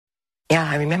Yeah,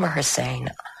 I remember her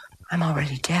saying, I'm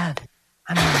already dead.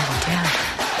 I'm already dead.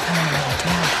 I'm already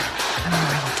dead. I'm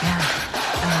already dead.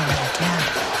 I'm already dead.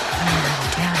 I'm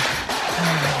already dead.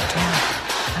 I'm already dead.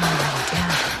 I'm already dead.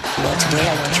 Well, today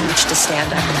I want you each to stand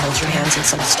up and hold your hands in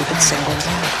some stupid symbol.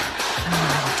 I'm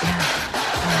already dead.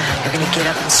 You're going to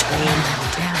get up and scream. I'm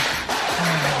already dead.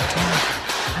 I'm already dead.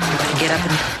 You're going to get up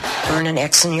and burn an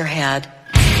X in your head.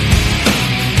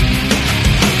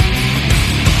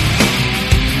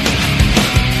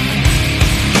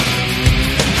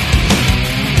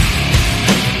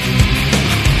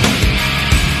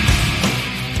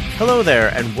 Hello there,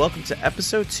 and welcome to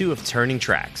episode 2 of Turning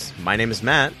Tracks. My name is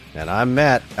Matt. And I'm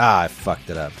Matt. I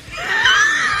fucked it up.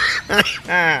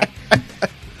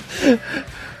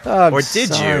 Or did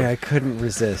sorry, you? I couldn't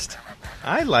resist.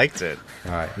 I liked it.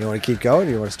 All right, you want to keep going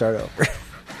or you want to start over?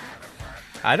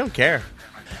 I don't care.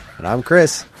 And I'm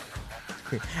Chris.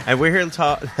 And we're here to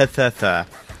talk...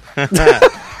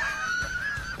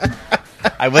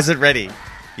 I wasn't ready.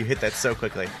 You hit that so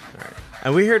quickly. All right.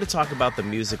 And we're here to talk about the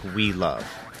music we love.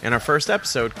 In our first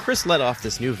episode, Chris led off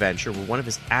this new venture with one of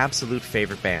his absolute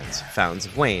favorite bands, Fountains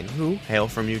of Wayne, who hail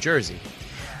from New Jersey.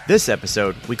 This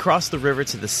episode, we cross the river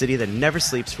to the city that never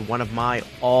sleeps for one of my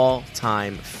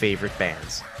all-time favorite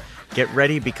bands. Get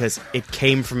ready because it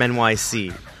came from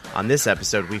NYC. On this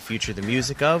episode, we feature the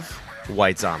music of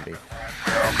White Zombie.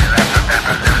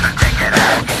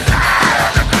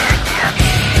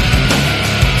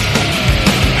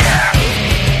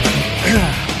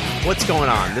 What's going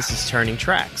on? This is Turning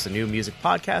Tracks, a new music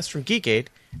podcast from Geekade,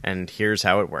 and here's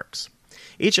how it works.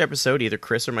 Each episode, either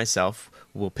Chris or myself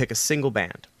will pick a single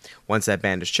band. Once that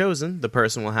band is chosen, the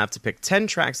person will have to pick 10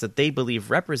 tracks that they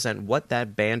believe represent what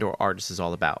that band or artist is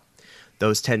all about.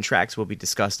 Those 10 tracks will be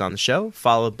discussed on the show,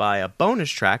 followed by a bonus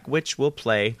track, which will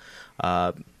play,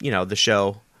 the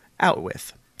show out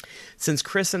with. Since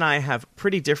Chris and I have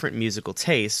pretty different musical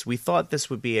tastes, we thought this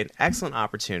would be an excellent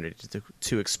opportunity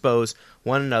to expose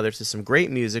one another to some great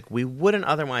music we wouldn't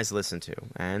otherwise listen to.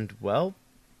 And, well,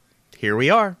 here we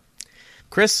are.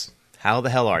 Chris, how the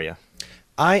hell are you?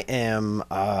 I am,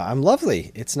 I'm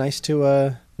lovely. It's nice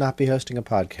to not be hosting a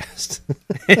podcast.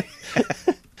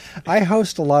 I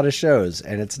host a lot of shows,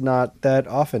 and it's not that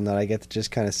often that I get to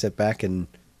just kind of sit back and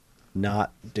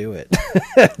not do it,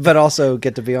 but also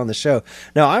get to be on the show.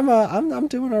 No, I'm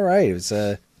doing all right. It was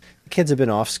the kids have been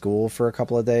off school for a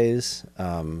couple of days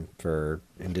for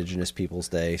Indigenous Peoples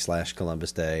Day /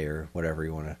 Columbus Day or whatever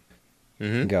you want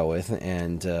to go with,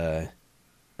 and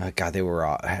God, they were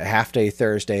off, half day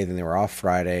Thursday, then they were off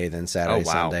Friday, then Saturday,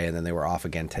 Sunday, and then they were off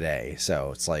again today.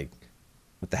 So it's like,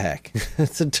 what the heck?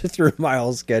 It's threw my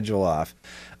whole schedule off.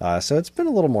 So it's been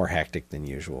a little more hectic than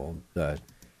usual.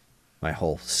 My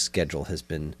whole schedule has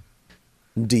been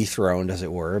dethroned, as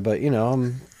it were. But,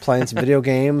 I'm playing some video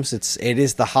games. It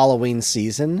is the Halloween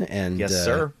season, and yes,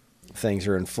 sir. Things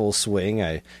are in full swing.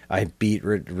 I beat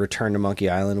Return to Monkey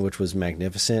Island, which was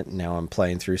magnificent. Now I'm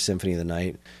playing through Symphony of the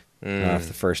Night for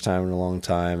the first time in a long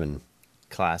time. And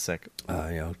classic.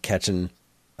 Catching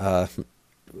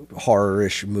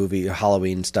horror-ish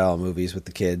Halloween-style movies with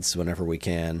the kids whenever we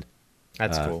can.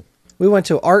 That's cool. We went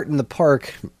to Art in the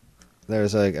Park.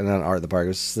 There's not Art in the Park. It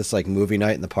was this movie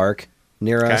night in the park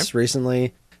near us recently.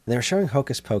 And they were showing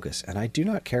Hocus Pocus, and I do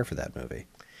not care for that movie.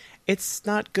 It's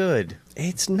not good.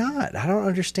 It's not. I don't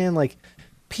understand.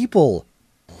 People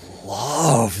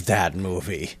love that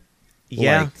movie.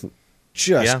 Yeah.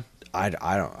 I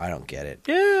don't get it.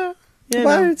 Yeah.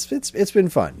 But it's been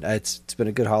fun. It's been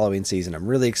a good Halloween season. I'm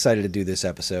really excited to do this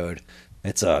episode.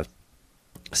 It's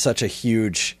such a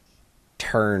huge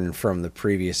turn from the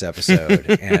previous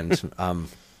episode, and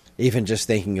even just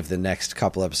thinking of the next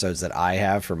couple episodes that I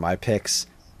have for my picks,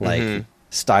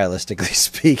 stylistically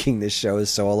speaking, this show is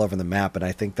so all over the map, and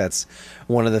I think that's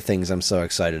one of the things I'm so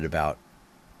excited about.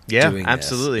 Yeah,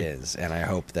 absolutely. And I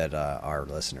hope that our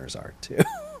listeners are too.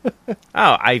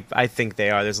 I think they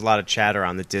are. There's a lot of chatter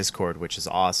on the Discord, which is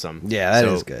awesome. Yeah, that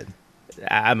is good.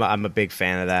 I'm a big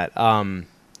fan of that.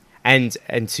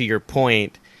 And to your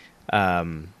point,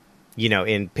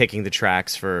 in picking the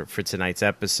tracks for tonight's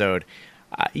episode,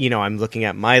 I'm looking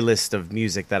at my list of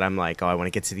music that I'm like, I want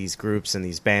to get to these groups and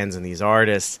these bands and these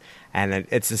artists. And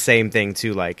it's the same thing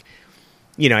too.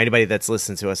 Anybody that's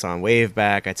listened to us on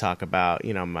Waveback, I talk about,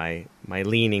 my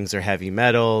leanings are heavy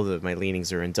metal, my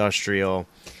leanings are industrial.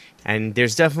 And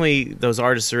there's definitely, those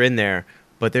artists are in there,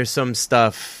 but there's some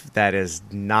stuff that is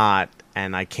not,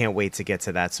 and I can't wait to get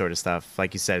to that sort of stuff.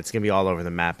 Like you said, it's going to be all over the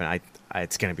map, and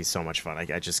it's going to be so much fun.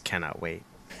 I just cannot wait.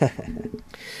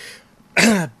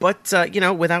 But,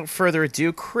 without further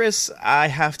ado, Chris, I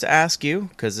have to ask you,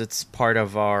 because it's part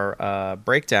of our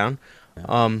breakdown,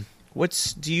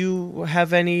 do you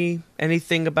have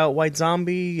anything about White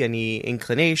Zombie? Any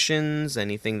inclinations?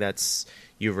 Anything that's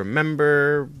you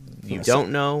remember? You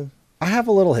don't know? I have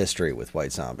a little history with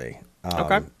White Zombie.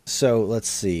 Okay. So let's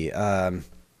see.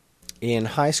 In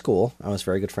high school, I was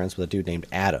very good friends with a dude named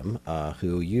Adam,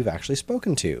 who you've actually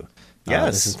spoken to.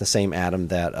 Yes. This is the same Adam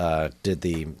that did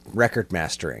the record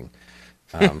mastering.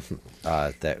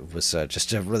 That was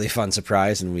just a really fun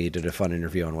surprise, and we did a fun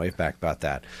interview on Waveback about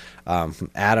that.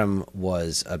 Adam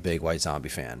was a big White Zombie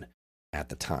fan at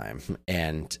the time,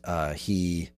 and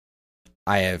I've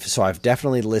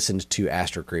definitely listened to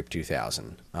Astro Creep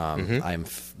 2000. I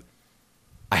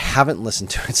haven't listened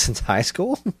to it since high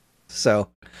school, so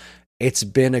it's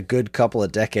been a good couple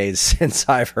of decades since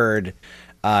I've heard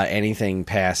anything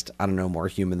past, I don't know, More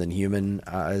Human Than Human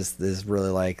is really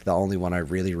like the only one I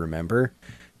really remember.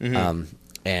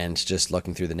 And just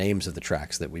looking through the names of the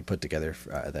tracks that we put together,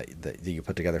 that you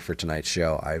put together for tonight's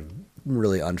show, I'm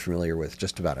really unfamiliar with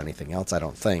just about anything else, I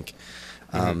don't think.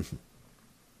 I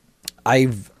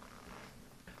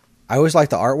always like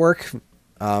the artwork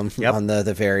on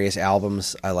the various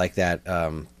albums. I like that.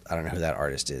 I don't know who that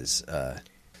artist is.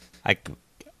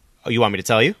 You want me to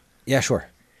tell you? Yeah, sure.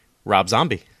 Rob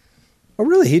Zombie. Oh,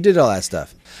 really? He did all that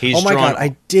stuff. He's God,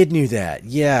 I did knew that.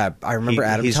 Yeah, I remember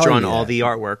Adam He's telling drawn me all that. the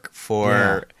artwork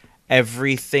for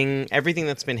everything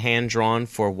that's been hand drawn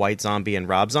for White Zombie and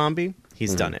Rob Zombie.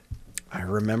 He's done it. I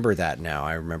remember that now.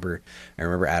 I remember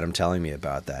Adam telling me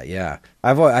about that. Yeah,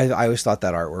 I always thought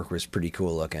that artwork was pretty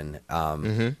cool looking.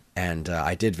 And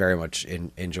I did very much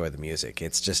enjoy the music.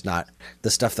 It's just not the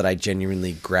stuff that I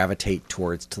genuinely gravitate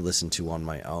towards to listen to on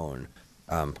my own.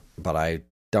 But I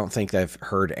don't think I've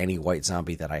heard any White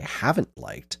Zombie that I haven't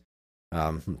liked.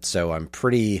 So I'm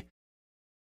pretty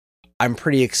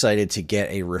excited to get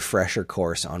a refresher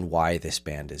course on why this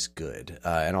band is good,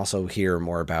 and also hear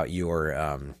more about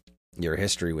your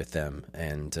history with them.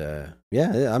 And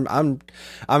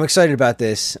I'm excited about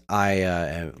this.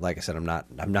 Like I said,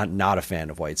 I'm not a fan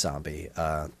of White Zombie.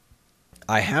 I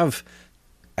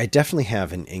definitely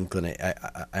have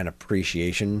an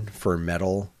appreciation for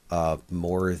metal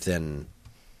more than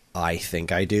I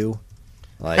think I do,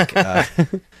 like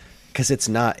because it's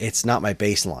not my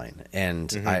baseline,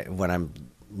 and when I'm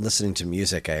listening to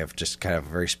music, I have just kind of a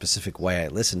very specific way I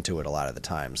listen to it a lot of the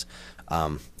times.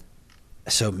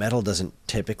 So metal doesn't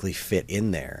typically fit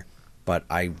in there, but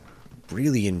I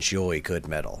really enjoy good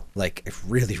metal. Like, I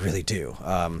really, really do.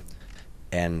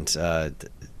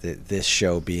 This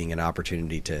show being an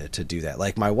opportunity to do that.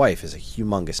 Like, my wife is a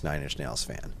humongous Nine Inch Nails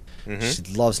fan. She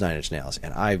loves Nine Inch Nails,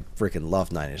 and I freaking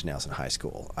loved Nine Inch Nails in high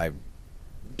school. I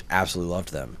absolutely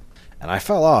loved them. And I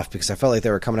fell off because I felt like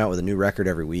they were coming out with a new record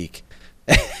every week.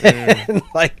 And,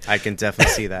 like, I can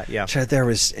definitely see that. Yeah,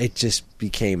 it just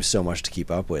became so much to keep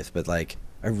up with. But, like,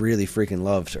 I really freaking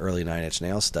loved early Nine Inch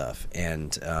Nails stuff.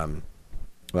 And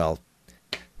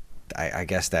I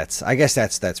guess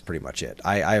that's pretty much it.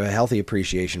 I have a healthy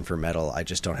appreciation for metal. I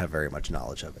just don't have very much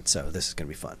knowledge of it. So this is gonna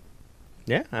be fun.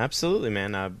 Yeah, absolutely,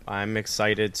 man. I'm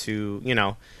excited to,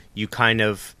 you kind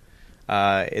of,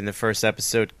 in the first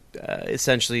episode,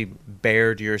 essentially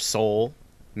bared your soul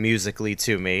musically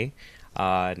to me.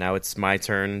 Now it's my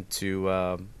turn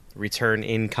to return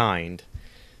in kind.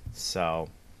 So,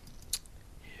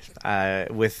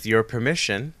 with your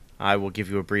permission, I will give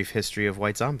you a brief history of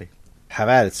White Zombie. Have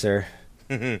at it, sir.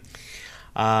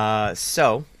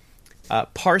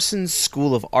 Parsons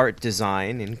School of Art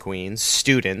Design in Queens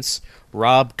students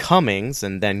Rob Cummings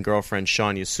and then-girlfriend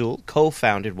Sean Yusul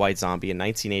co-founded White Zombie in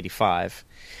 1985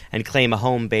 and claim a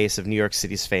home base of New York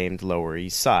City's famed Lower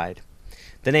East Side.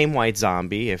 The name White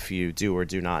Zombie, if you do or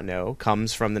do not know,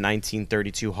 comes from the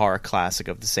 1932 horror classic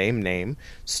of the same name,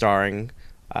 starring,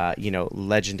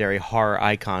 legendary horror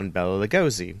icon Bela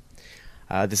Lugosi.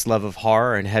 This love of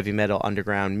horror and heavy metal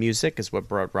underground music is what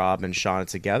brought Rob and Sean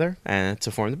together and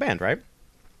to form the band, right?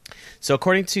 So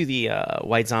according to the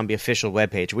White Zombie official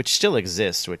webpage, which still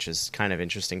exists, which is kind of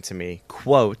interesting to me,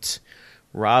 quote,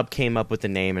 Rob came up with the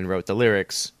name and wrote the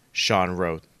lyrics, Sean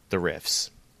wrote the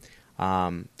riffs.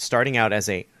 Starting out as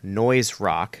a noise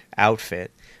rock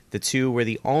outfit, the two were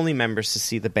the only members to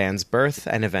see the band's birth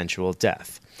and eventual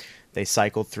death. They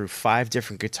cycled through 5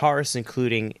 different guitarists,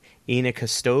 including Ina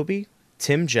Kostobi,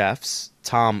 Tim Jeffs,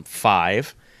 Tom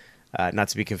Five, not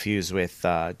to be confused with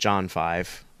John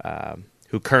Five,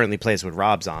 who currently plays with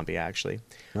Rob Zombie, actually.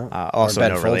 Also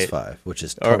Ben Folds 5, which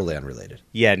is totally unrelated.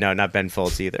 Yeah, no, not Ben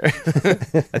Folds either.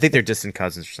 I think they're distant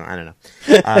cousins or something. I don't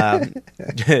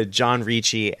know. John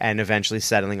Ricci, and eventually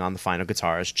settling on the final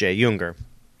guitarist, Jay Junger.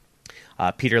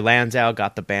 Peter Landau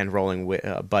got the band rolling,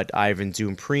 but Ivan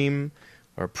Doom Prume,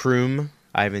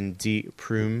 Ivan D.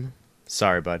 Prume,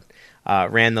 Sorry, bud.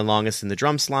 Ran the longest in the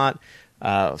drum slot.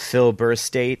 Phil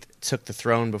Burstate took the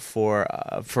throne for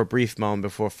a brief moment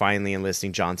before finally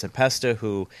enlisting John Tempesta,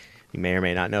 who you may or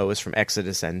may not know is from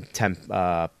Exodus and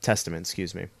Testament.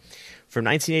 Excuse me. From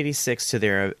 1986 to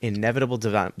their inevitable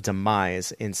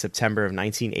demise in September of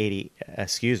 1980.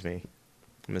 Excuse me.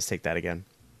 I'm going to take that again.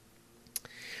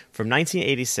 From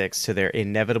 1986 to their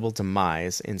inevitable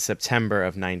demise in September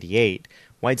of 98,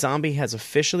 White Zombie has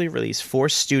officially released 4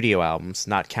 studio albums,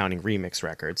 not counting remix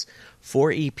records,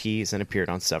 4 EPs, and appeared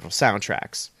on several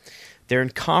soundtracks. Their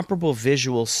incomparable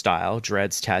visual style,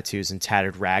 dreads, tattoos, and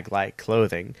tattered rag-like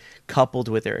clothing, coupled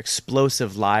with their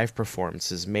explosive live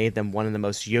performances, made them one of the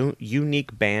most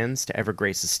unique bands to ever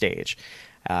grace the stage.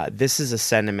 This is a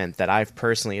sentiment that I've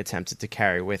personally attempted to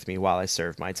carry with me while I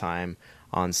served my time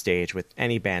on stage with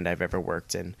any band I've ever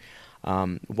worked in.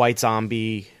 White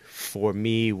Zombie, for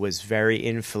me, was very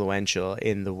influential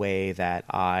in the way that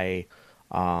I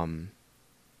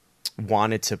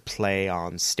wanted to play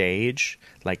on stage.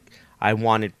 Like, I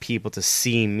wanted people to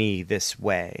see me this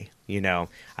way. You know,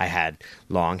 I had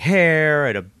long hair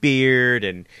and a beard,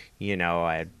 and, you know,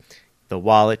 I had the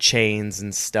wallet chains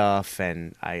and stuff,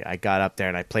 and I got up there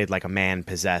and I played like a man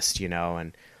possessed, you know,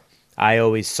 and I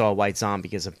always saw White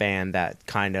Zombie as a band that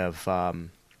kind of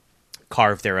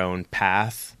carved their own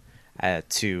path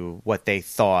to what they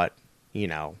thought, you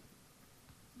know,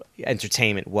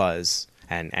 entertainment was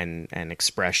and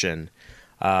expression.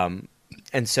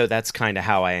 And so that's kind of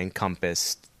how I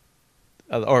encompassed,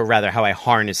 or rather how I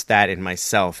harnessed that in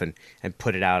myself and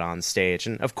put it out on stage.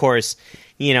 And of course,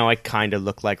 you know, I kind of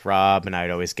look like Rob, and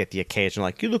I'd always get the occasional,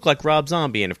 like, you look like Rob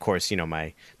Zombie. And of course, you know,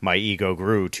 my ego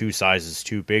grew 2 sizes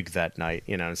too big that night,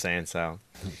 you know what I'm saying? So,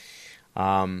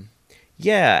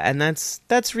 yeah, and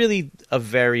that's really a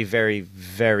very, very,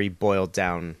 very boiled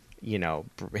down, you know,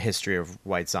 history of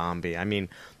White Zombie. I mean,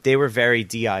 they were very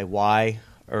DIY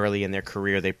early in their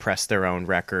career. They pressed their own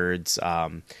records.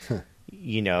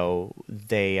 You know,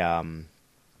 they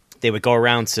would go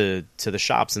around to the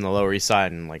shops in the Lower East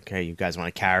Side and like, hey, you guys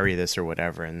want to carry this or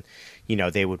whatever, and you know,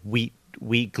 they would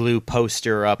wheat glue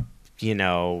poster up, you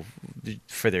know,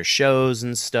 for their shows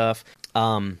and stuff.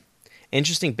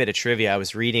 Interesting bit of trivia. I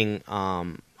was reading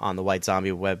on the White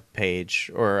Zombie web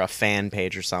page or a fan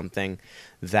page or something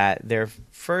that their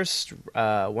first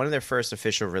one of their first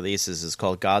official releases is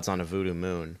called Gods on a Voodoo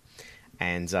Moon,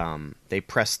 and they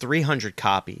pressed 300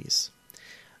 copies.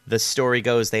 The story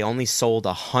goes they only sold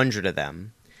 100 of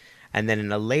them, and then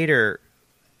in a later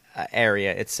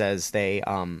area it says they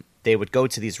would go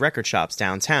to these record shops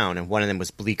downtown, and one of them was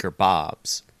Bleecker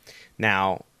Bob's.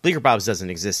 Now, Bleecker Bob's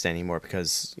doesn't exist anymore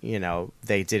because, you know,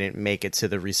 they didn't make it to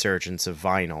the resurgence of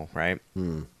vinyl, right?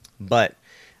 But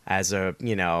as a,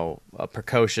 you know, a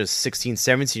precocious 16,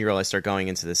 17-year-old, I start going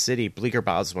into the city. Bleecker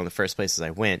Bob's was one of the first places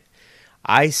I went.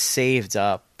 I saved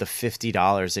up the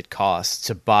 $50 it cost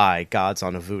to buy Gods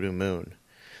on a Voodoo Moon.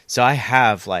 So I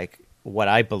have, like, what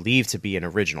I believe to be an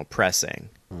original pressing.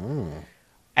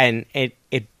 And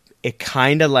it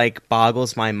kind of, like,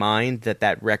 boggles my mind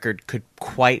that record could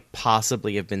quite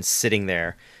possibly have been sitting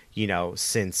there, you know,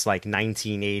 since, like,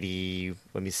 1980.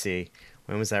 Let me see.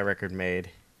 When was that record made?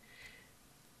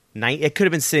 It could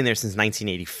have been sitting there since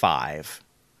 1985.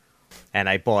 And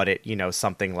I bought it, you know,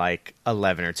 something like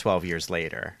 11 or 12 years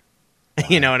later. Wow.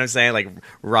 You know what I'm saying? Like,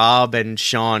 Rob and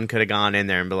Sean could have gone in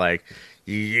there and be like,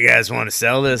 you guys want to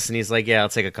sell this? And he's like, yeah, I'll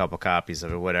take a couple copies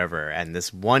of it, whatever. And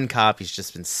this one copy's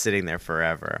just been sitting there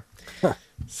forever.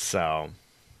 So,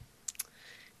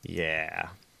 yeah.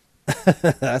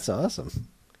 That's awesome.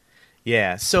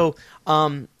 Yeah. So,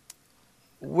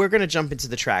 we're going to jump into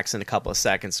the tracks in a couple of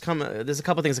seconds. There's a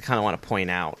couple of things I kind of want to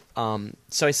point out.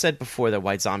 So I said before that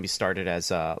White Zombie started as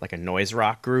like a noise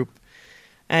rock group.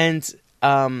 And,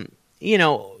 you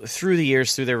know, through the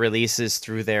years, through their releases,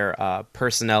 through their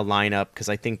personnel lineup, because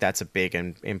I think that's a big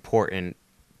and important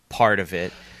part of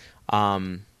it,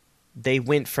 they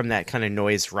went from that kind of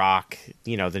noise rock,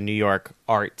 you know, the New York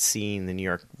art scene, the New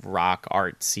York rock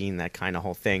art scene, that kind of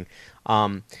whole thing.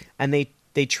 And they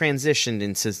transitioned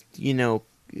into, you know,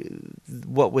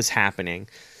 what was happening.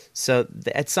 So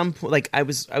at some point, like I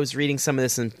was reading some of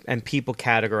this, and people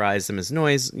categorized them as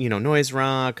noise, you know, noise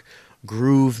rock,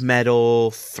 groove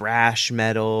metal, thrash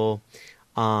metal,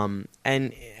 and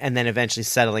then eventually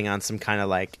settling on some kind of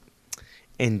like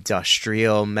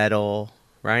industrial metal,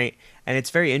 right? And it's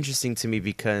very interesting to me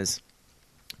because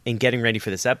in getting ready for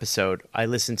this episode, I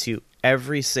listened to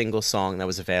every single song that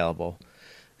was available,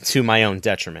 to my own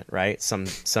detriment, right? Some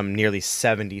nearly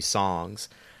 70 songs.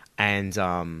 And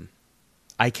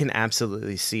I can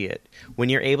absolutely see it. When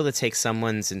you're able to take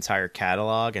someone's entire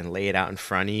catalog and lay it out in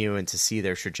front of you and to see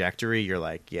their trajectory, you're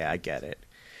like, yeah, I get it.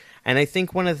 And I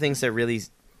think one of the things that really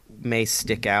may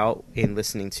stick out in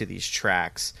listening to these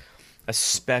tracks,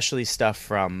 especially stuff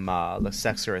from Le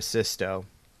Sexo Resisto,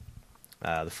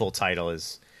 the full title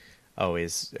is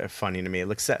always funny to me.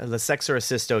 Le Sexo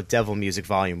Resisto Devil Music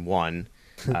Volume 1,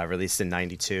 released in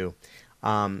 92.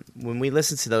 When we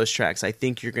listen to those tracks, I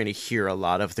think you're going to hear a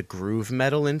lot of the groove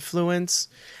metal influence.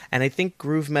 And I think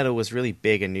groove metal was really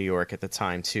big in New York at the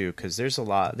time, too, because there's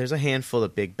a handful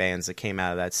of big bands that came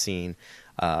out of that scene.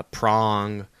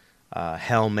 Prong,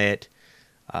 Helmet,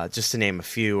 just to name a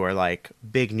few, are like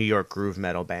big New York groove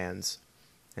metal bands.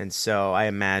 And so I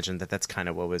imagine that that's kind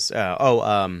of what was...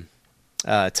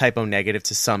 Typo Negative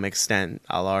to some extent,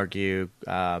 I'll argue.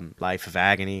 Life of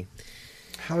Agony.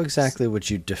 How exactly would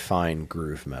you define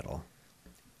groove metal?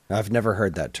 I've never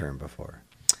heard that term before.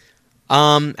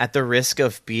 At the risk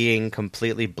of being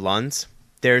completely blunt,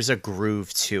 there's a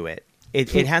groove to it.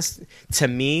 It has, to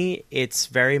me, it's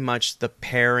very much the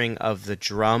pairing of the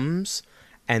drums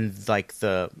and like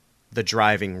the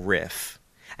driving riff.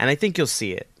 And I think you'll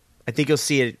see it. I think you'll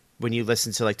see it when you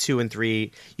listen to like 2 and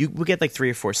 3. You will get like 3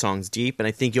 or 4 songs deep, and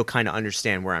I think you'll kind of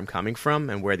understand where I'm coming from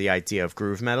and where the idea of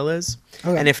groove metal is.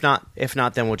 Okay. And if not,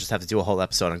 then we'll just have to do a whole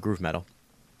episode on groove metal.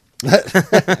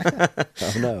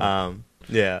 Oh no.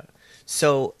 Yeah.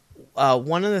 So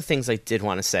one of the things I did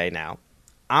want to say now,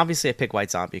 obviously I picked White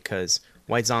Zombie because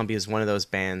White Zombie is one of those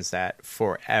bands that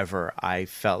forever I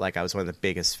felt like I was one of the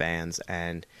biggest fans,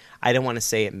 and I don't want to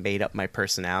say it made up my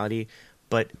personality,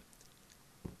 but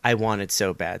I wanted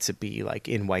so bad to be like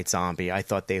in White Zombie. I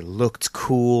thought they looked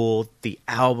cool. The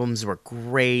albums were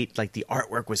great. Like the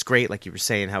artwork was great. Like you were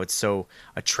saying, how it's so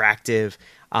attractive.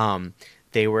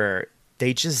 They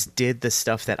just did the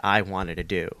stuff that I wanted to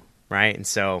do, right? And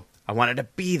so I wanted to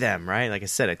be them, right? Like I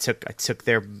said, I took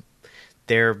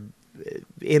their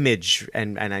image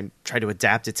and I tried to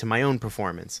adapt it to my own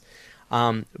performance.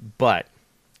 But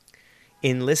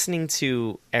in listening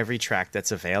to every track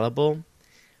that's available,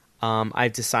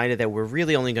 I've decided that we're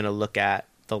really only going to look at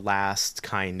the last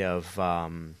kind of,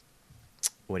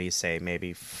 what do you say,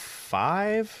 maybe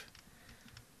 5?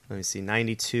 Let me see,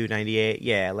 92, 98.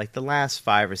 Yeah, like the last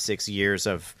 5 or 6 years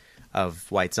of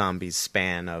White Zombie's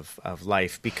span of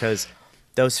life, because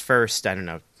those first, I don't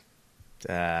know,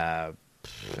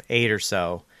 8 or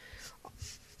so,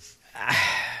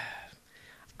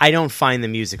 I don't find the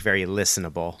music very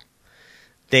listenable.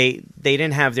 They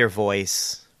didn't have their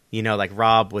voice. You know, like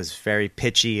Rob was very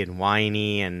pitchy and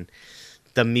whiny, and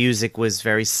the music was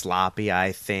very sloppy,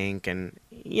 I think. And,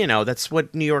 you know, that's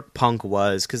what New York punk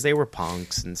was, because they were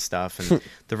punks and stuff, and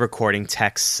the recording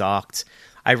tech sucked.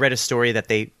 I read a story that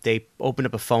they opened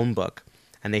up a phone book,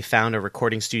 and they found a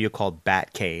recording studio called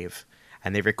Bat Cave,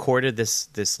 and they recorded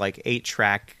this like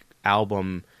 8-track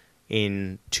album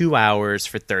in 2 hours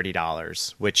for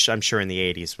 $30, which I'm sure in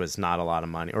the 80s was not a lot of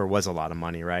money, or was a lot of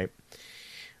money, right?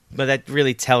 But that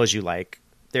really tells you, like,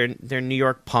 they're New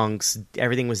York punks.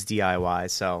 Everything was DIY.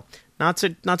 So not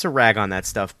to rag on that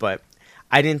stuff, but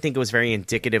I didn't think it was very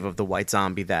indicative of the White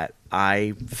Zombie that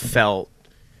I felt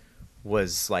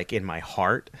was like in my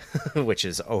heart, which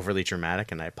is overly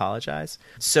dramatic, and I apologize.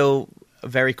 So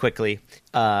very quickly,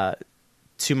 to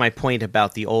my point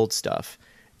about the old stuff,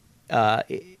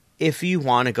 if you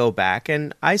want to go back,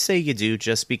 and I say you do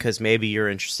just because maybe you're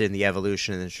interested in the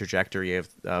evolution and the trajectory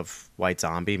of White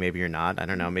Zombie. Maybe you're not. I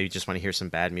don't know. Maybe you just want to hear some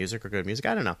bad music or good music.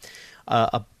 I don't know.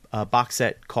 A box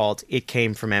set called It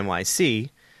Came From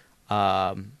NYC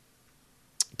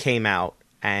came out,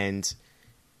 and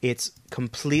it's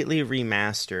completely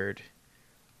remastered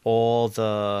all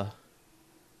the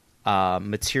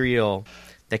material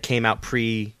that came out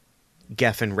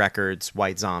pre-Geffen Records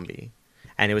White Zombie.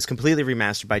 And it was completely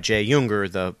remastered by Jay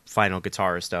Junger, the final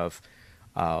guitarist of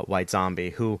White Zombie,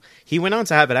 who he went on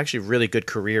to have an actually really good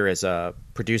career as a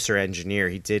producer-engineer.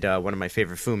 He did one of my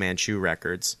favorite Fu Manchu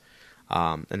records.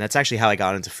 And that's actually how I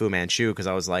got into Fu Manchu, because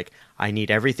I was like, I need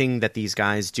everything that these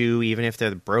guys do, even if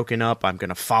they're broken up, I'm going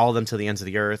to follow them to the ends of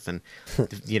the earth. And,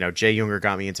 you know, Jay Junger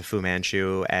got me into Fu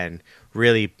Manchu and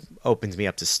really opened me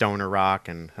up to stoner rock.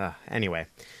 And anyway.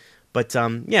 But,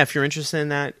 yeah, if you're interested in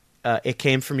that, It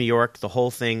Came From New York. The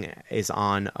whole thing is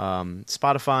on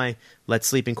Spotify. Let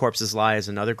Sleeping Corpses Lie is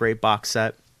another great box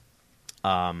set.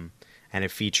 And it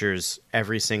features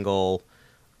every single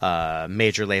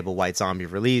major label White Zombie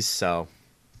release. So,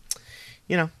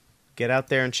 you know, get out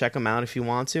there and check them out if you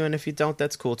want to. And if you don't,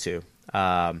 that's cool too.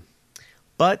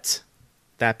 But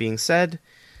that being said,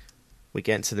 we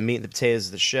get into the meat and the potatoes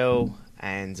of the show.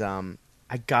 And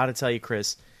I got to tell you,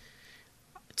 Chris,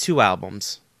 2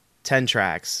 albums, 10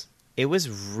 tracks. It was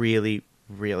really,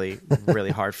 really,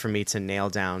 really hard for me to nail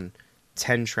down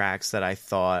 10 tracks that I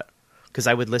thought, because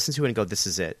I would listen to it and go, this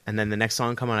is it. And then the next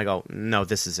song come on, I go, no,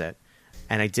 this is it.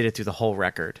 And I did it through the whole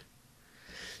record.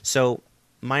 So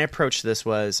my approach to this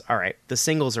was, all right, the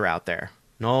singles are out there.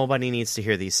 Nobody needs to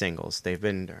hear these singles. They've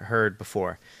been heard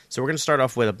before. So we're going to start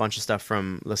off with a bunch of stuff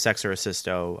from Le Sex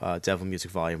Irresisto, Devil Music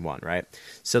Volume 1, right?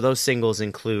 So those singles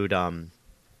include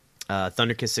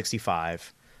Thunderkiss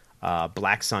 65,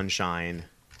 Black Sunshine.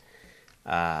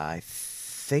 I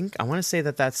want to say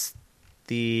that's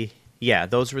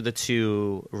those were the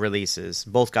 2 releases.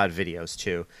 Both got videos,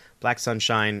 too. Black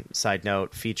Sunshine, side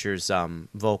note, features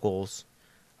vocals,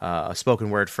 a spoken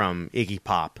word from Iggy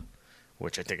Pop,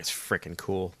 which I think is freaking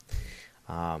cool.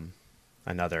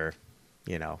 Another,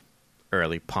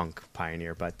 early punk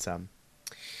pioneer, but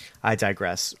I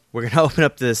digress. We're going to open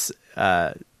up this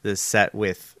set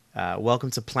with Welcome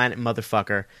to Planet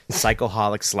Motherfucker,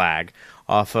 Psychoholic Slag,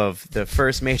 off of the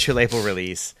first major label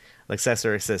release, Le Sex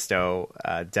Irresisto,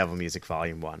 Devil Music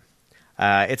Volume 1.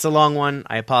 It's a long one,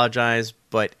 I apologize,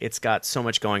 but it's got so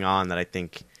much going on that I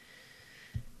think,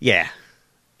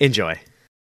 enjoy.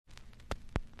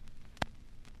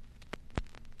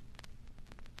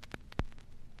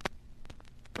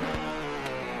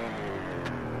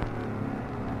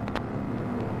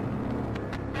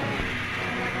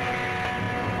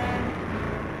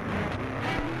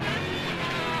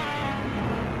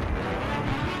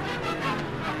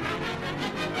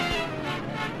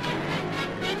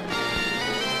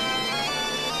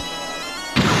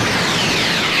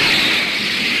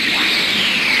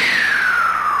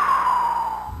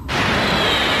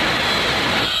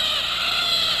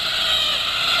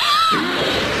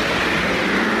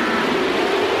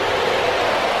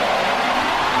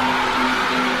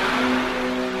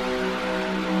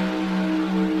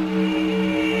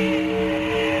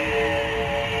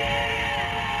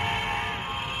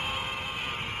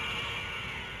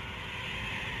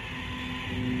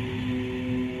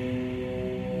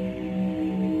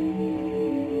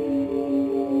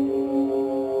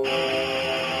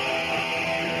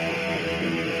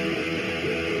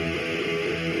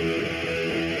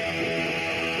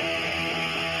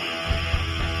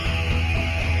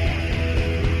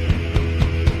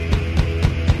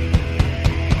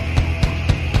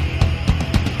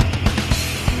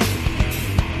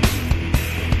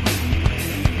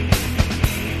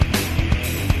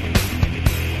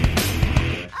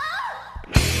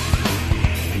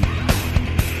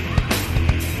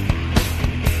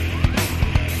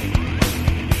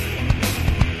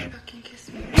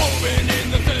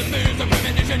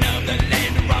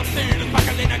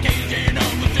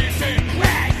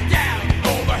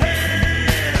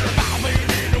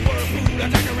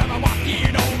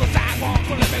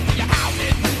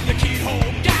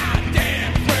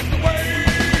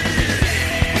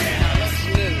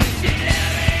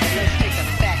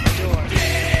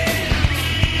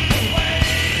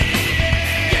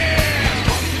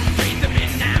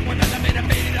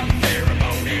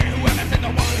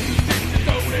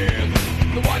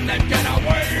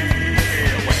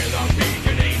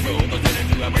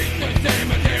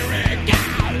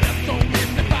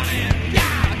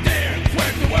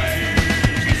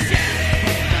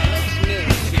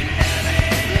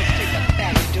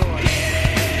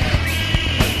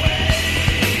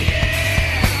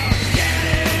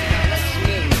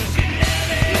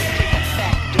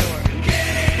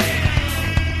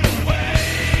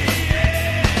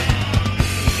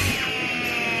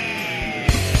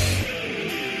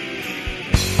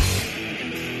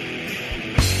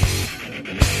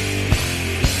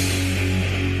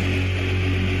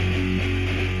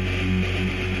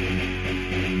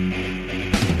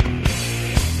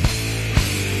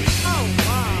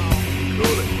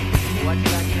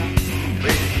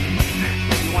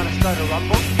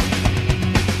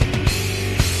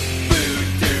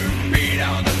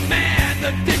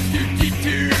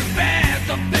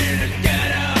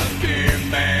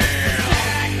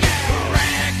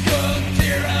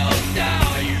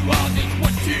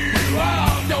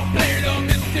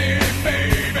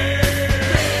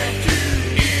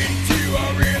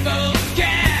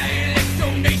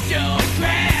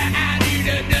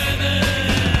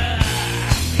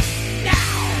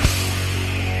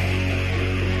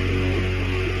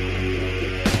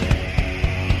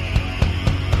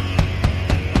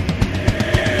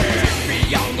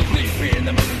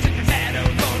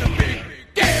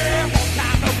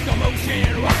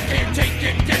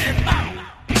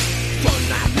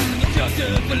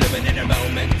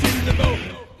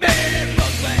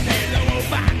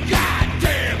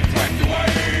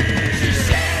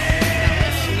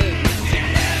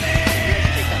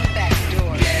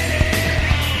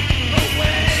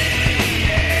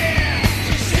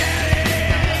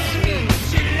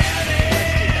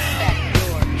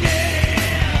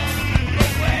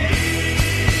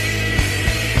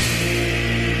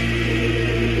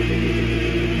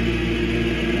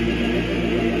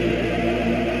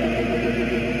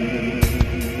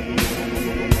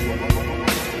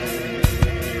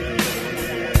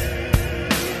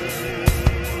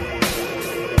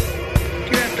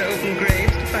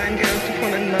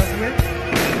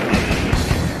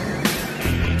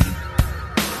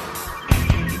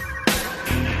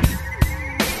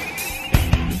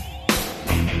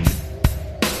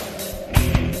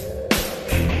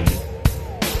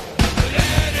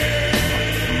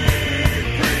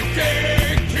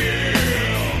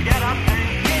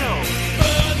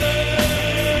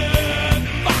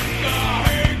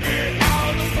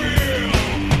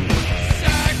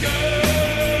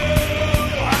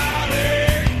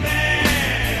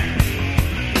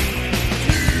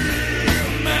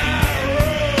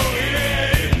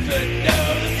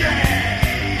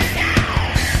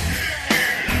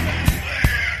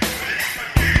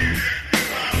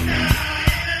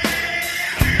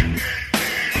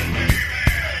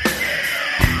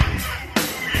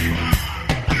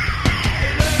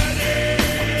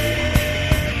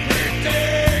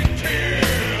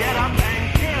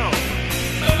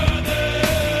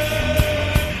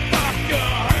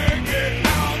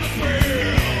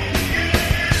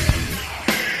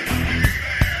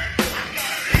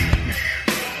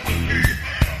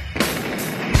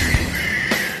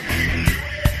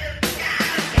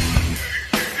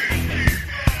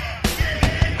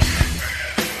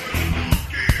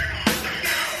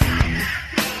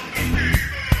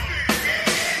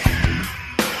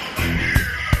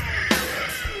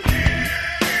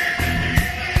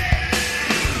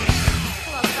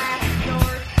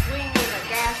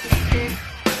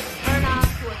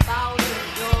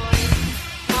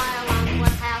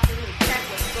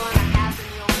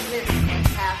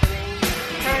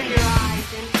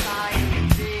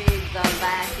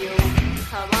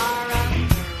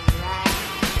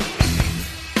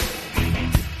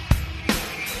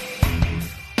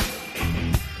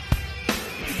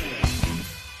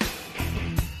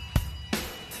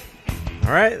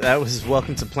 right, that was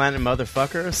Welcome to Planet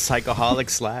Motherfucker, Psychoholic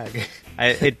Slag.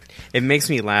 It makes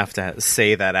me laugh to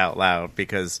say that out loud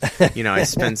because, you know, I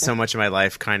spend so much of my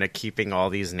life kind of keeping all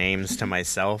these names to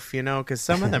myself, you know, because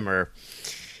some of them are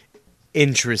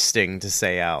interesting to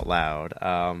say out loud.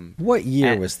 What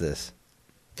year was this?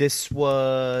 This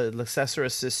was, L'Assessor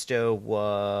Assisto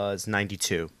was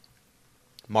 92.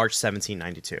 March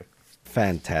 1792.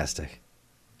 Fantastic.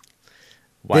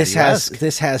 Why this do you has ask?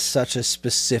 this has such a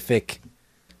specific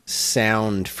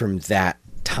sound from that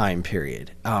time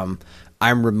period.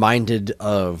 I'm reminded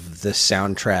of the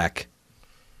soundtrack.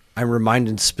 I'm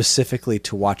reminded specifically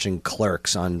to watching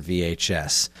Clerks on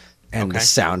VHS and the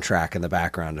soundtrack in the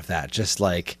background of that. Just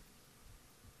like,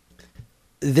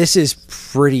 this is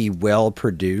pretty well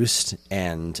produced,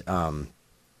 and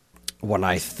when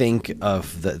I think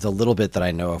of the little bit that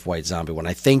I know of White Zombie, when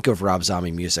I think of Rob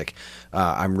Zombie music,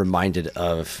 I'm reminded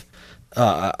of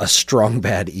a Strong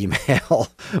Bad email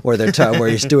where where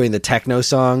he's doing the techno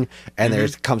song, and there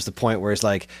comes the point where it's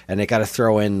like, and they got to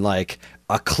throw in like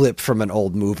a clip from an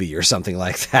old movie or something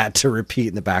like that to repeat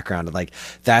in the background. And like,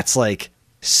 that's like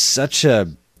such a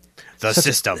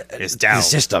system is down. The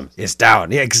system is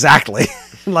down. Yeah, exactly.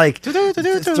 Like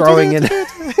throwing in.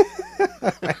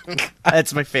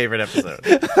 That's my favorite episode.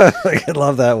 I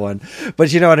love that one.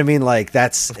 But you know what I mean? Like,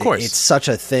 that's, of course, it's such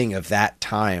a thing of that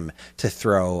time to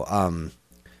throw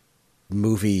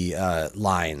movie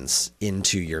lines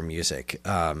into your music.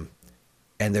 And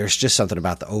there's just something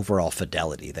about the overall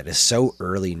fidelity that is so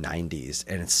early 90s,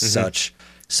 and it's such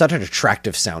an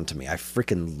attractive sound to me. I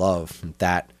freaking love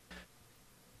that.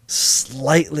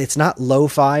 Slightly, it's not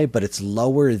lo-fi, but it's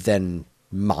lower than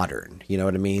modern. You know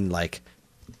what I mean? Like,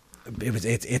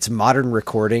 it's modern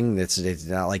recording. It's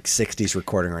not like 60s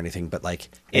recording or anything, but like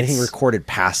anything recorded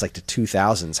past like the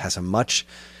 2000s has a much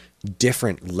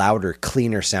different, louder,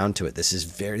 cleaner sound to it. This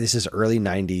is early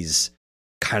 90s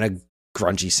kind of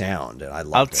grungy sound, and I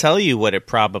love it. I'll tell you what it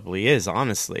probably is,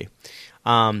 honestly.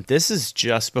 This is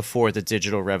just before the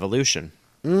digital revolution.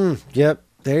 Yep,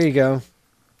 there you go.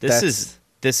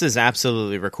 This is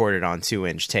absolutely recorded on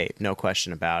 2-inch tape, no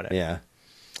question about it. Yeah.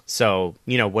 So,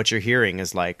 you know, what you're hearing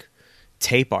is like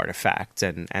tape artifact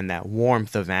and that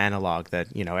warmth of analog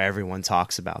that, you know, everyone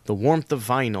talks about. The warmth of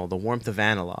vinyl, the warmth of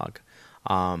analog.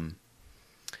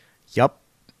 Yup.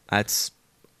 That's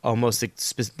almost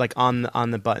like on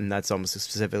the button, that's almost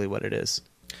specifically what it is.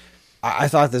 I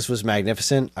thought this was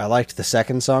magnificent. I liked the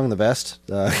second song the best.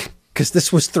 Because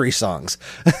this was 3 songs.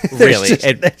 Really?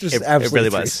 It really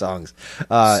 3 was. songs.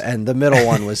 And the middle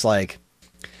one was like,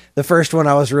 the first one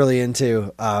I was really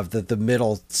into. The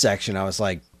middle section, I was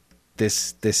like,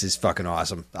 this is fucking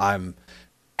awesome. I'm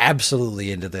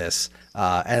absolutely into this.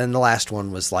 And then the last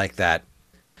one was like that.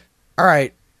 All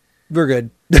right, we're good.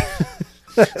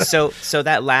 So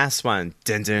that last one,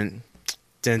 dun dun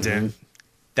dun dun,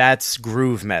 that's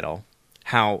groove metal.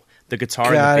 How the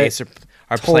guitar and the bass are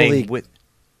totally playing with.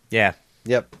 Yeah.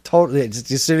 Yep. Totally. Just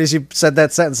as soon as you said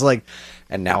that sentence, like,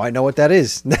 and now I know what that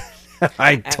is.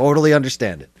 I totally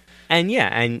understand it. And yeah,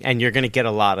 and you're going to get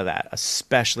a lot of that,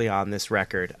 especially on this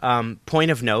record.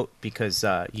 Point of note, because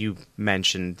you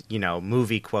mentioned, you know,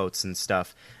 movie quotes and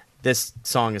stuff. This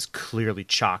song is clearly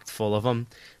chocked full of them.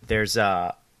 There's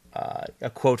a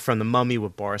quote from The Mummy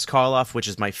with Boris Karloff, which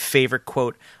is my favorite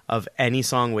quote of any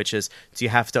song, which is, "Do you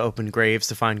have to open graves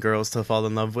to find girls to fall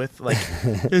in love with?" Like,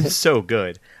 it's so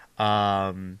good.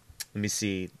 Let me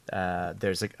see.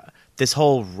 There's like, this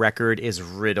whole record is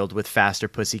riddled with Faster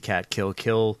Pussycat Kill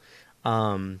Kill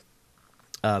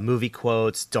movie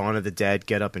quotes. Dawn of the Dead,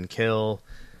 Get Up and Kill.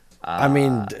 I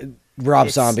mean,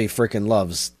 Rob Zombie freaking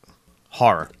loves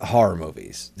horror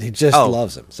movies. He just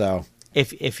loves them. So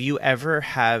if you ever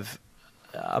have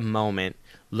a moment,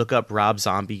 look up Rob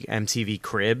Zombie MTV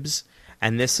Cribs.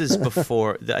 And this is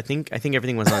before I think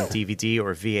everything was on DVD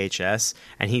or VHS,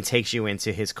 and he takes you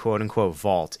into his quote unquote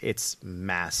vault. It's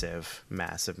massive,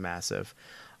 massive, massive.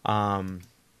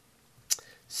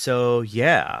 So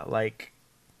yeah, like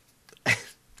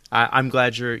I'm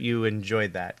glad you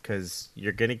enjoyed that, because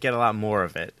you're gonna get a lot more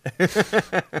of it.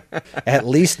 At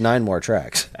least 9 more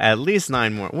tracks. At least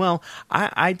 9 more. Well,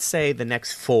 I'd say the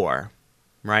next 4,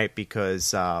 right?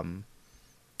 Because I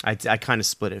kind of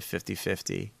split it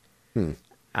 50-50.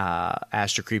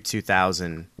 Astro Creep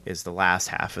 2000 is the last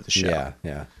half of the show.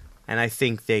 Yeah. And I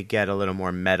think they get a little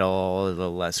more metal, a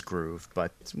little less groove,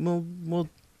 but we'll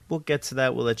get to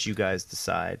that. We'll let you guys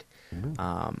decide.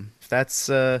 If that's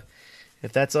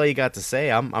all you got to say,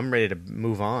 I'm ready to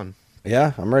move on.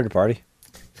 Yeah, I'm ready to party.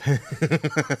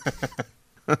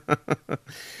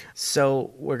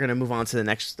 So we're gonna move on to the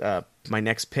next my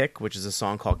next pick, which is a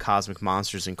song called Cosmic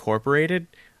Monsters Incorporated.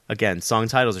 again, song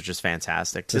titles are just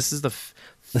fantastic. This is the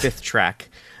fifth track,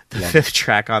 fifth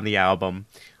track on the album,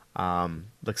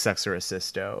 L'Excessor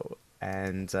Assisto,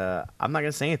 and I'm not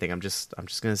gonna say anything. I'm just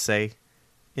gonna say,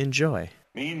 enjoy.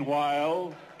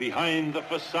 Meanwhile, behind the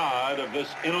facade of this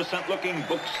innocent-looking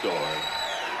bookstore,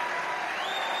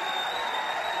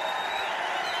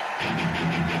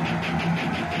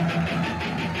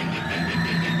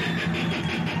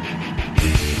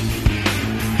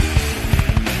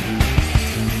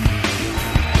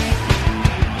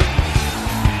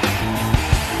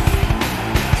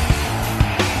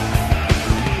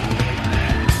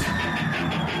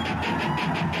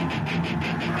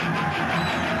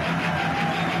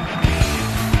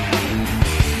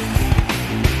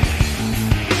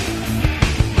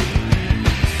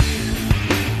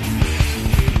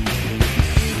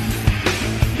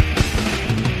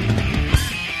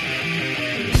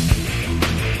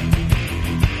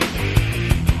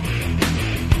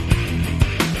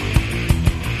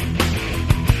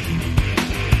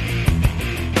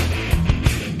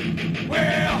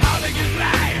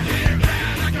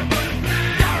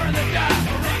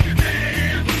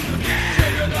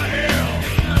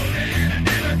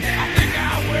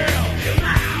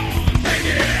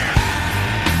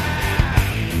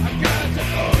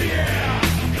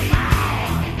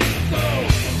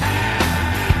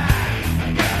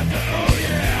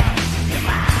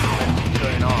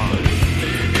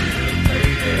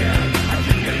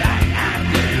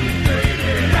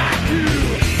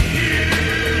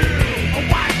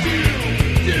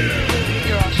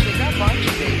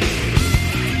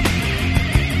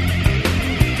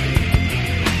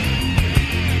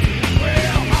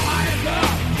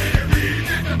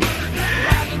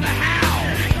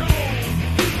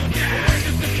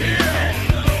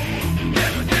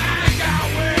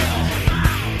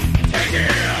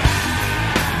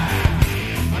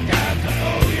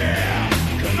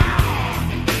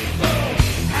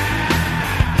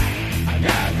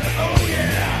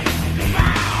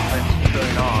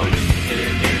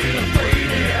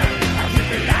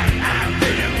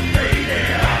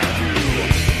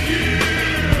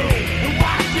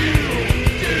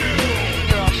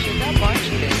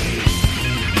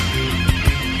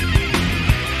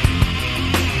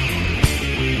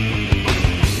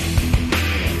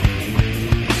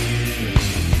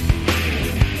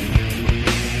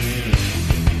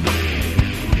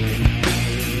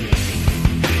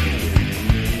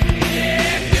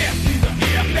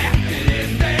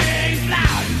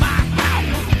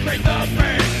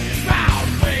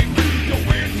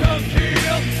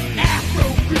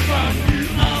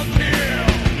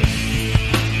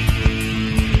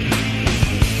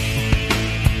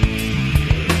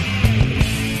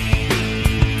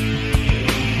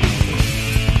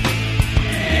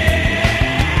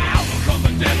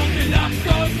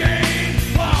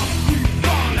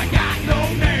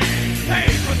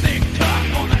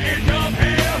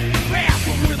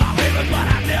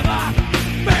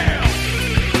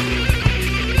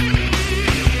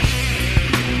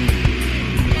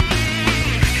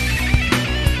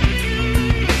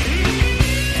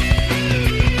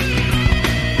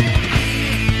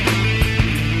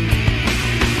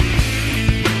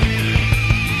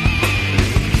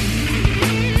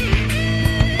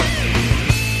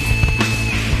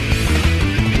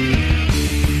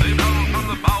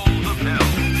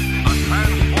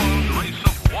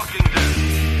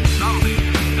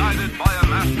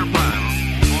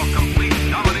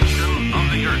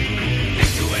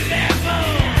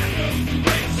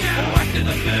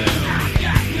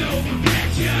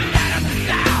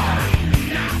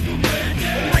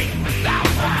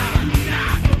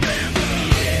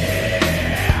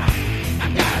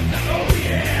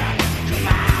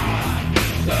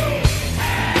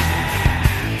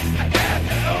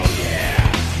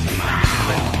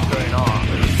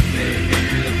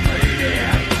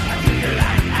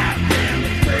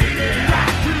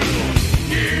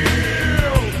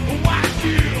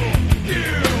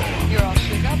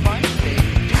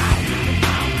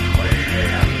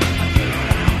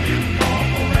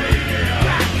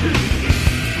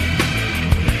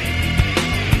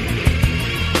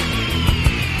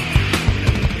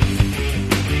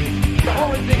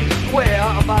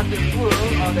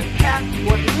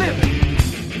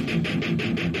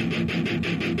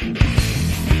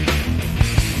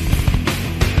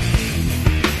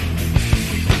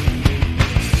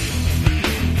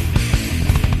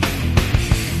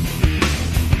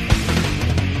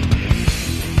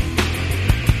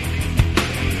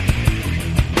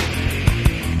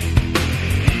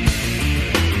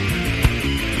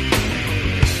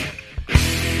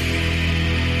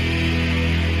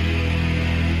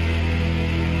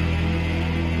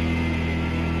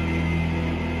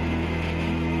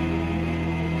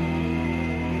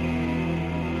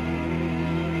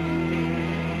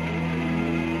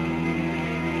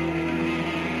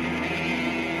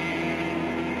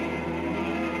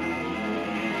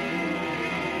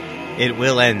 It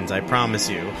will end, I promise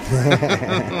you.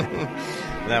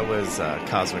 That was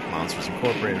Cosmic Monsters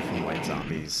Incorporated from White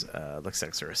Zombies, Lux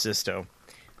Exorcisto.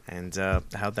 And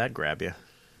how'd that grab you?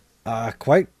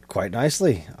 Quite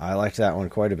nicely. I liked that one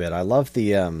quite a bit. I love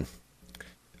the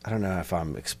I don't know if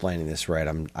I'm explaining this right.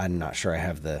 I'm not sure I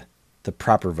have the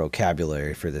proper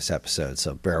vocabulary for this episode,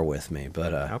 so bear with me.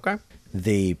 But okay.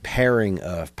 The pairing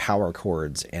of power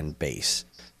chords and bass,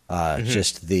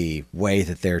 just the way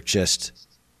that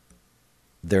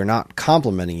they're not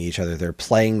complementing each other. They're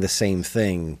playing the same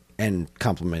thing and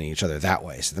complementing each other that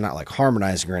way. So they're not like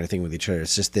harmonizing or anything with each other.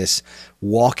 It's just this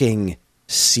walking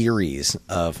series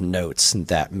of notes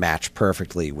that match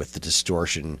perfectly with the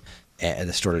distorted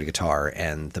guitar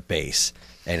and the bass.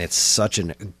 And it's such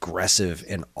an aggressive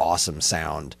and awesome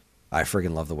sound. I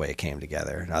freaking love the way it came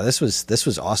together. Now this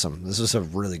was awesome. This was a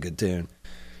really good tune.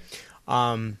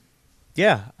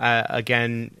 Yeah.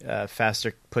 Again,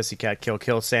 Faster Pussycat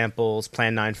Kill samples,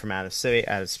 Plan 9 from Out of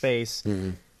Space.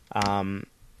 Mm-hmm.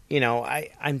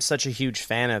 I'm such a huge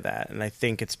fan of that, and I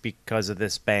think it's because of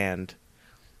this band.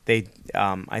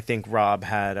 I think Rob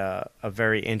had a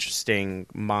very interesting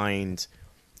mind.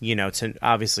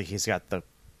 Obviously he's got the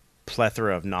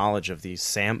plethora of knowledge of these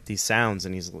sounds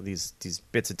and these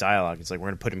bits of dialogue. It's like, we're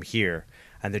going to put them here,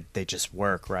 and they just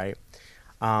work, right?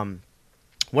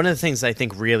 One of the things I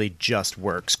think really just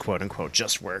works, quote unquote,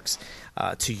 just works,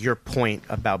 to your point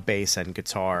about bass and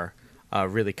guitar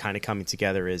really kind of coming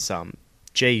together is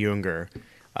Jay Junger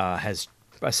has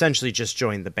essentially just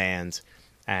joined the band,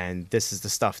 and this is the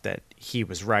stuff that he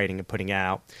was writing and putting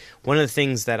out. One of the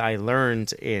things that I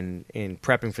learned in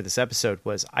prepping for this episode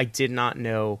was I did not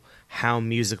know how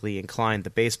musically inclined the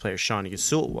bass player Shauna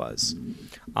Yusult was.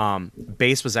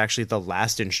 Bass was actually the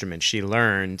last instrument she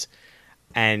learned,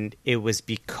 and it was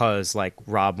because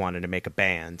Rob wanted to make a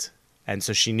band, and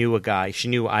so she knew a guy. She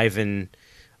knew Ivan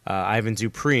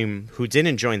Dupreme, who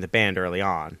didn't join the band early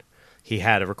on. He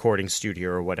had a recording studio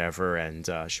or whatever, and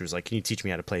she was like, "Can you teach me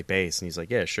how to play bass?" And he's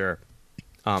like, "Yeah, sure."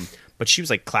 But she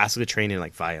was classically trained in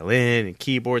violin and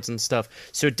keyboards and stuff,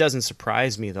 so it doesn't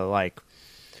surprise me that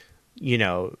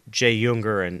Jay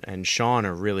Junger and Sean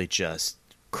are really just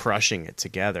crushing it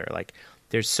together.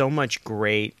 There's so much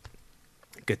great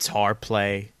guitar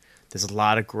play. There's a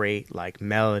lot of great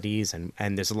melodies,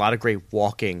 and there's a lot of great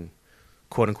walking,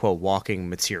 quote unquote, walking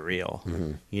material.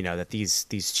 Mm-hmm. That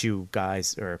these two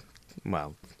guys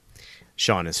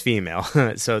Sean is female,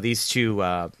 so these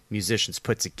two musicians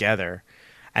put together,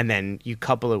 and then you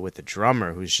couple it with the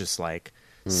drummer who's just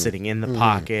sitting in the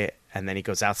pocket, and then he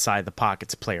goes outside the pocket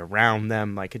to play around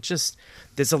them.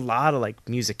 There's a lot of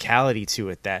musicality to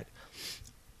it that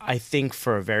I think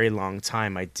for a very long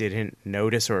time I didn't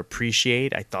notice or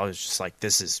appreciate. I thought it was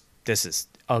just this is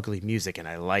ugly music and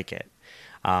I like it.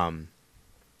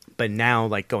 But now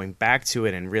going back to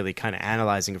it and really kind of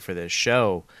analyzing it for this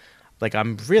show,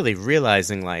 I'm really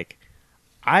realizing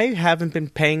I haven't been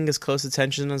paying as close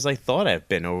attention as I thought I've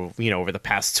been over the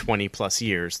past 20 plus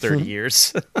years, 30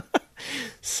 years.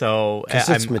 So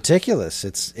it's meticulous.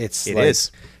 It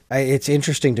is. It's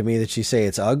interesting to me that you say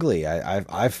it's ugly.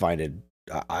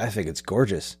 I think it's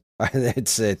gorgeous.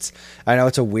 It's I know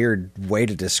it's a weird way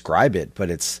to describe it, but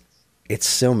it's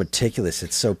so meticulous.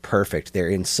 It's so perfect. They're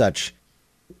in such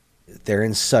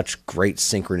great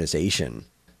synchronization.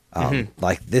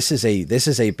 This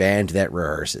is a band that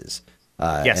rehearses.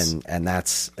 Yes. And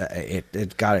that's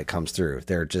it comes through.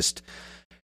 They're just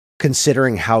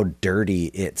considering how dirty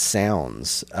it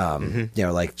sounds.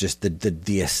 Just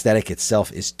the aesthetic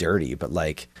itself is dirty, but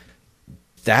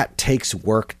that takes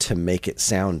work to make it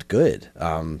sound good.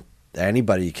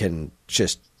 Anybody can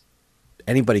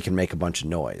make a bunch of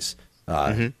noise.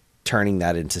 Turning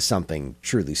that into something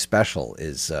truly special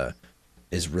is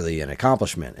really an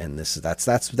accomplishment. And that's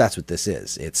what this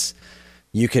is. It's,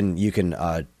 you can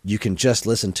just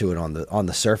listen to it on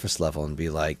the surface level and be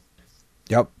like,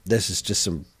 yep, this is just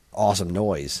some awesome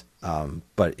noise.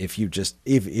 But if you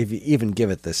even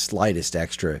give it the slightest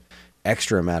extra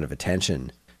amount of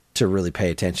attention to really pay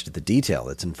attention to the detail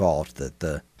that's involved,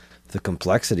 the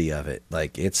complexity of it,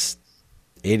 it's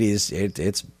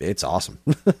awesome.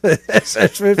 It's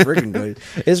freaking good.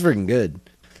 It's freaking good.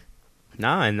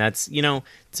 Nah, and that's,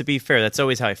 to be fair, that's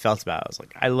always how I felt about it. I was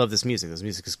like, I love this music. This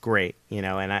music is great,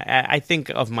 and I think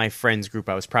of my friends group,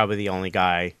 I was probably the only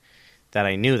guy that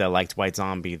I knew that liked White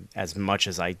Zombie as much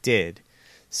as I did.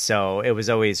 So it was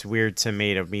always weird to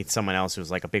me to meet someone else who was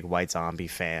a big White Zombie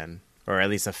fan, or at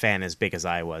least a fan as big as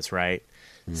I was, right?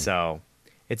 So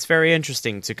it's very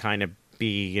interesting to kind of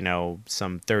be,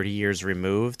 some 30 years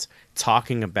removed,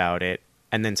 talking about it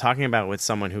and then talking about it with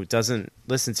someone who doesn't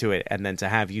listen to it, and then to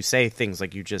have you say things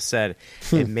like you just said,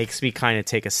 it makes me kind of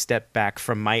take a step back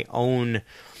from my own,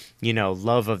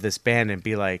 love of this band and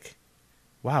be like,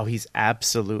 wow, he's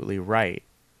absolutely right.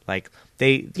 Like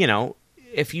they,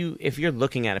 if you're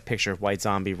looking at a picture of White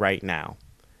Zombie right now,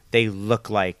 they look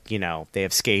like, they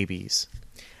have scabies.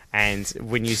 And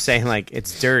when you say like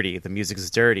it's dirty, the music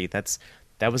is dirty, that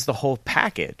was the whole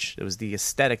package. It was the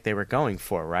aesthetic they were going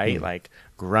for, right? Like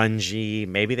grungy.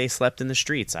 Maybe they slept in the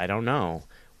streets. I don't know.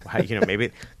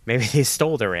 Maybe they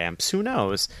stole their amps. Who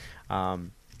knows?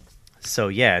 So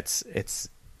yeah, it's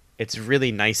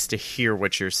really nice to hear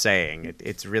what you're saying.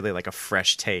 It's really like a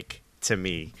fresh take to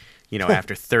me.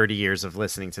 After 30 years of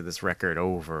listening to this record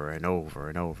over and over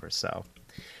and over. So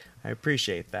I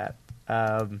appreciate that.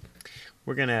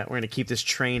 We're gonna keep this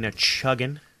train a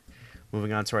chugging.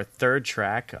 Moving on to our third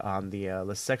track on the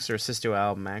Le Sexe Resisto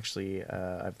album. Actually,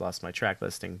 I've lost my track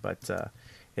listing, but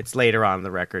it's later on in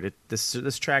the record.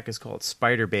 This track is called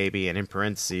Spider Baby, and in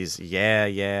parentheses, yeah,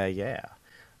 yeah,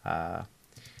 yeah.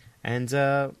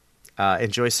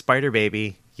 Enjoy Spider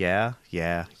Baby, yeah,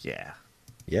 yeah, yeah.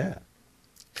 Yeah.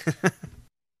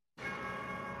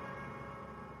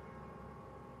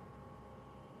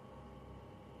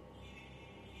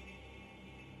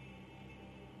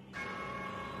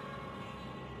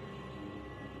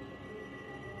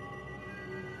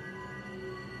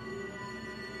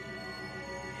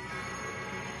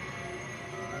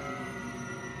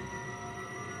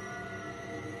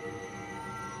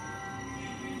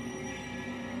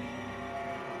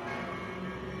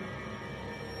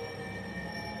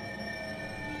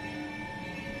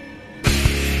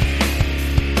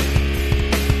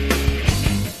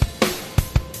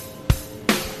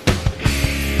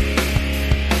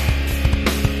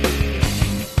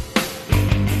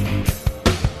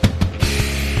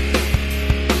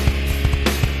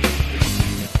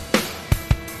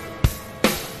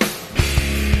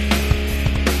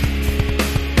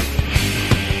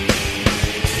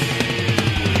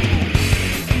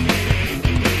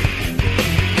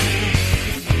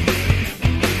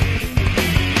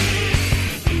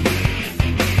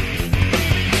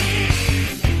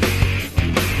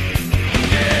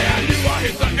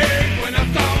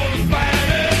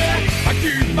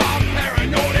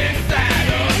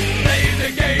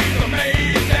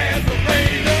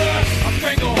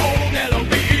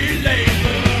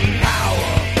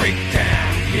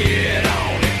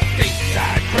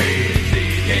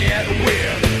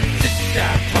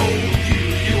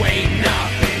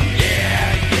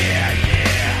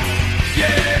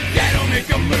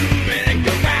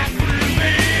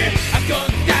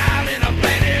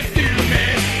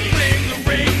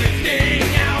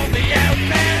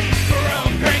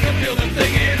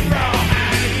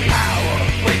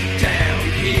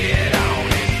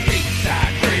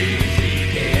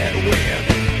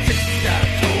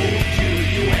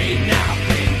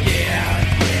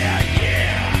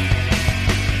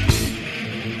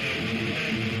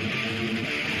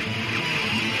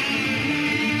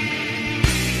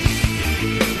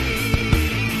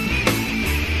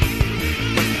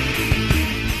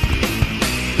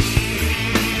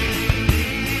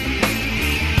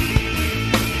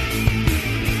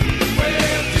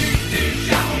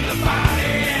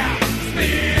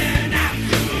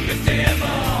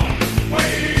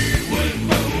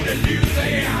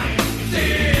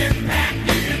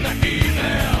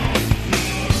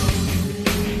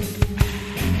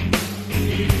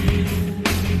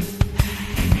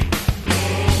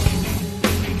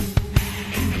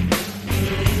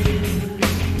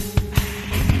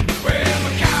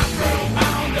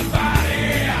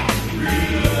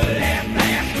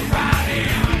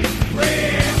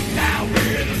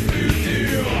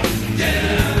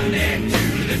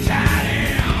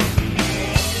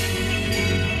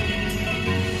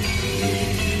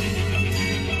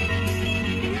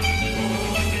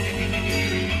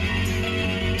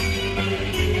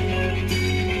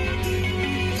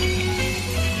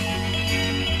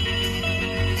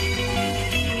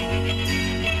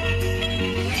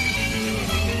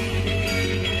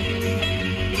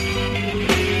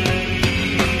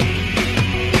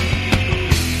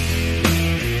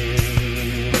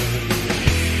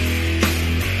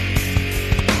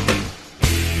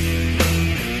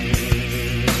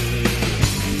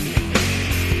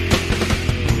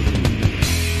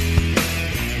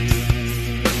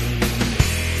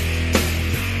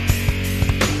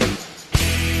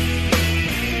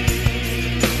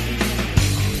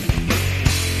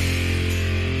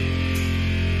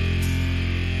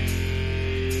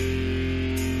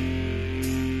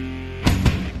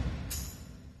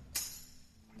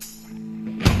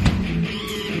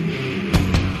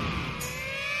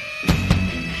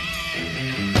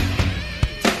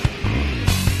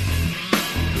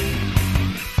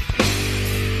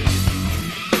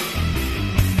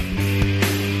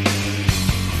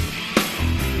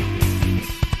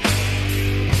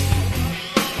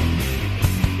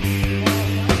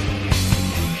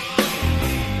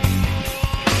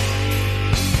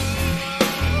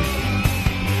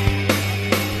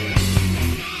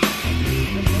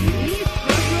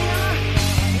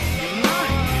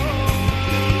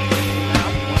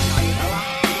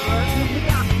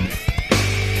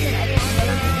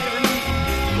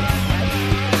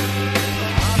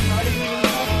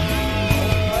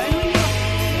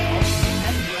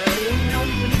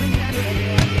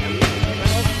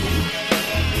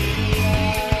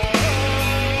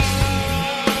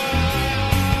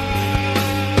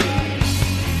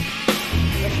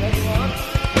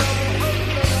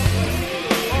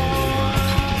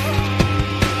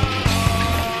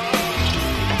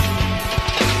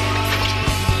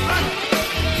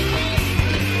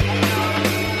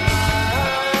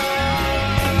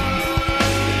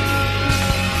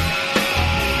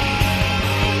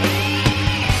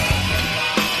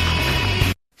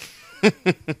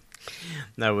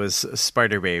 That was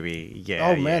Spider Baby. Yeah.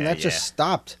 Oh man, yeah, that just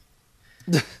stopped.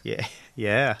 Yeah.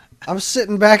 Yeah. I'm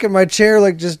sitting back in my chair,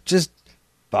 like just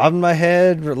bobbing my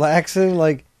head, relaxing,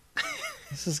 like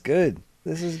this is good.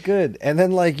 This is good. And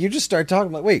then like you just start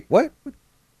talking, like, wait, what? What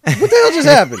the hell just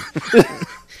happened?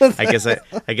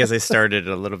 I guess I started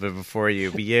a little bit before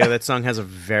you, but yeah, that song has a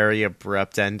very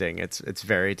abrupt ending. It's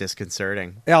very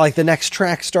disconcerting. Yeah, like the next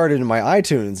track started in my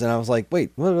iTunes, and I was like,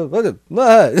 wait, what?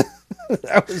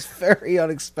 That was very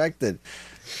unexpected.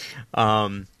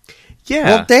 Yeah.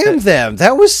 Well, damn them.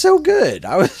 That was so good.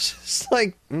 I was just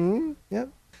like, yep.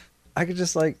 I could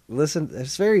just like listen.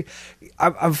 It's very,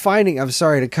 I'm finding, I'm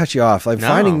sorry to cut you off. I'm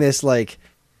finding this like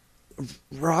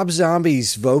Rob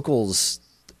Zombie's vocals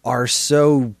are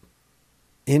so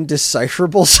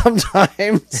indecipherable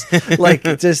sometimes. Like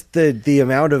just the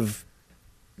amount of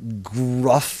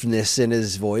gruffness in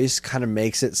his voice kind of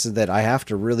makes it so that I have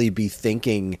to really be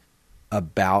thinking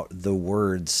about the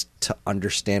words to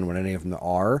understand what any of them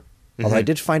are. Although I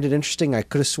did find it interesting, I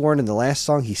could have sworn in the last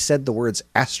song he said the words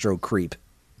astro creep.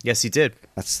 Yes, he did.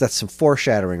 That's some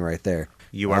foreshadowing right there.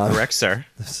 You are correct, sir.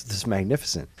 This is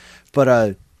magnificent. But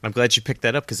I'm glad you picked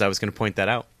that up because I was going to point that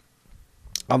out.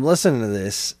 I'm listening to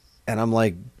this and I'm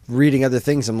like reading other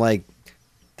things. I'm like,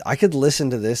 I could listen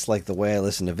to this like the way I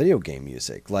listen to video game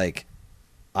music. Like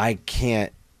I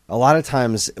can't, a lot of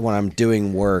times when I'm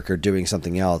doing work or doing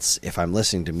something else, if I'm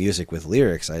listening to music with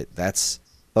lyrics,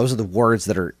 those are the words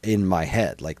that are in my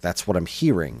head. Like that's what I'm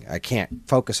hearing. I can't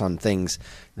focus on things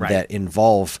that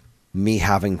involve me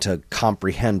having to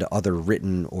comprehend other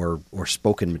written or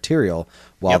spoken material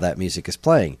while that music is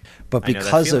playing. But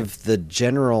because of the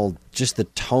general, just the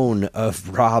tone of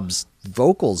Rob's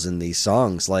vocals in these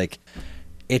songs, like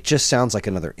it just sounds like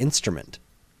another instrument.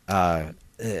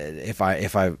 If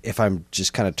I'm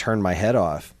just kind of turn my head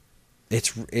off,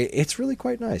 it's really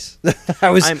quite nice.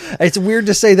 It's weird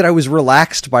to say that I was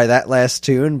relaxed by that last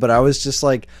tune, but I was just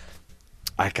like,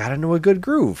 I gotta know a good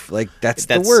groove. Like that's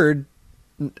the word.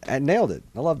 I nailed it.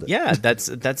 I loved it. Yeah,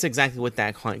 that's exactly what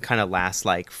that kind of last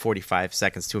like 45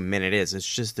 seconds to a minute is. It's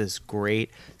just this great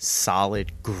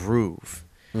solid groove.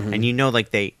 And you know,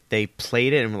 like they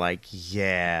played it and were like,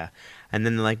 yeah. And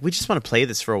then they're like, we just want to play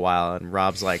this for a while. And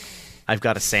Rob's like, I've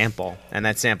got a sample. And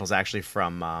that sample's actually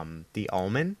from The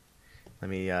Omen.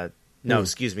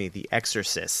 Excuse me, The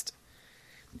Exorcist.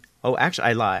 Oh, actually,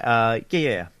 I lie.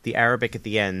 Yeah. The Arabic at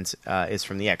the end is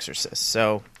from The Exorcist.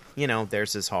 So, you know,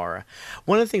 there's his horror.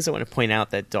 One of the things I want to point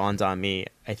out that dawned on me,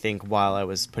 I think, while I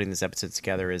was putting this episode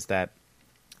together is that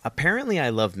apparently I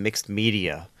love mixed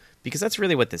media. Because that's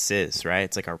really what this is, right?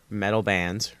 It's like a metal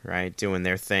band, right, doing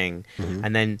their thing.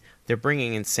 And then they're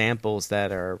bringing in samples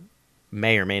that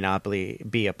may or may not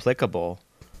be applicable.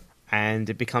 And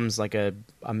it becomes like a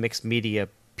mixed media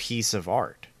piece of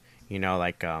art. You know,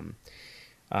 like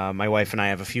my wife and I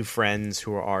have a few friends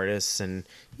who are artists. And,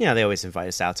 you know, they always invite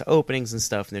us out to openings and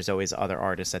stuff. And there's always other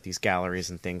artists at these galleries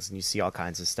and things. And you see all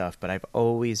kinds of stuff. But I've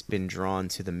always been drawn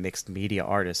to the mixed media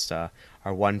artists. Our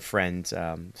one friend,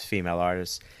 female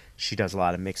artist, she does a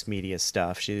lot of mixed media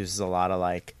stuff. She uses a lot of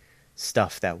like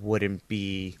stuff that wouldn't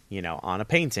be, you know, on a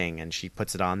painting, and she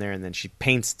puts it on there, and then she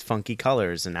paints funky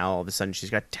colors, and now all of a sudden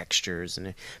she's got textures, and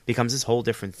it becomes this whole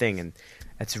different thing. And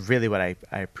that's really what I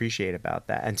appreciate about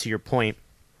that. And to your point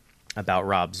about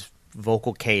Rob's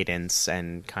vocal cadence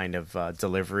and kind of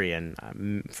delivery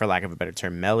and, for lack of a better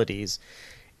term, melodies,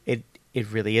 it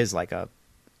really is like a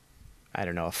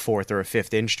fourth or a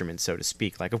fifth instrument, so to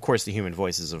speak. Like, of course, the human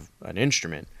voice is an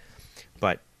instrument,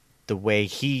 but the way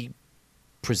he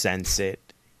presents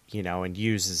it, you know, and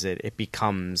uses it, it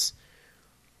becomes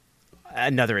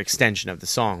another extension of the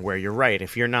song, where you're right.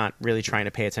 If you're not really trying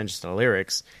to pay attention to the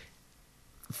lyrics,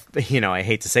 you know, I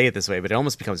hate to say it this way, but it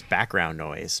almost becomes background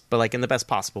noise, but like in the best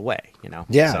possible way, you know?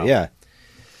 Yeah, yeah.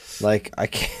 Like I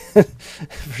can't,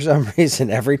 for some reason,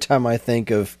 every time I think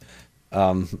of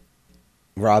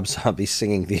Rob Zombie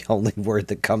singing, the only word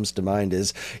that comes to mind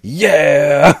is,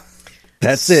 yeah!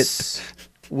 That's it.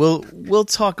 We'll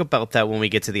talk about that when we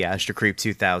get to the Astro Creep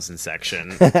 2000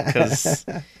 section, because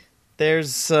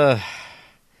there's a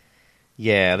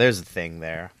thing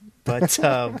there, but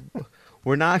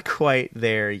we're not quite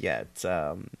there yet.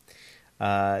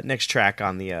 Next track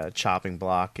on the chopping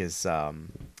block is the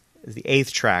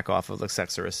 8th track off of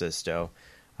L'Sexo Resisto.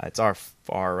 It's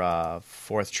our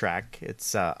fourth track.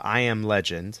 It's I Am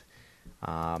Legend,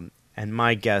 and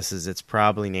my guess is it's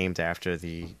probably named after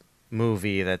the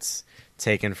movie that's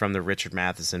taken from the Richard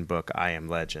Matheson book I Am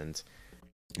Legend.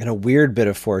 And a weird bit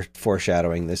of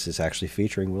foreshadowing, this is actually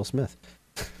featuring Will Smith.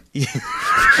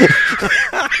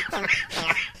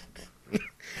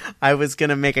 I was going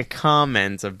to make a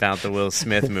comment about the Will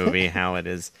Smith movie, how it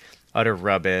is utter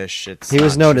rubbish. He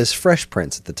was known as Fresh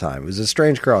Prince at the time. It was a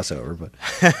strange crossover, but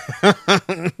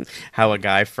how a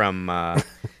guy from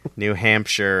New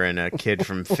Hampshire and a kid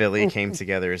from Philly came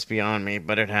together is beyond me,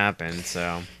 but it happened.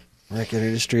 So, record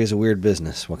industry is a weird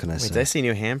business. What can I say? Did I say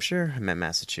New Hampshire? I meant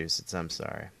Massachusetts. I'm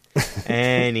sorry.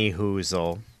 Any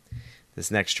hoozle. This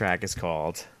next track is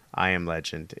called "I Am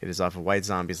Legend." It is off of White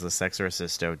Zombie's "The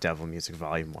Sexorcisto Devil Music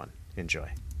Volume 1. Enjoy.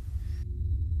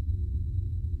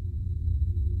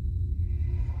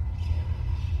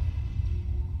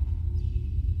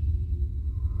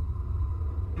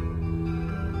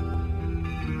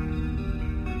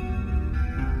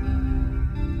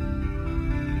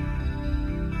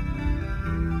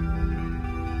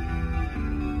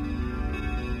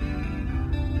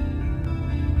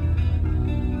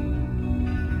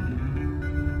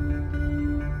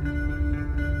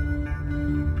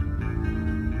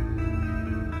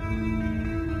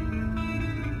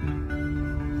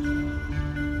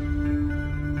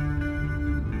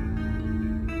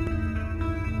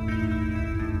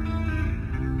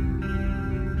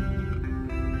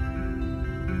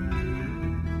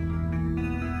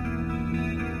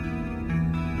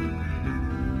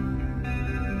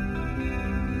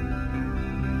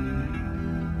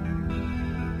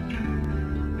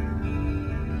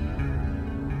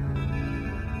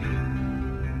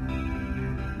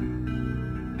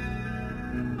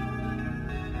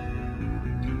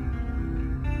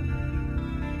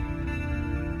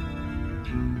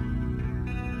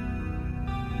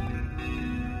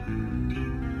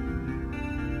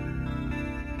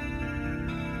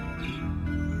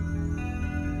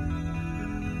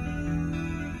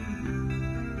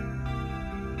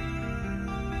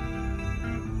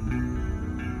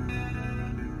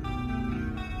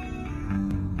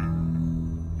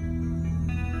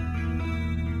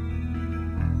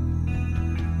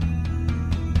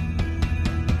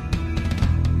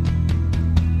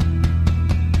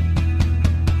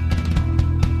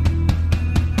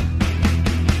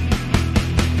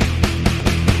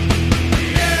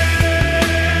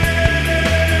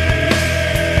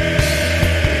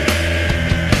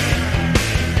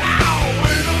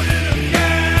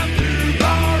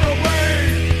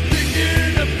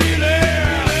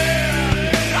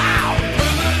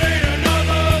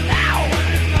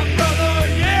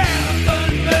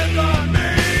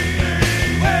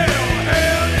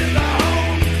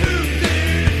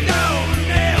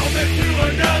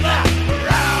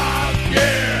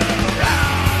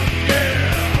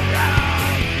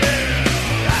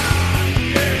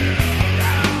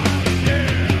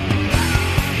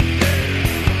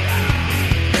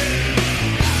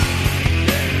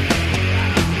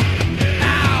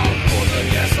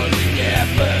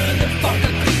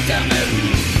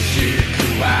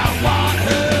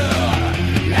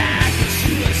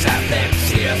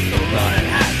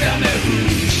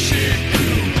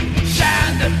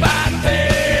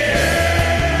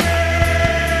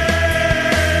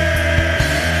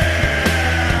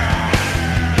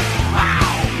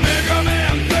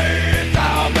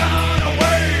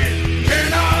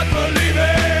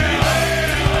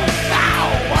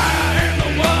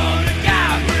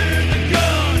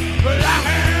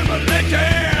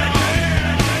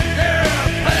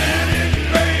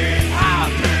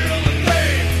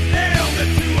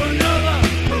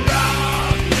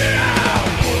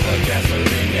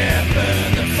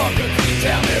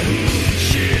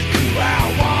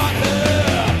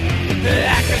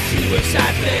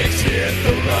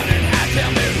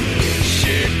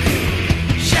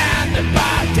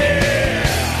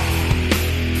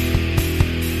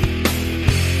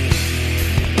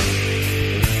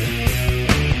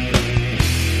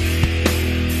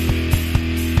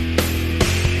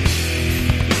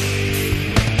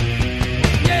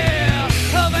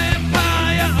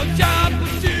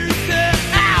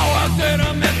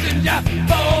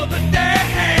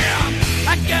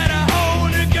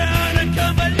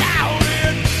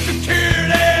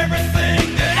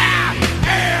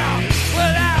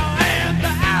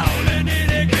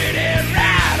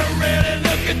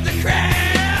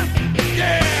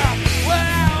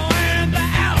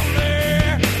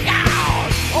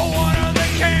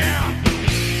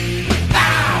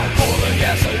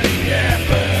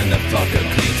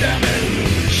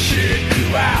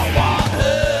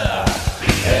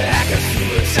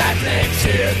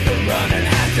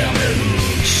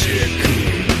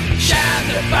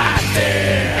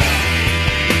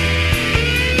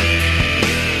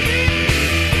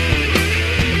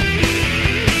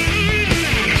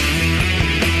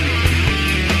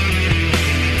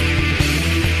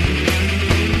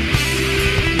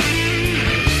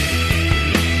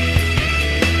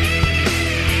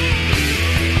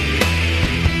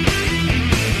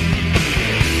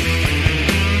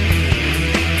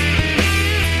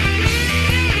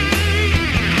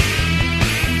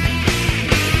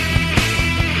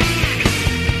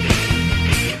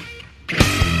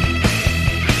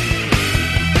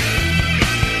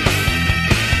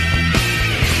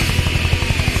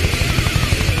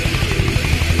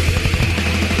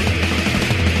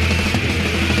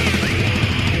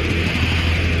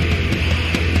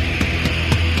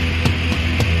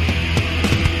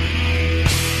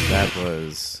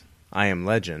 I Am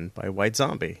Legend by White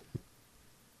Zombie.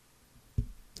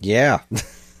 Yeah.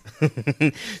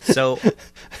 So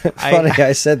Funny,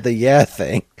 I said the yeah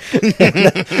thing,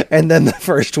 and then the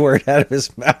first word out of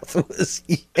his mouth was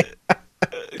yeah.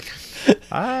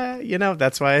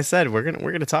 That's why I said we're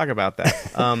gonna talk about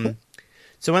that.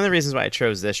 So one of the reasons why I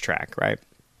chose this track, right,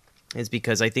 is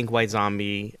because I think White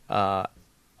Zombie, on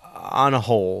a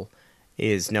whole,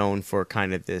 is known for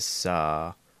kind of this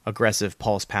aggressive,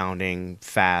 pulse pounding,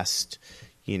 fast,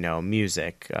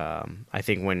 music. I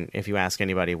think if you ask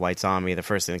anybody White Zombie, the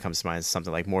first thing that comes to mind is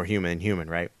something like More Human Than Human,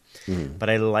 right? Mm. But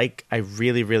I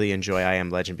really, really enjoy I Am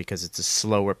Legend because it's a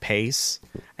slower pace,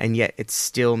 and yet it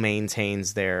still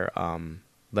maintains their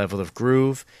level of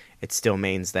groove. It still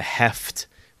remains the heft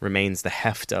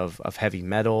of heavy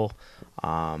metal,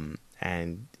 and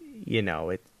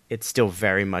it's still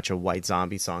very much a White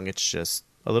Zombie song. It's just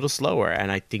a little slower, and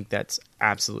I think that's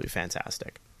absolutely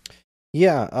fantastic.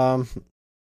 Yeah,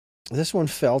 this one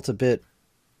felt a bit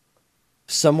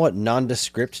somewhat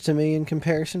nondescript to me in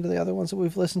comparison to the other ones that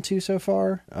we've listened to so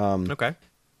far. Okay.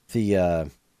 I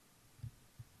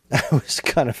was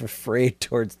kind of afraid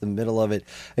towards the middle of it.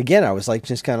 Again, I was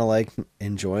just kind of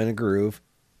enjoying a groove,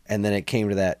 and then it came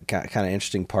to that kind of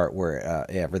interesting part where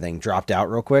everything dropped out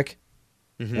real quick.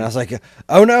 Mm-hmm. And I was like,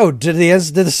 "Oh no! Did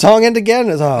the song end again?"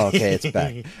 It was, oh, okay, it's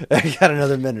back. I got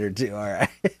another minute or two. All right,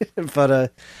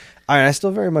 but I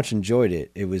still very much enjoyed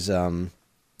it. It was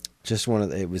just one of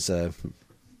the, it was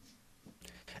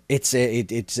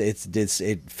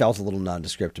it felt a little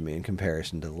nondescript to me in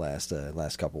comparison to the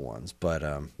last couple ones, but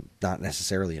not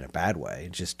necessarily in a bad way.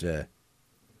 Just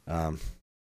yeah,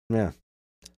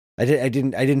 I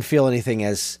didn't feel anything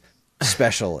as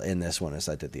special in this one as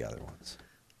I did the other ones.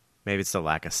 Maybe it's the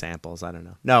lack of samples. I don't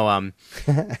know. No,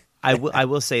 I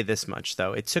will say this much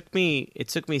though. It took me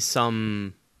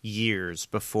some years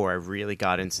before I really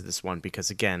got into this one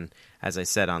because, again, as I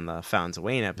said on the Fountains of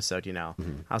Wayne episode,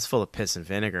 Mm-hmm. I was full of piss and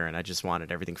vinegar, and I just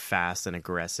wanted everything fast and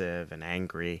aggressive and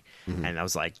angry. Mm-hmm. And I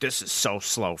was like, "This is so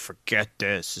slow. Forget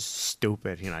this. This is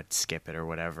stupid." I'd skip it or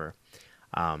whatever.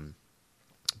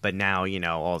 But now,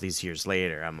 all these years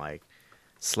later, I'm like,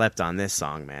 slept on this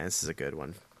song, man. This is a good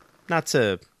one. Not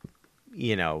to,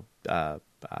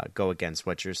 go against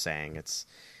what you're saying. It's,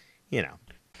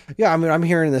 Yeah, I mean, I'm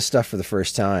hearing this stuff for the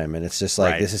first time, and it's just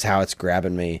Right. This is how it's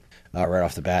grabbing me right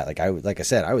off the bat. Like I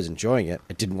said, I was enjoying it.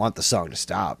 I didn't want the song to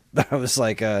stop. I was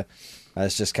I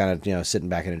was just kind of sitting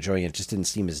back and enjoying it. It just didn't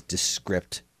seem as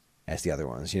descript as the other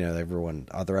ones.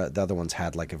 The other ones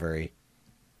had a very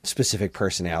specific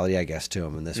personality, I guess, to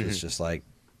them, and this was just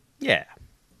yeah,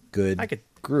 good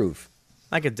groove.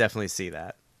 I could definitely see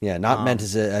that. Yeah, not meant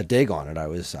as a dig on it. I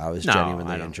was No,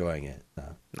 genuinely I don't. enjoying it.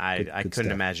 I Good couldn't stuff.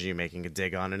 imagine you making a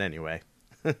dig on it anyway.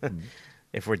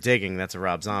 If we're digging, that's a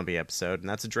Rob Zombie episode, and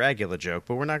that's a Dragula joke,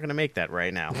 but we're not going to make that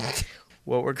right now.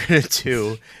 What we're going to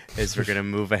do is we're going to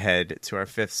move ahead to our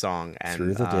fifth song. And,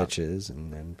 Through the ditches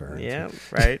and then burn. Yeah,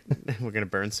 right. We're going to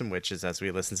burn some witches as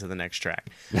we listen to the next track.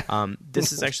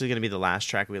 This is actually going to be the last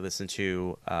track we listen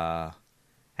to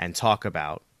and talk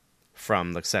about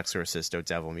from the Sexorcisto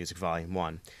Devil Music Volume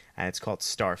 1, and it's called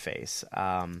Starface.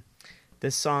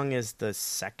 This song is the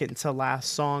second to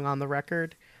last song on the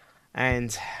record,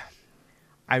 and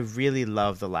I really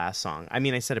love the last song. I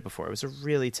mean, I said it before, it was a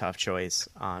really tough choice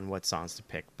on what songs to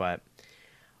pick, but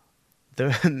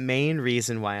the main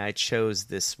reason why I chose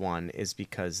this one is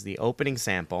because the opening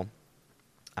sample,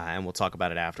 and we'll talk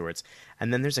about it afterwards,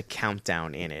 and then there's a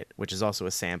countdown in it, which is also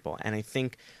a sample, and I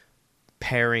think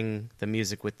pairing the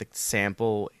music with the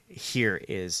sample here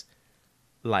is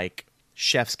like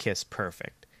chef's kiss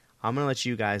perfect. I'm going to let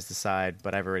you guys decide,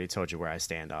 but I've already told you where I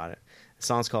stand on it. The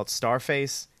song's called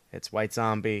Starface. It's White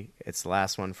Zombie. It's the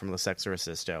last one from Le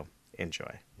Sexorcisto.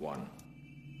 Enjoy. One.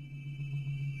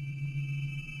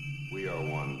 We are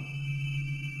one.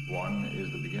 One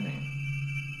is the beginning.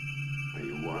 Are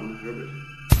you one, Herbert?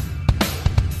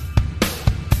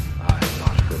 I am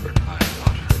not Herbert. I am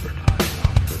not Herbert. I am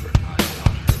not Herbert. I am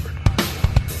not Herbert. I am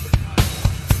not Herbert.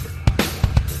 I am not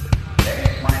Herbert.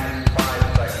 X minus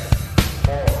 5 seconds.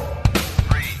 4,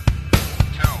 3,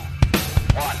 2,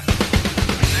 1,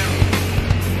 0.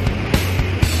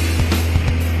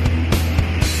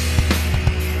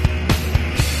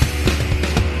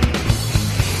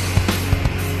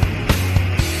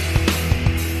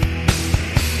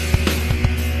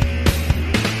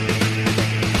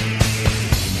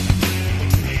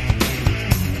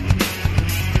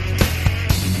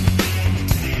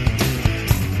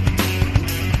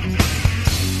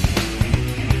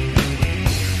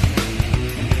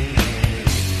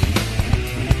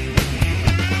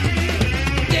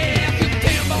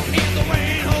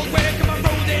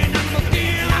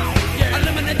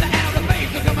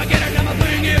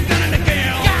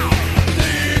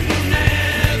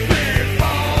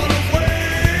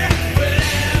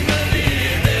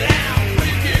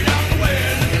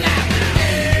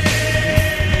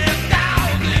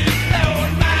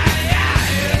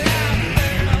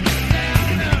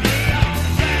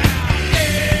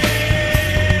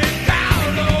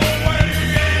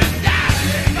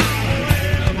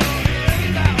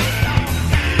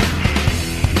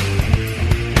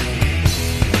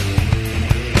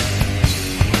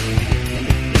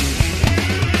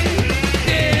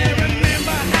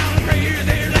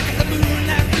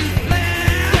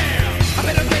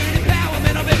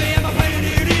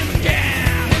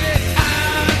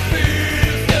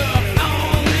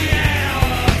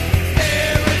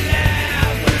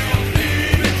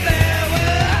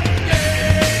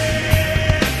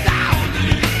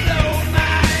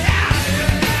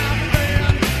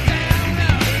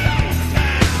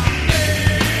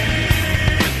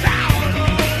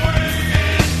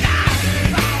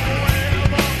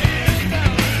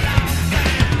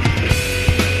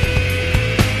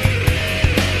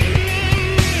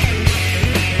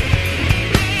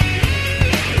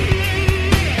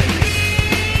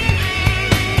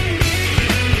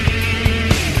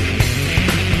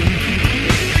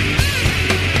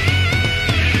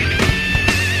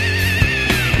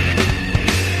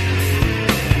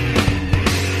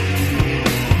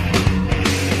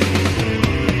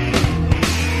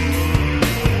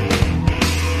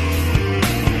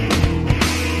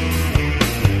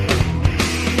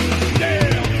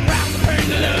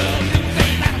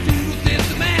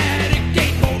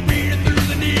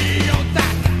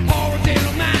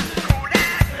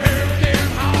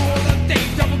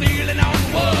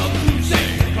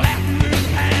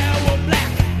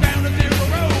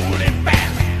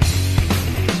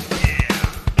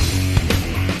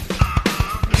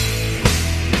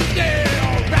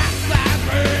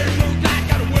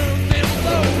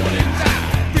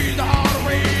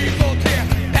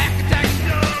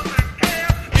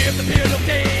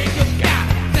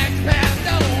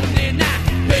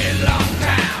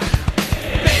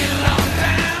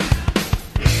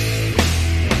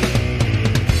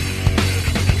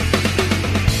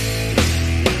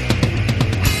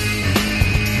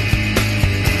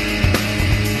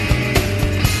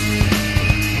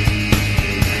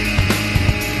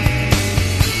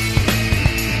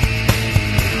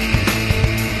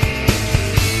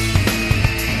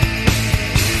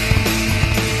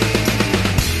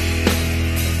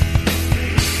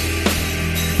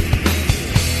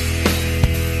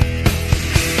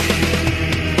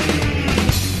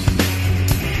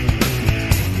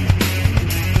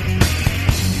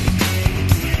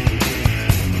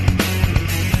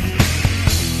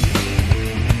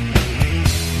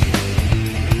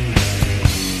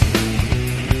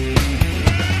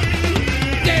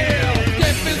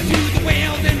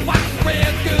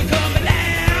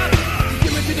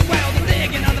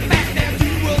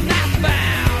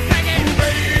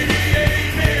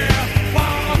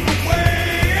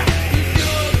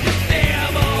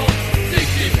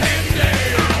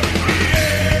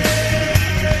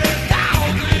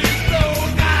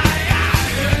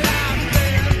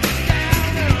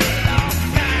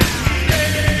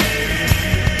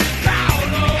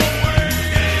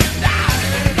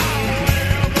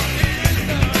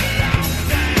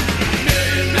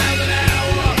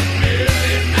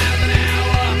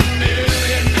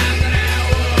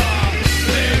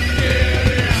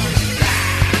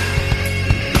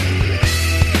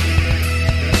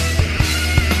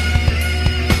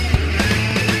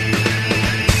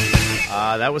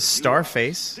 was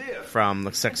Starface from Le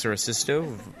Sexo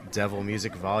Assisto, Devil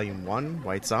Music Volume 1,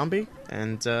 White Zombie.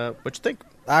 And what you think?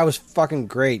 That was fucking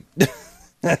great.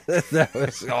 That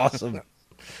was awesome.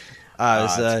 I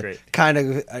was great. kind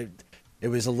of. It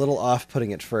was a little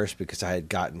off-putting at first because I had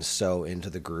gotten so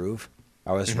into the groove.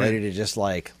 I was ready to just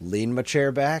like lean my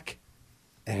chair back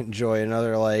and enjoy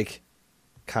another like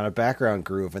kind of background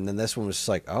groove, and then this one was just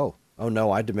like, oh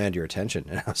no, I demand your attention,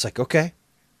 and I was like, okay,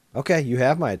 you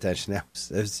have my attention now.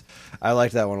 I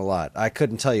liked that one a lot. I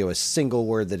couldn't tell you a single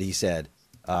word that he said,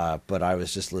 but I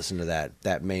was just listening to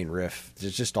that main riff.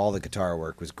 Just all the guitar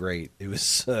work was great. It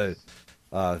was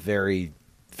very,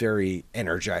 very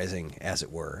energizing, as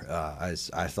it were.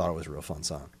 I thought it was a real fun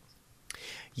song.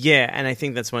 Yeah, and I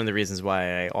think that's one of the reasons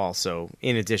why I also,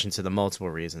 in addition to the multiple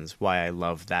reasons, why I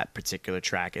love that particular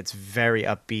track. It's very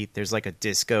upbeat. There's like a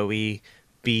disco-y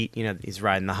beat, he's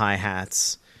riding the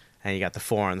hi-hats, and you got the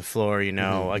 4 on the floor,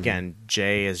 Again,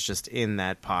 Jay is just in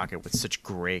that pocket with such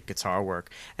great guitar work.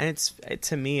 And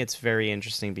to me, it's very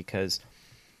interesting because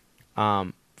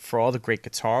for all the great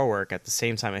guitar work, at the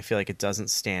same time, I feel like it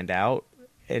doesn't stand out,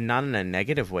 and not in a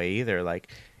negative way either. Like,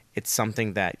 it's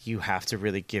something that you have to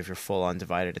really give your full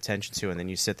undivided attention to, and then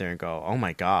you sit there and go, oh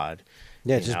my God.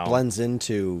 Yeah, it just blends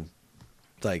into,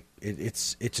 like,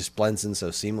 it just blends in so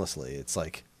seamlessly. It's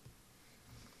like,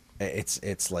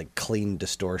 it's like clean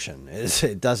distortion.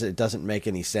 It doesn't make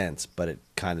any sense, but it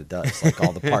kind of does. Like,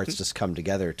 all the parts just come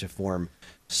together to form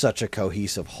such a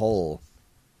cohesive whole.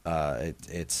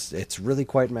 It's really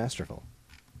quite masterful.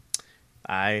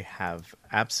 I have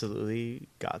absolutely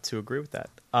got to agree with that.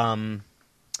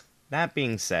 That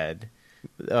being said,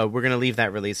 we're going to leave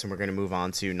that release and we're going to move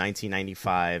on to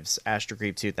 1995's Astro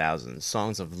Creep 2000,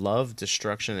 Songs of Love,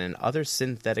 Destruction, and Other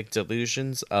Synthetic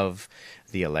Delusions of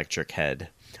the Electric Head.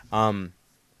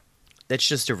 That's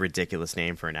just a ridiculous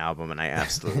name for an album, and I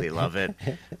absolutely love it.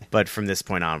 But from this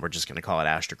point on, we're just going to call it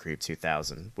Astro Creep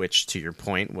 2000, which, to your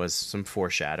point, was some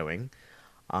foreshadowing.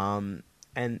 And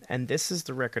this is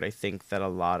the record I think that a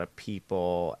lot of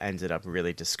people ended up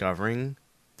really discovering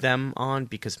them on,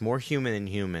 because More Human Than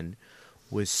Human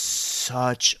was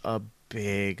such a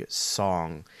big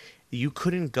song. You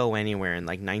couldn't go anywhere in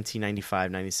like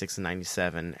 1995, 96, and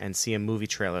 97 and see a movie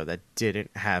trailer that didn't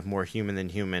have More Human Than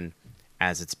Human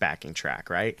as its backing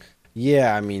track, right?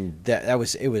 Yeah, I mean it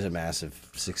was a massive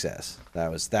success.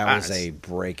 That was a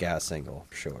breakout single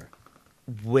for sure,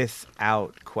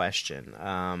 without question.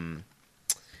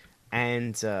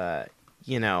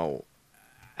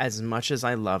 As much as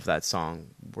I love that song,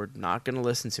 we're not going to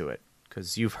listen to it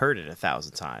because you've heard it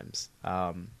 1,000 times.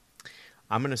 I'm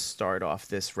going to start off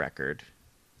this record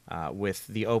with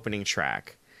the opening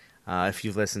track. If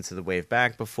you've listened to The Wave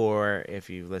Back before, if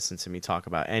you've listened to me talk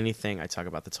about anything, I talk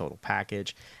about the total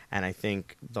package. And I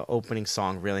think the opening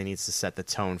song really needs to set the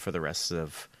tone for the rest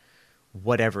of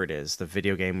whatever it is. The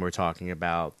video game we're talking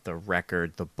about, the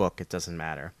record, the book, it doesn't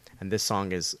matter. And this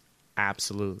song is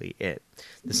absolutely it.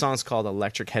 The song's called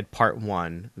Electric Head Part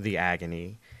 1, The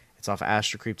Agony. It's off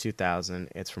Astro Creep 2000.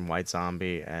 It's from White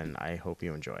Zombie, and I hope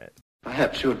you enjoy it.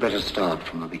 Perhaps you had better start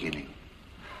from the beginning.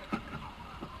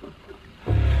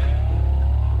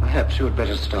 Perhaps you had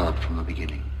better start from the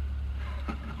beginning.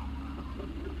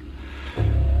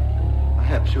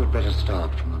 Perhaps you had better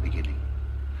start from the beginning.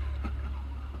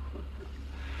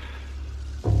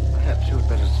 Perhaps you had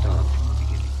better start from the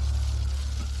beginning.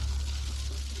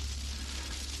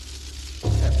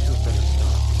 Perhaps you had better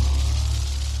start.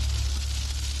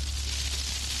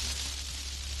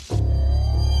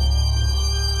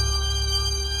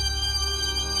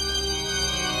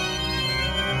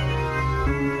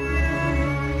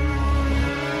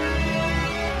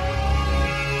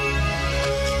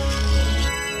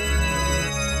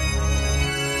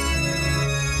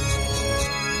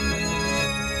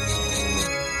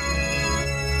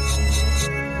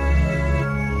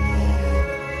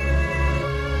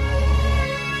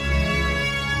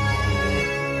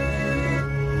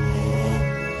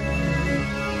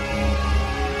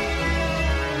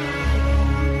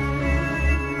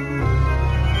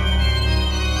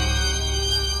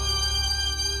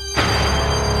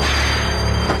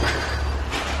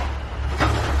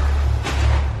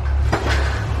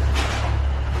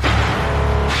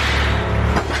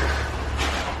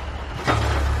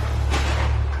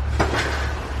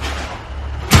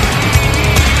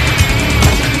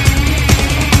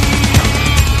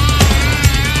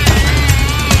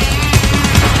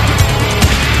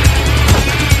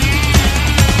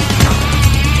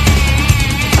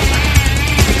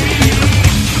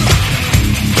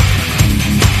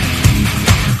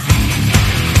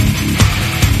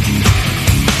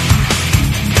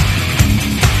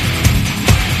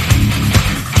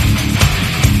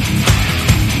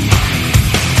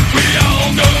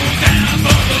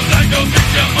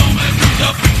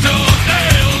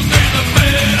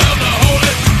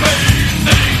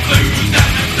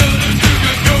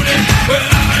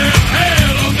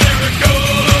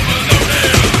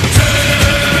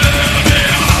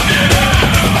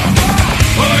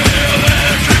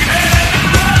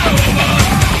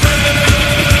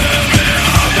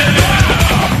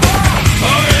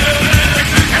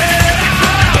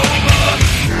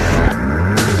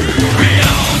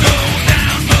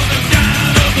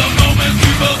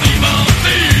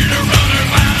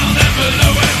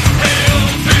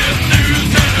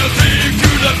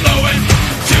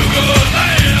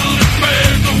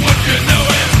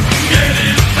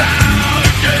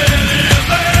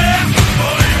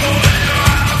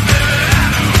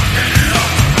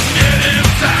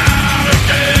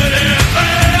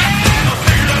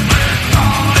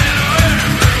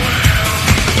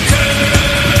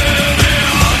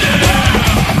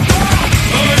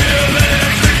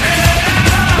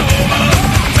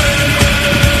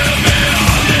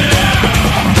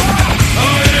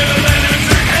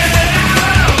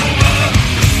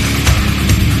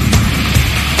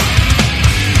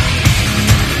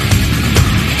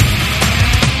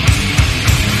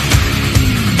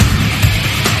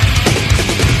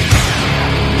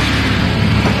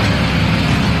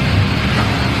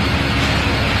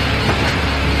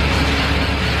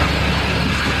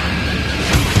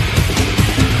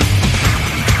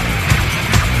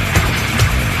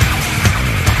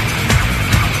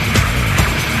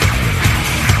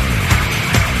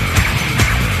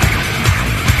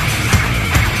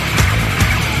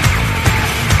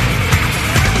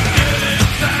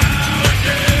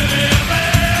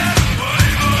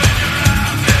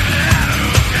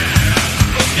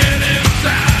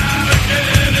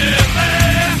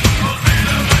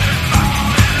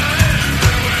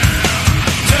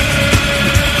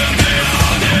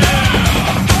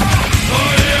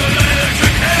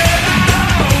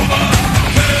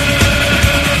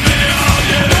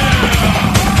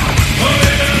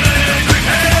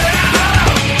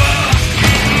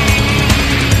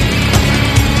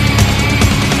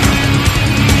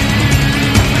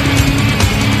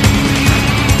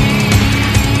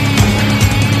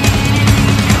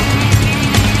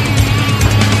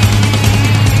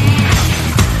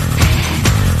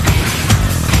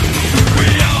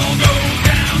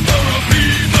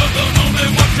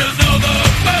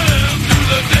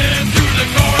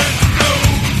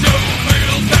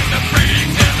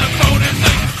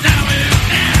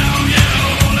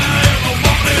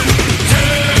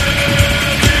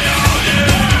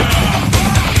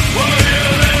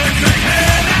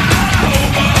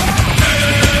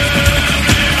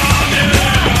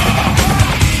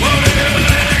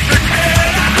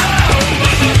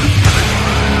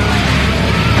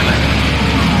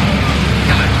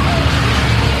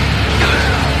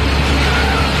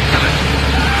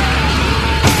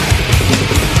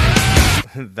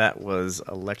 was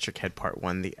Electric Head Part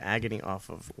 1, The Agony off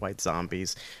of White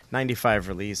Zombies, 95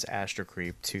 release, Astro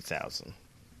Creep 2000.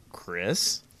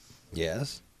 Chris,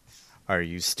 Yes. are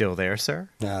you still there, sir?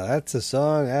 Now that's a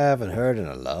song I haven't heard in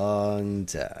a long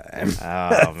time.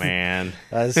 Oh, man.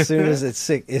 As soon as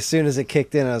it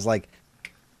kicked in, I was like,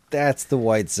 "That's the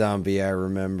White Zombie I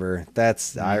remember.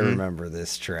 I remember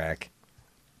this track."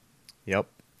 Yep.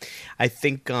 I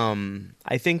think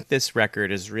this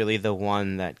record is really the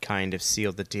one that kind of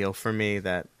sealed the deal for me,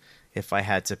 that if I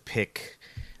had to pick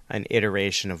an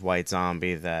iteration of White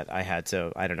Zombie that I had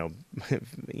to, I don't know,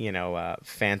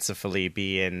 fancifully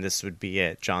be in, this would be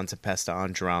it. John Tempesta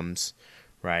on drums,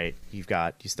 right? You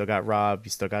still got Rob,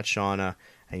 you still got Shauna,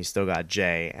 and you still got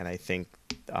Jay, and I think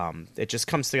it just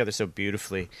comes together so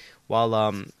beautifully.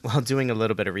 While doing a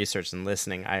little bit of research and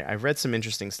listening, I read some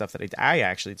interesting stuff that I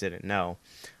actually didn't know.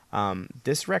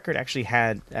 This record actually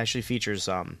features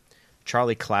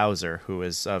Charlie Clouser, who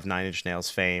is of Nine Inch Nails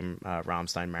fame,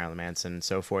 Rammstein, Marilyn Manson, and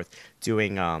so forth,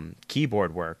 doing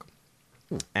keyboard work.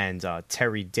 And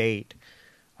Terry Date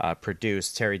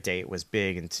produced. Terry Date was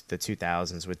big in the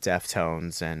 2000s with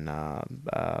Deftones and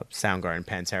Soundgarden,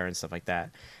 Pantera, and stuff like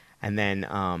that. And then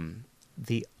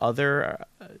the other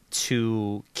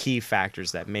two key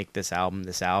factors that make this album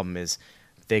is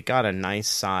they got a nice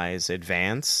size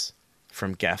advance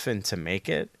from Geffen to make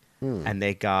it, and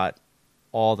they got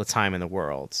all the time in the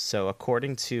world. So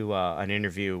according to an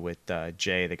interview with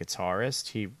Jay, the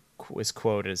guitarist, he was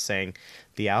quoted as saying,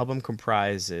 the album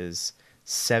comprises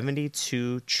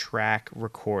 72 track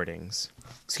recordings,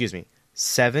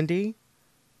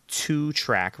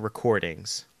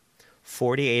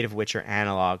 48 of which are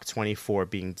analog, 24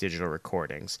 being digital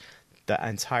recordings. The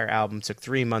entire album took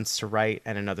 3 months to write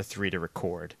and another 3 to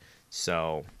record.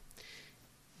 So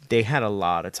they had a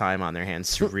lot of time on their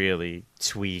hands to really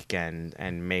tweak and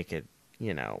make it,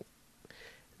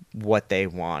 what they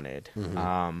wanted.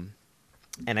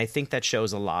 And I think that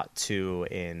shows a lot too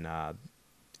in,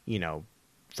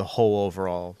 the whole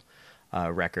overall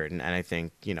record. And I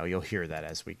think, you'll hear that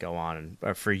as we go on.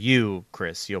 And for you,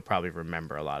 Chris, you'll probably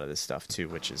remember a lot of this stuff too,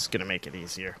 which is going to make it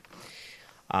easier.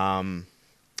 I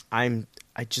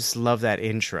just love that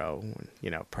intro.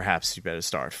 Perhaps you better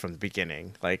start from the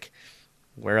beginning. Like,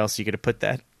 where else are you going to put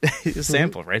that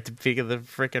sample? Right at the peak of the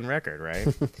freaking record,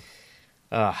 right?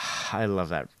 I love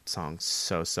that song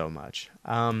so much.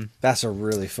 That's a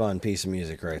really fun piece of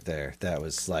music right there. That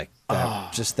was like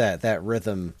just that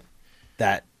rhythm,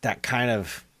 that kind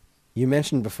of, you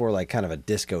mentioned before, like kind of a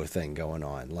disco thing going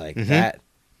on. Like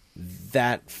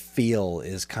that feel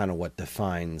is kind of what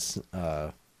defines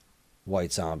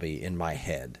White Zombie in my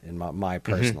head, in my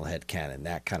personal head canon.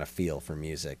 That kind of feel for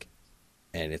music,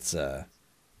 and it's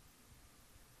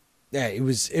it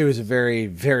was a very,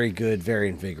 very good, very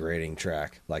invigorating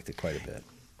track. Liked it quite a bit.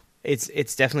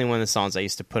 It's definitely one of the songs I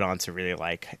used to put on to really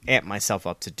like amp myself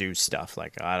up to do stuff.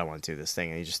 Like, I don't want to do this thing,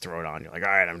 and you just throw it on. You're like, all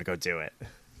right, I'm gonna go do it.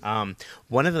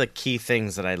 One of the key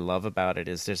things that I love about it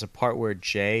is there's a part where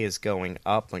Jay is going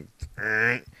up like,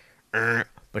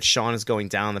 but Sean is going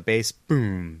down the bass,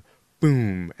 boom,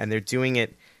 boom, and they're doing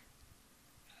it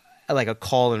like a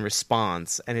call and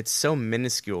response, and it's so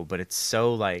minuscule, but it's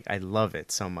so like, I love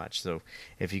it so much. So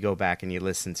if you go back and you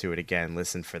listen to it again,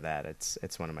 listen for that.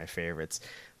 It's one of my favorites.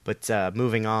 But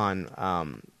moving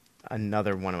on,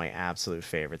 another one of my absolute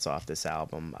favorites off this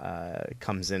album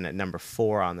comes in at number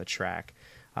 4 on the track.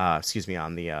 On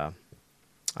the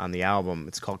album.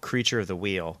 It's called Creature of the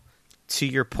Wheel. To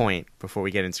your point, before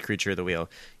we get into Creature of the Wheel,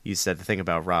 you said the thing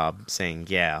about Rob saying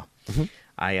yeah.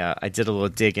 I did a little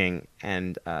digging,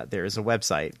 and there is a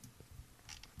website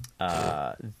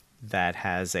that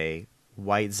has a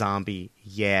White Zombie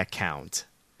yeah count.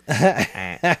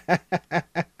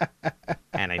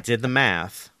 And I did the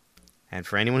math, and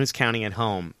for anyone who's counting at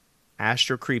home,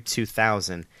 Astro Creep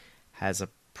 2000 has, if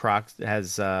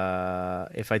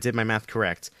I did my math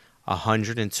correct,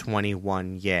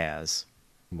 121 yeahs.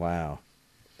 Wow.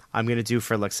 I'm going to do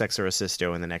for Lux Sex or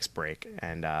Assisto in the next break,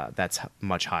 and that's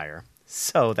much higher.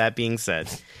 So, that being said,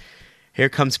 here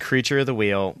comes Creature of the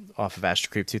Wheel off of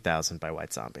Astro Creep 2000 by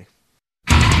White Zombie.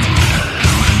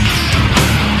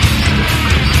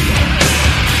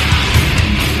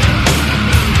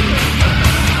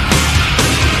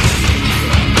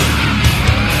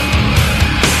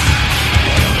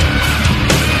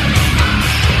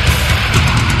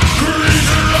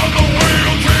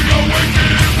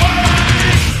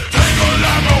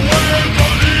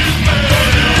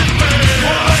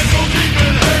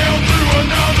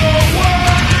 Another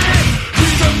way,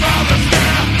 he's about to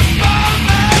snap my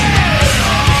man.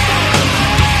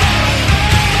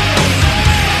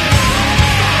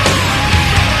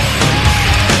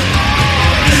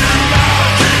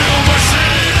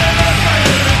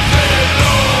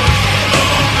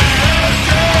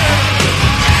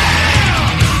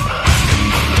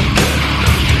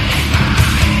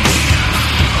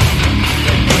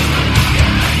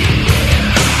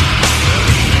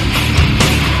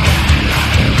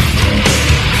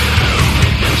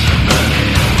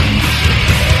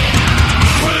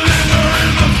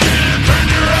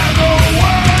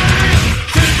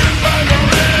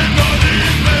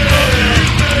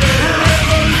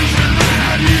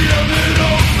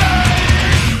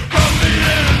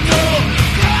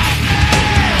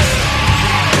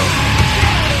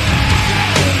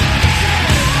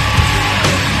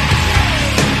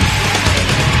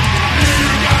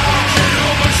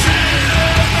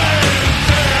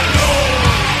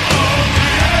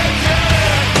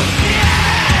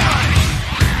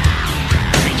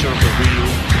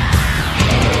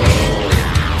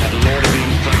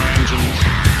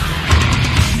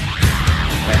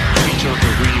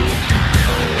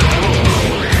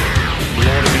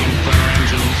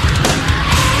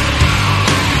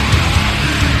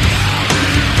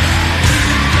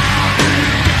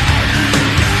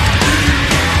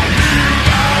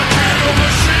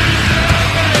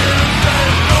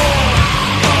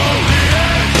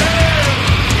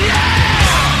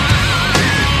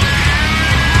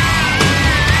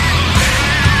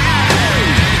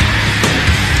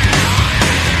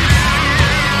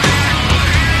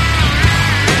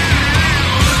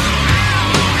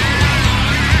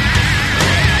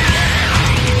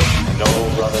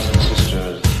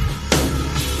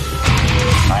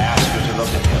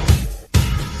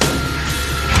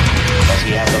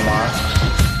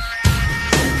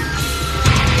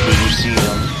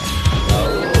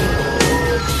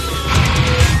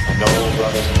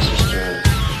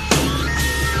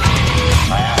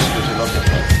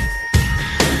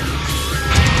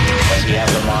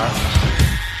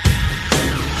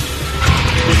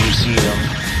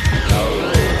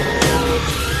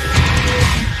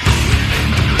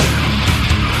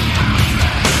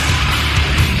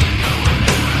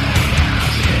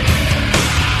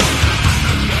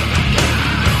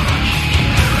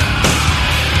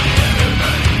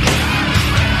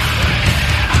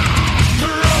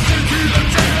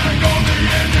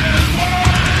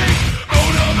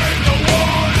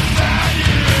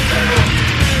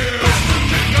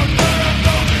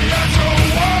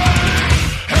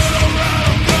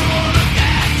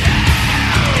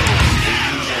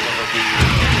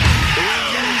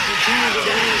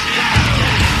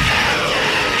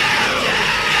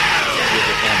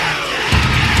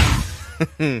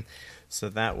 So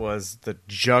that was the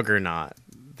juggernaut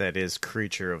that is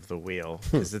Creature of the Wheel,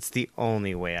 because it's the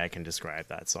only way I can describe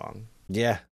that song.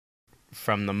 Yeah.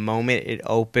 From the moment it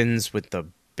opens with the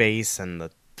bass and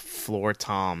the floor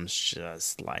toms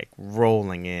just like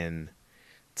rolling in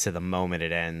to the moment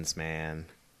it ends, man.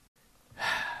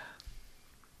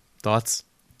 Thoughts?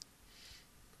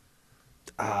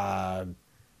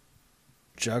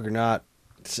 Juggernaut.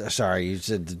 Sorry, you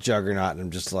said the Juggernaut, and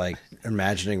I'm just like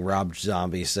imagining Rob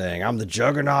Zombie saying, "I'm the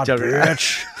Juggernaut,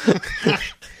 bitch."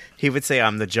 He would say,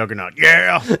 "I'm the Juggernaut."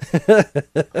 Yeah.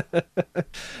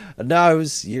 No, it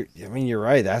was. You're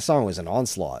right. That song was an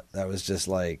onslaught. That was just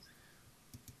like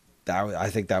that. I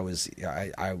think that was.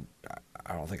 I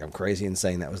don't think I'm crazy in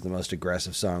saying that was the most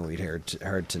aggressive song we'd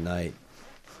heard tonight,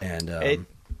 and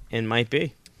It might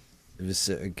be. it was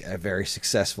very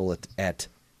successful at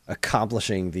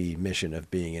accomplishing the mission of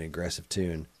being an aggressive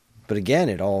tune. But again,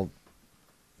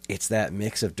 it's that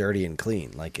mix of dirty and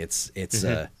clean. Like it's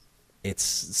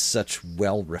such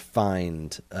well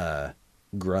refined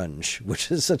grunge,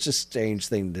 which is such a strange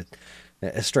thing to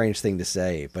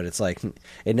say. But it's like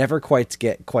it never quite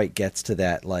gets to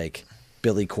that like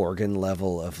Billy Corgan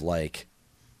level of like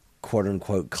quote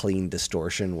unquote clean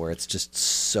distortion, where it's just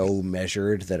so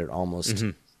measured that it almost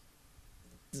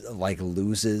like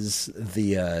loses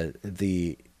the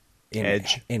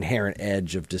Edge. inherent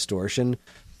edge of distortion.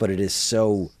 But it is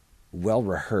so well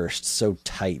rehearsed, so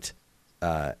tight.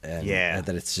 And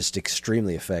that it's just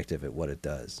extremely effective at what it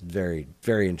does. Very,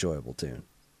 very enjoyable tune.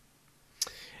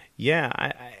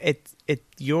 Yeah,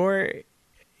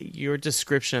 your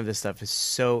description of this stuff is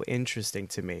so interesting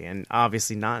to me, and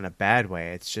obviously not in a bad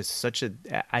way. It's just such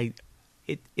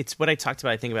it's what I talked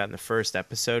about. I think about in the first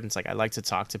episode. It's like I like to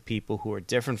talk to people who are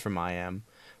different from I am,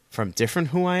 from different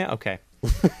who I am. Okay,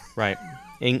 right.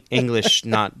 English,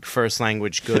 not first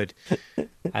language. Good.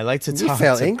 I like to You talk.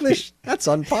 fail to English? That's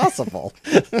impossible.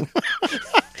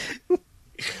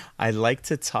 I like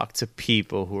to talk to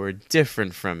people who are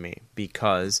different from me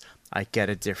because I get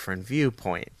a different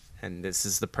viewpoint, and this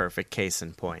is the perfect case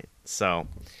in point. So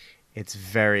it's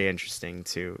very interesting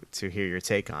to hear your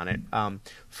take on it.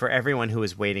 For everyone who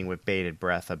is waiting with bated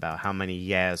breath about how many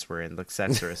yeahs were in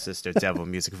Luxextra Sister Devil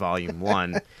Music Volume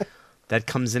 1, that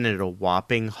comes in at a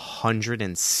whopping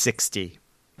 160.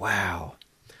 Wow.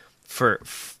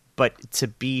 But to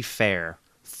be fair,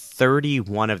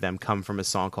 31 of them come from a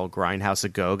song called Grindhouse a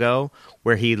Go-Go,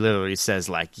 where he literally says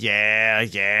like, yeah,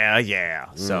 yeah, yeah.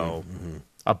 So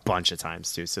a bunch of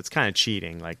times too. So it's kind of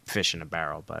cheating, like fish in a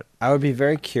barrel. But I would be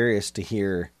very curious to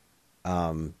hear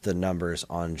the numbers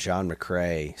on John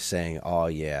McCrae saying, "Oh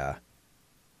yeah,"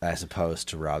 as opposed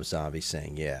to Rob Zombie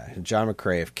saying, "Yeah." John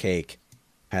McCrae of Cake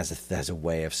has a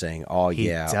way of saying, "Oh he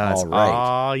yeah, does. all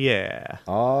right, Oh yeah.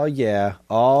 oh yeah,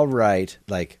 all right."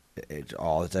 Like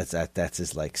that's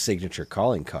his like signature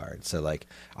calling card. So like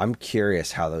I'm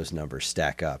curious how those numbers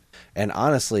stack up. And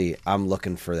honestly, I'm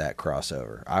looking for that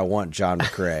crossover. I want John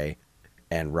McCrae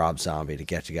and Rob Zombie to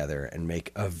get together and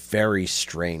make a very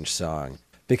strange song.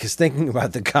 Because thinking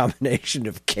about the combination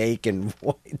of Cake and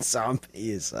White Zombie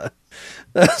is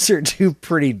those are two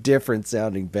pretty different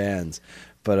sounding bands.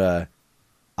 But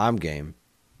I'm game.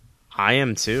 I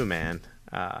am too, man.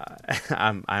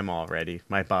 I'm all ready.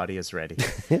 My body is ready.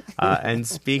 And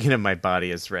speaking of my body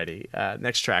is ready,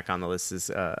 next track on the list is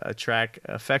a track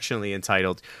affectionately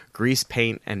entitled "Grease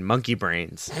Paint and Monkey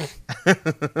Brains."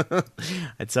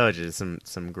 I told you some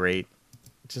great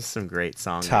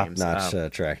song Top names.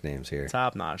 notch track names here.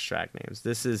 Top notch track names.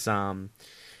 This is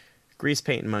 "Grease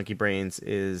Paint and Monkey Brains"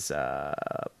 is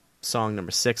song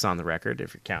number 6 on the record,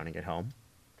 if you're counting at home.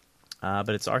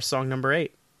 But it's our song number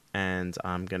 8. And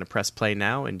I'm going to press play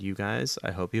now, and you guys,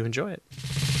 I hope you enjoy it.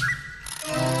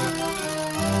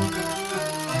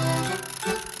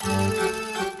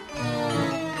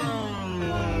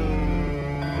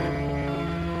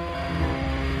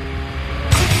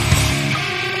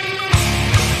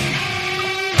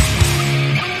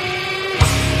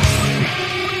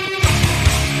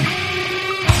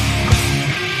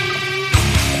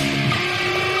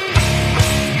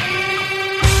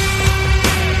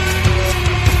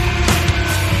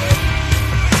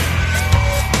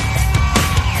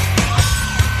 Grease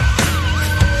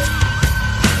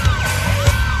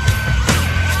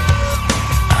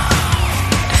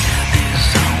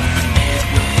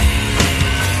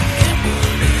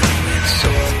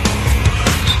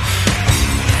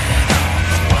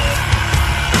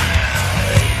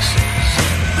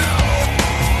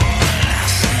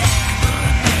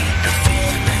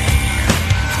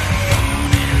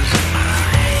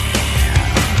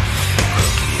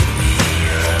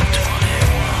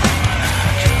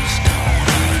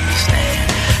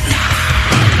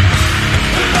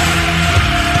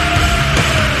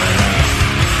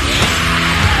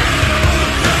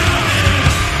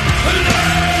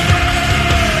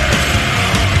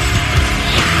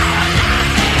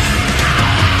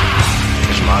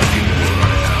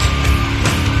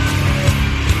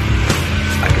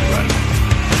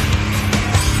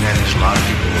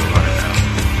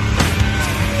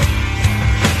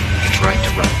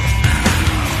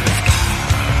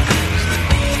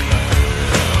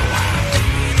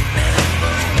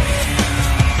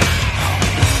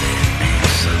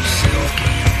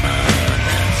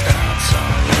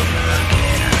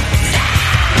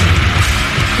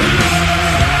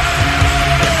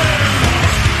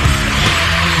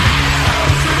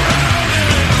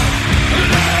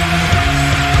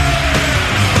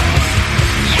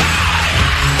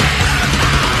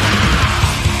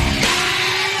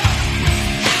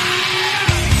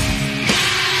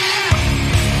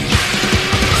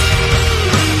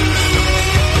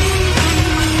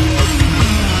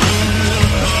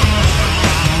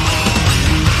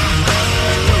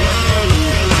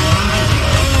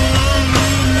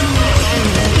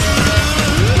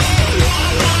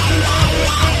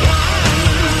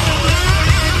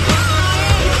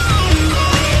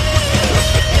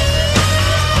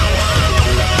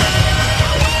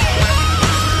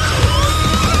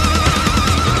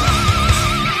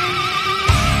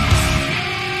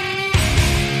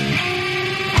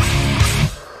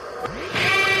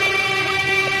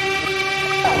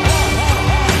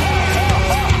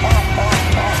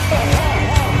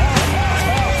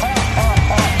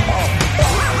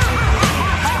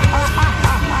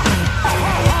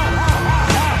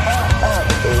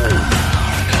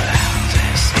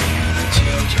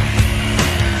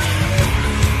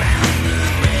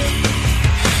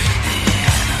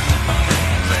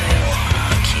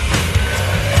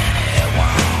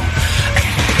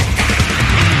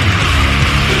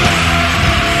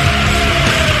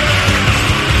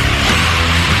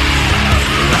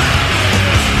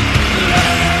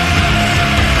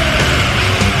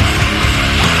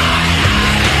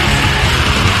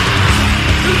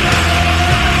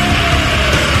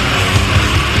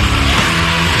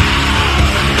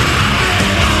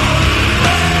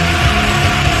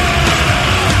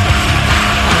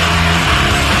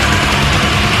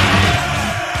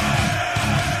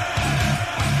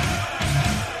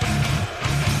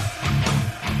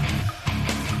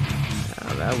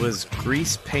That was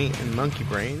Grease Paint and Monkey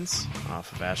Brains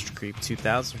off of Astro Creep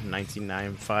 2000 from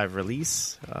 1995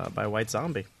 release by White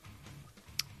Zombie.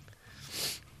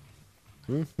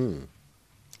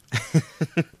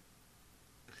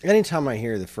 Anytime I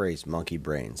hear the phrase monkey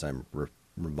brains, I'm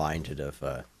reminded of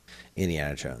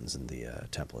Indiana Jones and the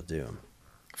Temple of Doom.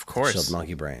 Of course. Chilled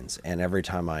monkey brains. And every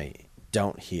time I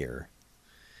don't hear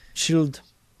chilled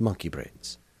monkey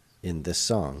brains in this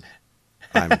song,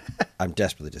 I'm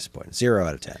desperately disappointed. 0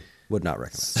 out of 10. Would not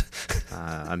recommend.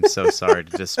 I'm so sorry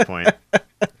to disappoint.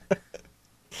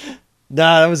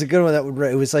 Nah, that was a good one.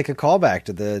 It was like a callback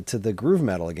to the groove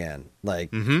metal again.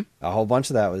 Like a whole bunch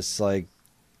of that was like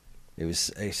it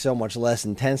was so much less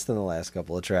intense than the last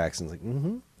couple of tracks. And it's like,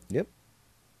 yep,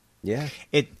 yeah.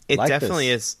 It Like definitely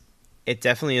this. is. It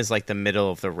definitely is like the middle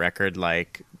of the record.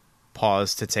 Like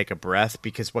pause to take a breath,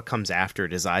 because what comes after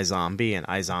it is iZombie, and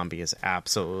iZombie is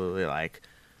absolutely like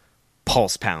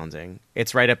pulse pounding.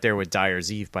 It's right up there with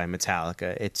Dyer's Eve by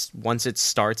Metallica. It's once it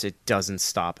starts, it doesn't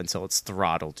stop until it's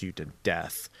throttled you to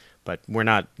death. But we're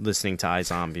not listening to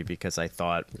iZombie because I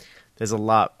thought there's a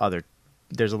lot of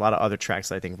other tracks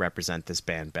that I think represent this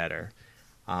band better.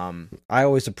 I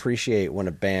always appreciate when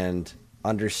a band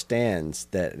understands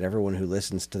that everyone who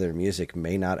listens to their music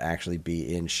may not actually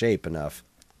be in shape enough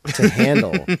to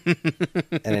handle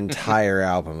an entire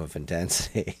album of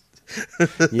intensity.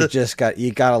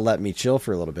 You gotta let me chill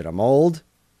for a little bit. I'm old.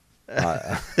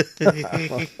 I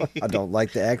don't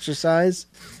like to exercise.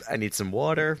 I need some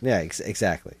water. Yeah,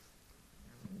 exactly.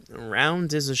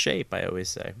 Round is a shape, I always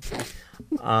say.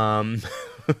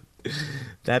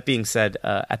 That being said,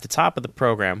 at the top of the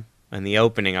program, in the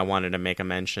opening, I wanted to make a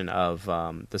mention of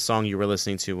the song you were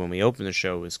listening to when we opened the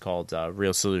show was called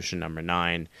Real Solution Number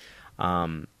 9.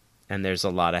 And there's a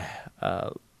lot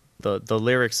of... The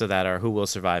lyrics of that are "Who will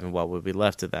survive and what will be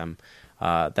left of them."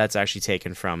 That's actually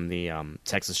taken from the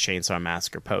Texas Chainsaw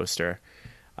Massacre poster.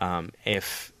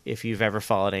 If you've ever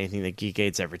followed anything that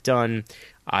Geekade's ever done,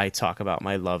 I talk about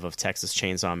my love of Texas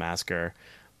Chainsaw Massacre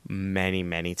many,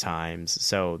 many times.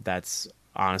 So that's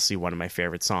honestly one of my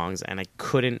favorite songs, and I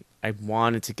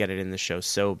wanted to get it in the show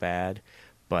so bad,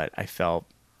 but I felt,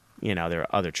 there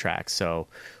are other tracks. So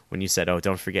when you said, "Oh,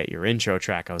 don't forget your intro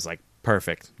track," I was like,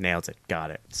 perfect, nailed it, got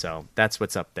it. So that's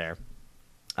what's up there.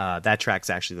 That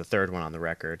track's actually the third one on the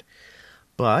record.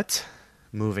 But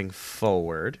moving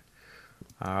forward,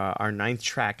 our 9th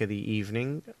track of the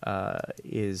evening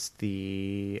is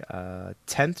the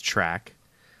 10th track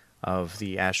of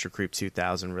the Astro Creep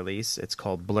 2000 release. It's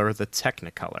called Blur the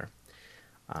Technicolor.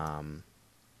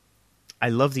 I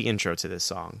love the intro to this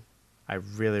song. I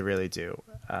really, really do.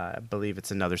 I believe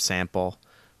it's another sample,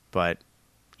 but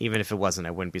even if it wasn't,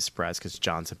 I wouldn't be surprised because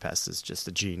John Tempest is just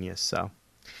a genius. So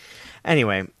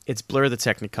anyway, it's Blur the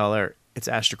Technicolor. It's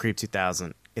Astro Creep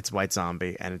 2000. It's White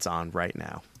Zombie, and it's on right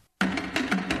now.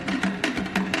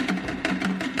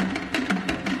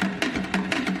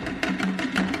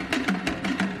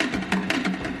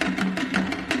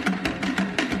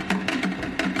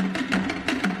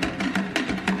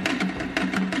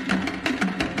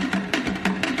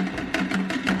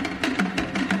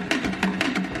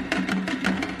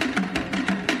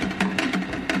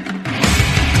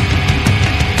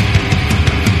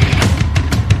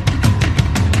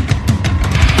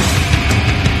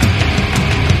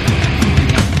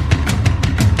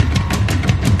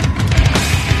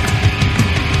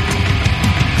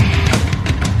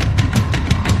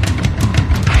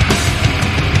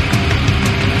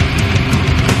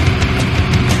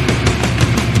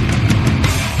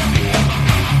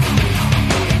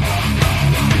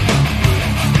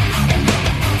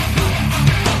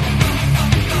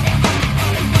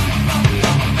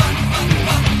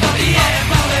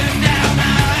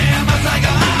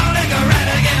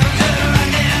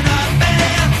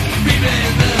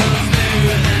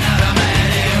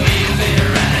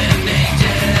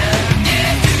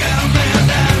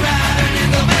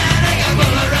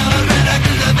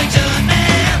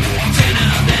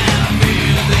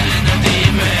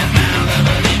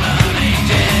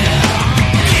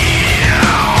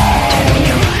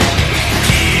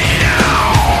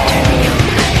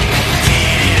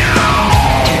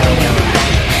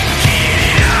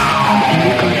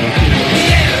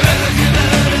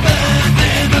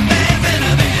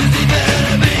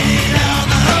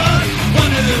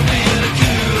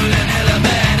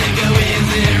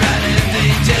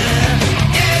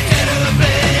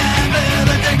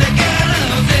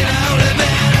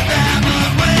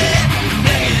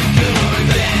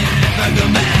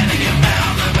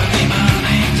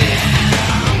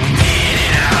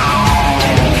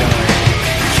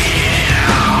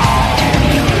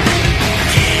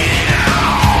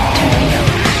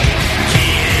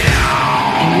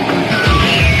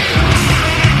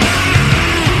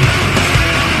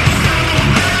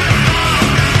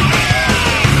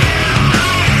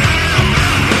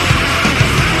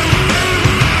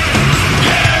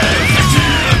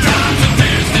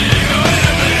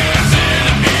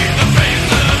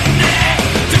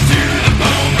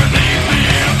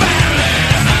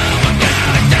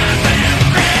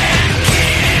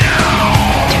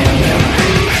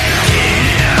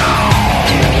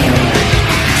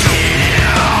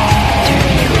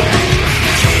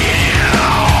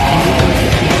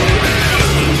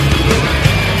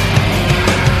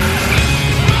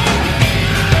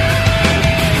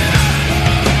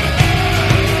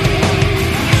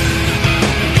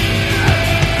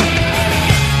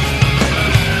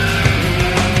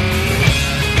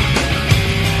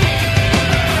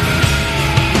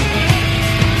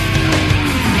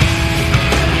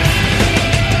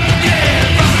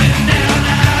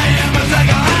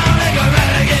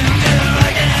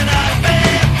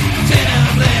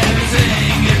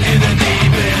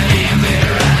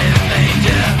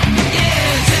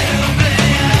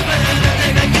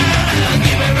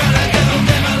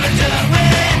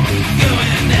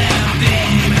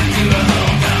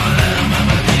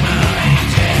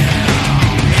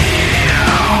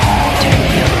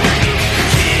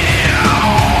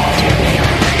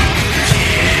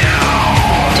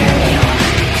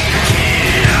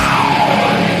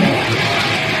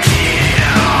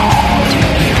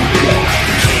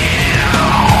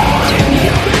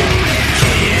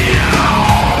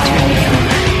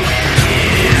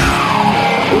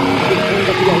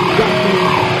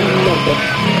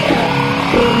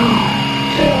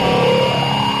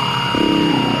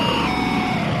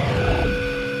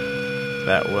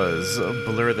 was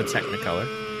Blur the Technicolor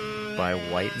by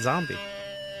White Zombie.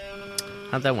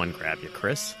 How'd that one grab you,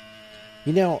 Chris?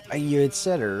 You know, you had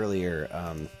said earlier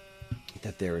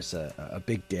that there was a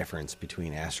big difference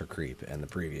between Astro Creep and the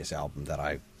previous album that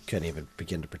I couldn't even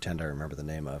begin to pretend I remember the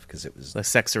name of because it was... The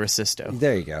Sexor Assisto.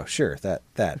 There you go. Sure, that.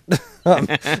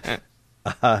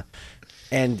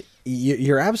 And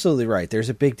you're absolutely right. There's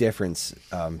a big difference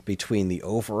between the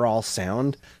overall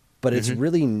sound, but it's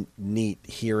really neat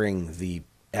hearing the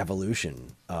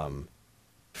evolution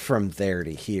from there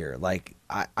to here. Like,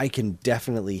 I can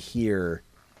definitely hear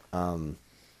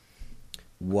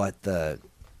what the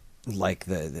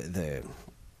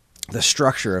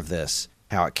structure of this,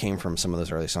 how it came from some of those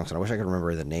early songs. And I wish I could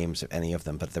remember the names of any of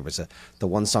them, but there was the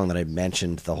one song that I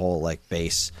mentioned, the whole like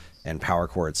bass and power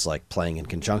chords like playing in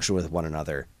conjunction with one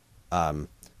another.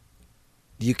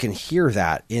 You can hear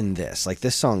that in this. Like,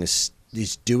 this song is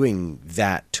doing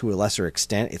that to a lesser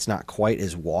extent. It's not quite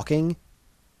as walking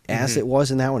as it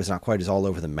was in that one. It's not quite as all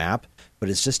over the map, but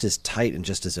it's just as tight and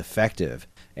just as effective.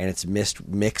 And it's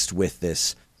mixed with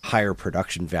this higher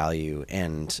production value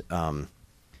and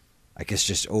I guess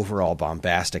just overall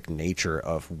bombastic nature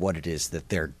of what it is that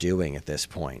they're doing at this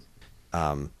point.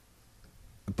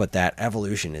 But that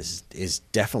evolution is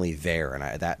definitely there,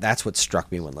 and that's what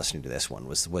struck me when listening to this one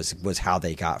was how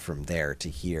they got from there to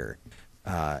here,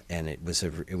 and it was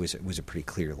a pretty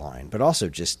clear line. But also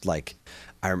just like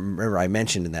I remember I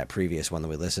mentioned in that previous one that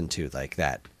we listened to, like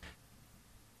that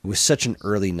it was such an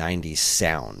early 90s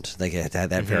sound. Like it had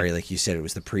that very, like you said, it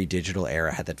was the pre-digital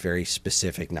era, had that very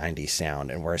specific 90s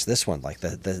sound. And whereas this one, like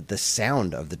the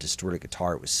sound of the distorted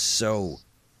guitar was so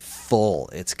full.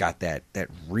 It's got that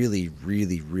really,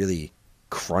 really, really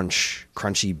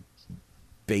crunchy,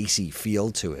 bassy feel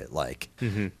to it. Like,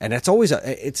 and it's always,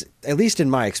 it's at least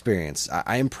in my experience,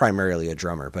 I am primarily a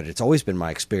drummer, but it's always been my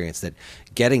experience that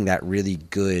getting that really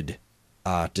good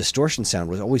distortion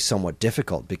sound was always somewhat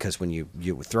difficult, because when you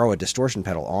throw a distortion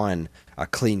pedal on a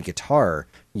clean guitar,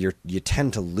 you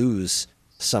tend to lose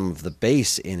some of the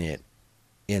bass in it.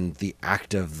 In the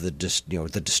act of the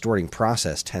distorting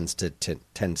process tends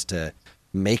to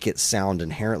make it sound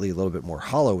inherently a little bit more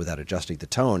hollow without adjusting the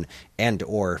tone and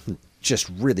or just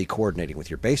really coordinating with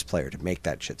your bass player to make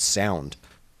that shit sound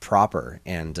proper.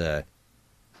 And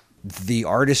the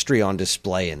artistry on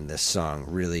display in this song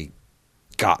really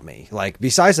got me. Like,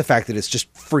 besides the fact that it's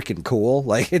just freaking cool,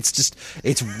 like it's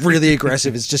really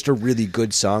aggressive. It's just a really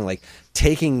good song. Like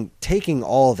taking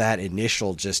all that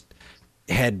initial just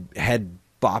head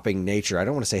bopping nature. I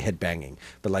don't want to say head banging,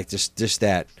 but like just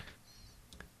that,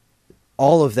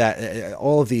 all of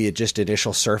the just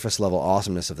initial surface level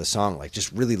awesomeness of the song, like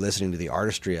just really listening to the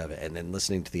artistry of it and then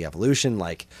listening to the evolution.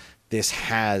 Like, this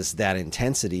has that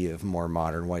intensity of more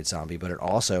modern White Zombie, but it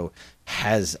also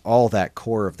has all that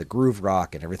core of the groove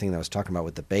rock and everything that I was talking about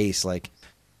with the bass. Like,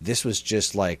 this was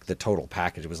just like the total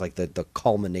package. It was like the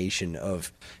culmination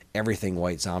of everything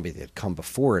White Zombie that had come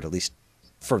before it, at least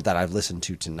for that I've listened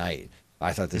to tonight.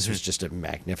 I thought this was just a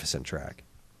magnificent track.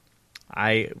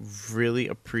 I really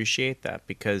appreciate that,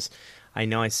 because I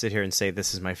know I sit here and say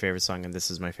this is my favorite song and this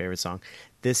is my favorite song.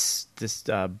 This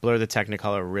Blur the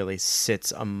Technicolor really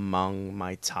sits among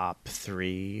my top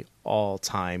 3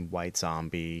 all-time White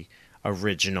Zombie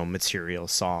original material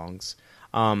songs.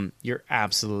 You're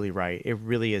absolutely right. It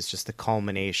really is just the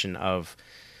culmination of,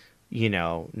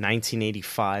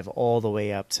 1985 all the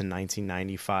way up to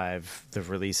 1995, the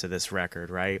release of this record,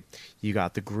 right? You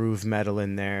got the groove metal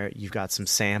in there. You've got some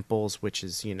samples, which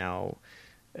is,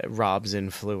 Rob's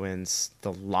influence,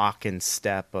 the lock and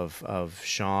step of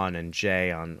Sean and Jay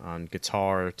on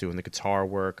guitar, doing the guitar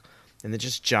work, and then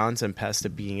just John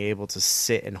Tempesta being able to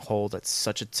sit and hold at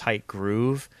such a tight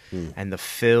groove, and the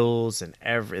fills and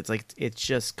it's like it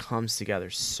just comes together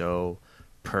so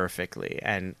perfectly.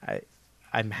 And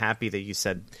I'm happy that you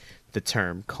said the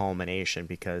term culmination,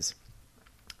 because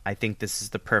I think this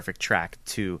is the perfect track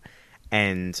to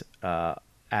end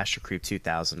Astro Creep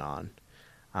 2000 on.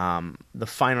 The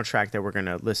final track that we're going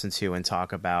to listen to and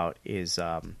talk about is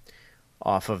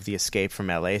off of the Escape from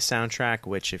LA soundtrack,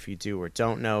 which, if you do or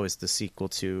don't know, is the sequel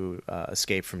to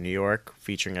Escape from New York,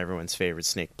 featuring everyone's favorite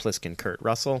Snake Plissken, Kurt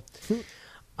Russell.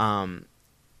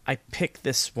 I picked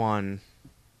this one.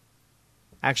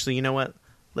 Actually, you know what?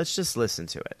 Let's just listen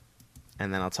to it,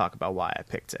 and then I'll talk about why I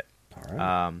picked it. All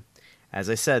right. As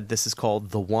I said, this is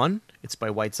called The One. It's by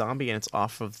White Zombie, and it's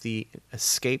off of the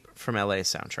Escape from LA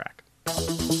soundtrack.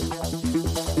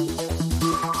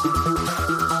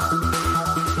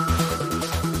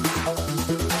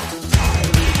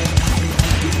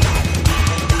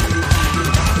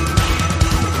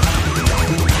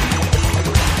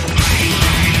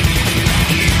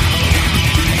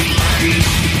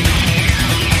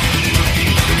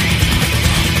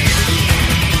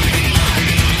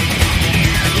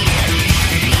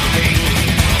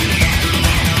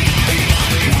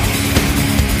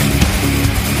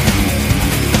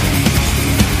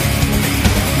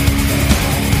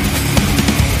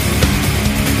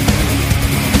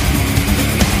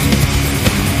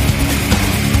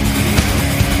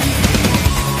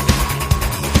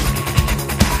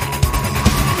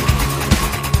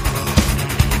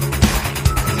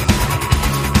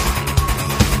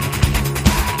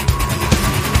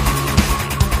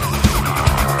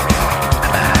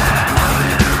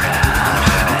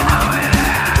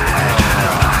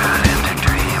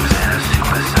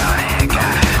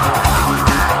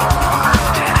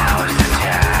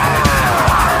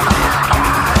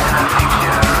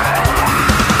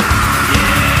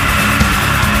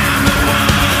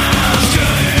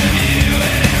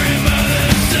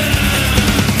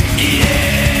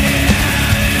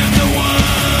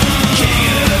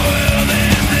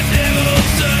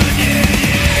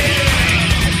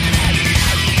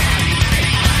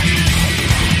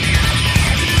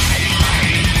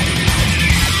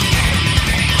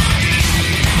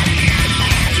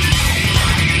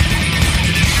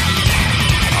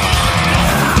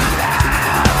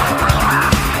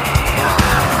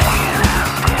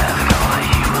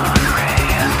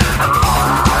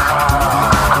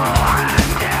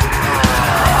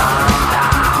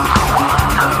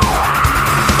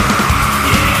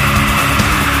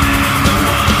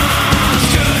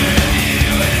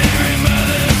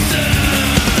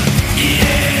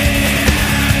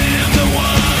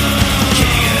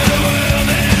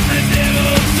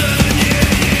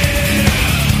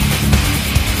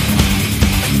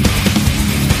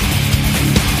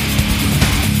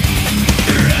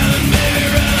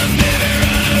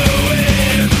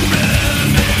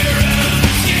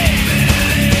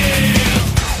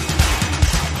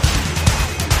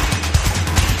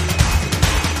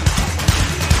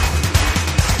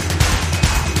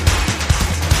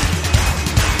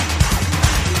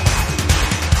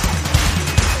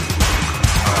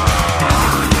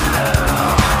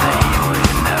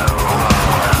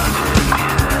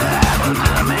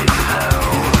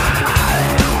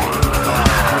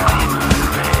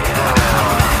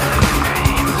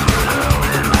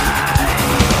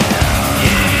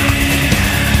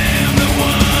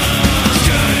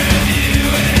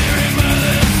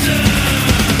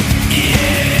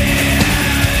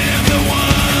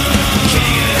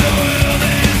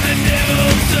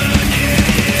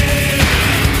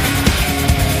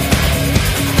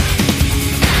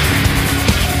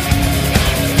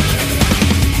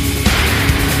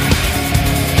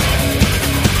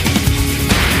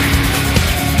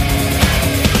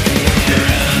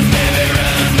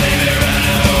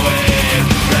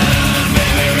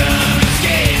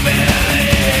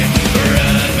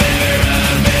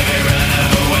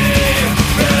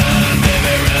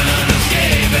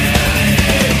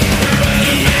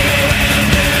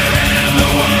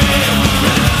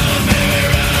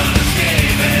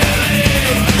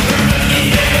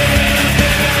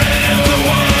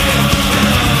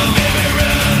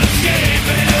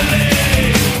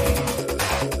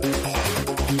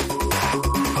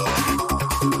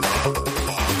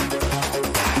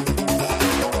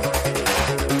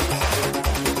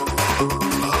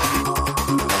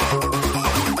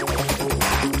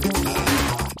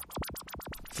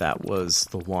 That was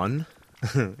The One,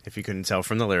 if you couldn't tell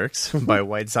from the lyrics, by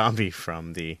White Zombie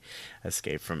from the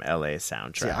Escape from LA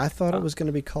soundtrack. See, I thought it was going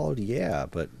to be called Yeah,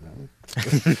 but no.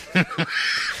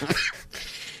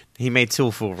 He made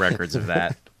Toolful records of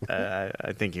that.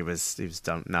 I think he was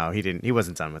done. No, he didn't. He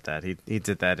wasn't done with that. He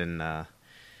did that in the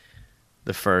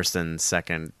first and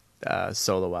second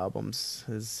solo albums.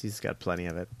 He's got plenty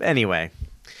of it. Anyway,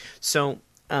 so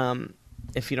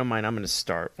if you don't mind, I'm going to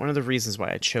start. One of the reasons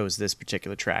why I chose this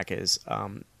particular track is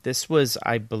this was,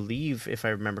 I believe, if I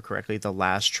remember correctly, the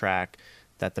last track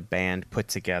that the band put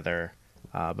together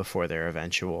before their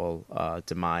eventual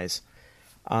demise.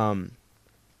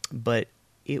 But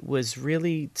it was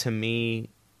really, to me,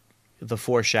 the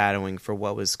foreshadowing for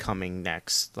what was coming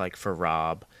next, like for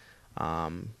Rob,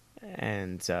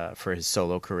 and for his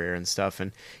solo career and stuff.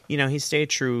 And, you know, he stayed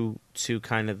true to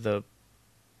kind of the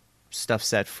stuff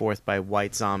set forth by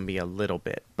White Zombie a little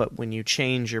bit. But when you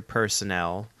change your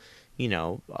personnel, you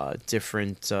know,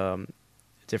 different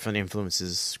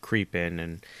influences creep in.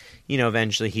 And, you know,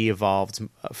 eventually he evolved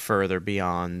further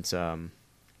beyond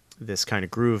this kind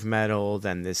of groove metal,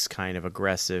 then this kind of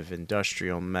aggressive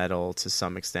industrial metal to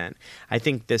some extent. I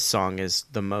think this song is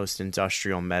the most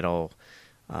industrial metal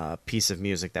piece of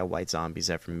music that White Zombie's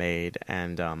ever made.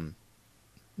 And,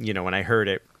 you know, when I heard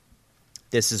it,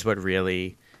 this is what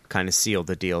really kind of sealed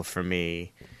the deal for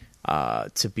me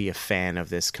to be a fan of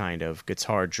this kind of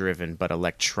guitar-driven but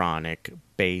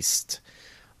electronic-based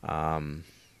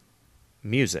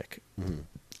music.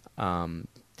 Mm-hmm.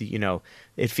 You know,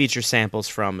 it features samples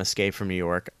from Escape from New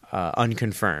York,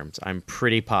 unconfirmed. I'm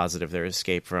pretty positive they're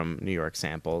Escape from New York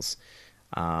samples,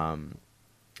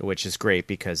 which is great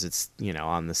because it's, you know,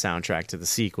 on the soundtrack to the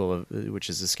sequel, which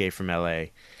is Escape from LA.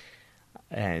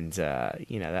 And,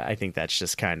 you know, I think that's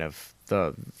just kind of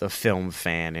the film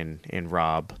fan in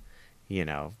Rob, you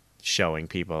know, showing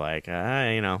people like,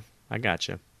 you know, I got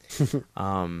you.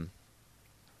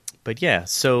 But yeah,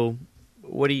 so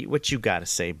what you got to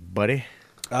say, buddy?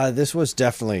 This was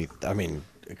definitely, I mean,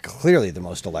 clearly the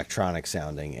most electronic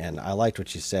sounding, and I liked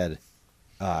what you said.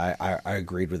 I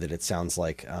agreed with it. It sounds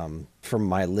like, from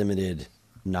my limited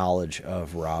knowledge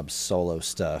of Rob's solo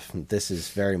stuff, this is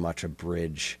very much a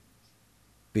bridge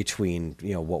between,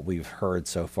 you know, what we've heard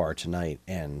so far tonight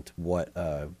and what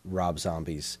Rob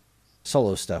Zombie's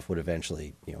solo stuff would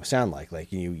eventually, you know, sound like.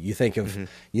 Like you think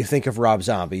of Rob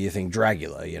Zombie, you think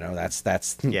Dragula, you know, that's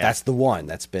the one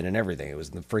that's been in everything. It was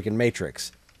in the freaking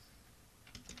Matrix.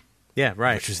 Yeah,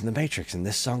 right. Which was in the Matrix, and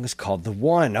this song is called The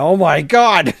One. Oh my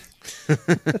God.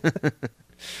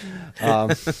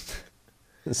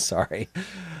 Sorry.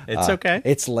 It's okay.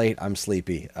 It's late. I'm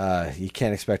sleepy. You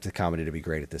can't expect the comedy to be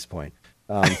great at this point.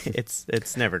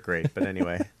 It's never great, but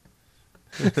anyway.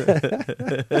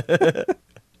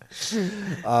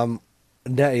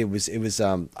 No, it was.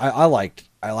 I liked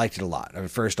it a lot. I mean,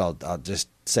 first, I'll just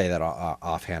say that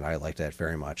offhand. I liked that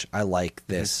very much. I like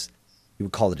this. Mm-hmm. You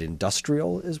would call it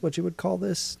industrial, is what you would call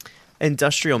this.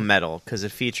 Industrial metal, because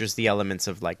it features the elements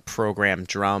of like programmed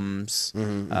drums.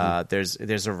 Mm-hmm.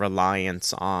 There's a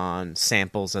reliance on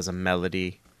samples as a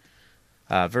melody.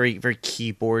 Very very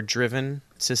keyboard driven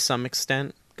to some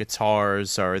extent.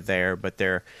 Guitars are there, but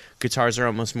their guitars are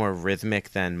almost more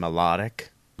rhythmic than melodic.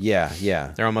 Yeah,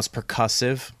 yeah. They're almost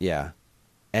percussive. Yeah,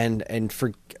 and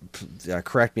for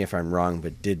correct me if I'm wrong,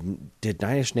 but did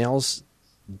Nine Inch Nails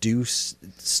do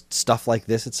stuff like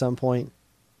this at some point?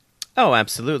 Oh,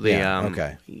 absolutely. Yeah,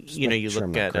 okay. You know, you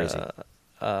look at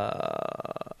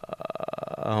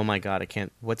oh my God, I can't.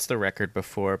 What's the record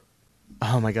before?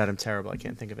 Oh my God, I'm terrible. I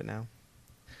can't think of it now.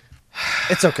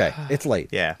 It's okay. It's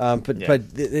late. Yeah. But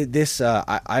this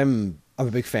I'm a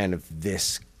big fan of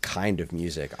this kind of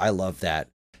music. I love that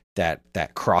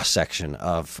cross section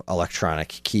of electronic,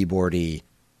 keyboardy,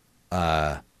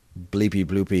 bleepy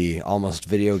bloopy, almost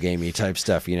video gamey type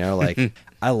stuff. You know, like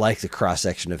I like the cross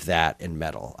section of that in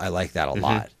metal. I like that a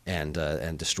lot, and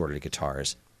distorted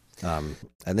guitars. And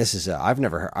this is I've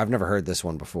never heard this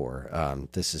one before.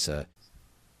 This is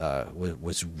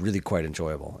was really quite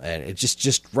enjoyable, and it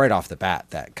just right off the bat,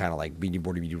 that kind of like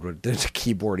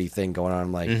keyboardy thing going on.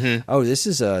 I'm like, oh, this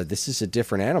is a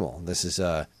different animal. This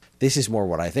is more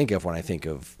what I think of when I think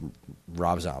of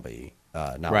Rob Zombie,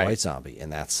 not right. White Zombie,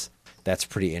 and that's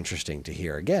pretty interesting to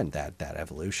hear. Again, that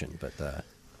evolution, but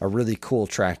a really cool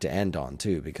track to end on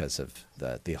too, because of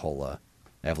the whole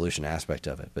evolution aspect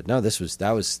of it. But no, that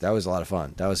was a lot of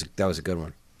fun. That was a good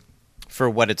one. For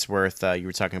what it's worth, you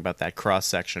were talking about that cross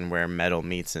section where metal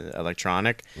meets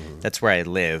electronic. Mm-hmm. That's where I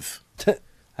live.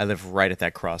 I live right at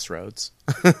that crossroads.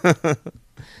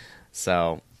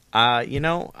 So, you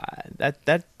know,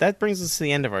 that brings us to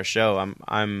the end of our show.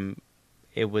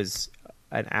 It was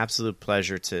an absolute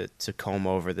pleasure to comb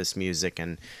over this music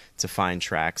and to find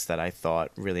tracks that I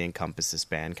thought really encompassed this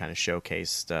band, kind of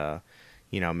showcased.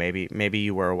 Maybe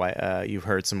you've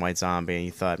heard some White Zombie and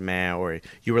you thought, man, or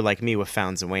you were like me with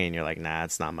Fountains of Wayne. You're like, nah,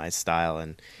 it's not my style,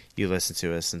 and you listen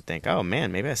to us and think, oh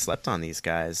man, maybe I slept on these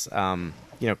guys.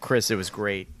 Chris, it was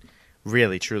great,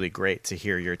 really truly great to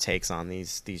hear your takes on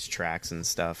these tracks and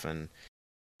stuff. And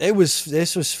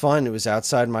this was fun. It was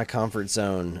outside my comfort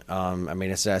zone.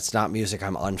 It's not music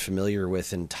I'm unfamiliar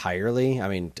with entirely. I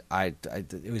mean,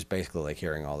 it was basically like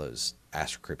hearing all those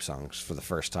Astro Creep songs for the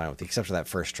first time, with the exception of that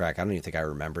first track. I don't even think I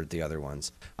remembered the other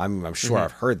ones. I'm sure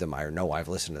I've heard them. I know I've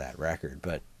listened to that record,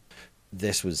 but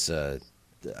this was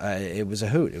it was a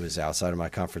hoot. It was outside of my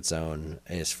comfort zone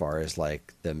as far as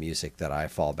like the music that I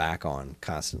fall back on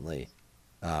constantly.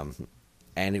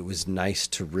 And it was nice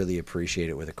to really appreciate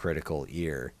it with a critical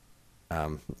ear,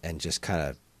 and just kind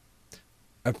of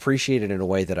appreciate it in a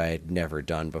way that I had never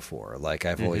done before. Like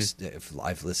I've always,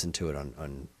 I've listened to it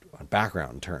on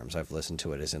background terms. I've listened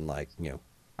to it as in like,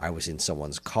 I was in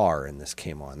someone's car and this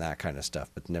came on, that kind of stuff,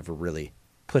 but never really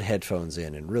put headphones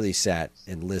in and really sat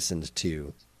and listened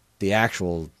to the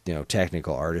actual,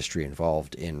 technical artistry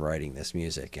involved in writing this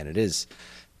music. And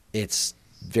it's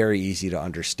very easy to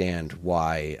understand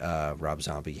why Rob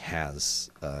Zombie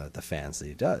has the fans that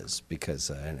he does,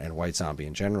 because and White Zombie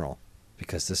in general,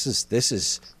 because this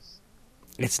is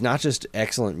it's not just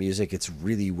excellent music, it's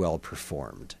really well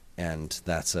performed, and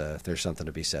there's something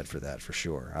to be said for that, for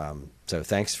sure. So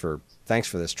thanks for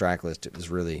this track list. It was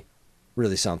really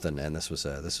something, and this was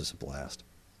a blast.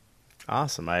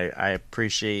 Awesome. I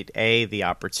appreciate the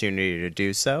opportunity to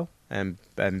do so, and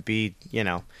B,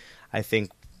 I think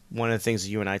one of the things that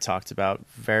you and I talked about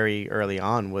very early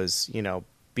on was,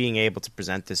 being able to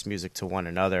present this music to one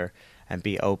another and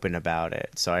be open about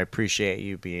it. So I appreciate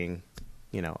you being,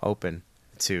 open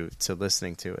to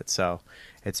listening to it. So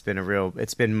it's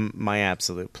been my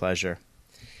absolute pleasure.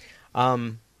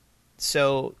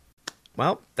 So,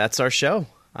 well, that's our show.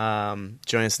 Join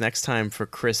us next time for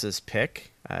Chris's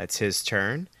pick. It's his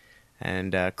turn.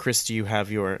 And Chris, do you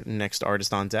have your next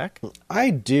artist on deck? I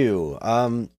do.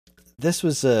 This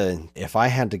was if I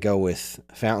had to go with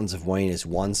Fountains of Wayne as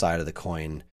one side of the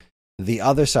coin, the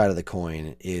other side of the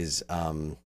coin is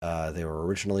they were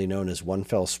originally known as One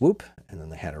Fell Swoop, and then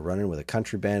they had a run-in with a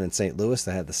country band in St. Louis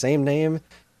that had the same name,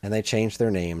 and they changed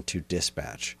their name to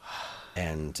Dispatch.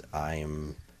 And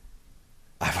I've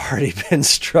already been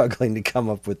struggling to come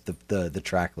up with the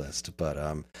track list,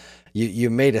 but you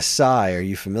made a sigh. Are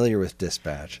you familiar with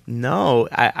Dispatch? No,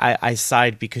 I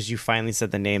sighed because you finally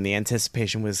said the name. The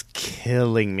anticipation was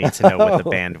killing me to know what the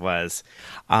band was.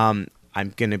 I'm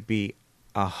going to be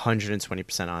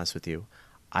 120% honest with you.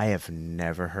 I have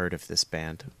never heard of this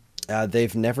band.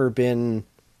 They've never been...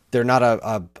 They're not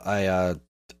a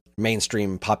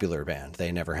mainstream popular band.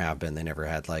 They never have been. They never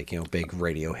had big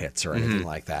radio hits or anything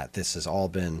like that. This has all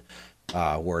been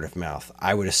word of mouth.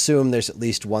 I would assume there's at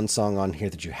least one song on here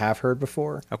that you have heard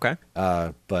before. Okay.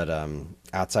 But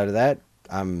outside of that,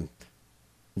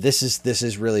 this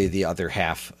is really the other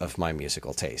half of my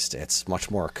musical taste. It's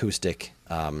much more acoustic.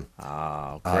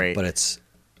 Great. But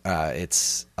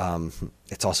it's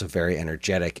also very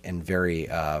energetic and very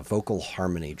vocal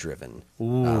harmony driven,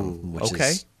 which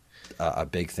is a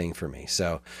big thing for me.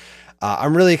 So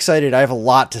I'm really excited. I have a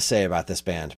lot to say about this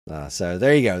band. So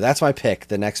there you go. That's my pick.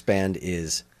 The next band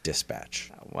is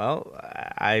Dispatch. Well,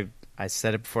 I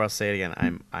said it before. I'll say it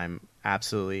again. I'm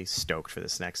absolutely stoked for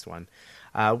this next one.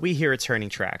 We here at Turning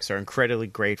Tracks are incredibly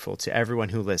grateful to everyone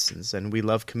who listens, and we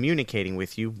love communicating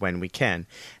with you when we can.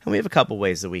 And we have a couple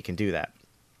ways that we can do that.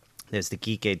 There's the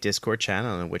Geekade Discord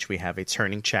channel, in which we have a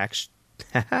Turning Tracks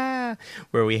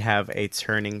where we have a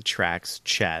Turning Tracks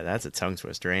chat. That's a tongue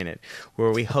twister, ain't it?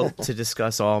 Where we hope to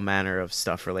discuss all manner of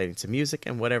stuff relating to music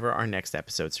and whatever our next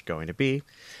episodes are going to be.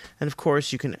 And of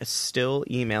course, you can still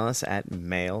email us at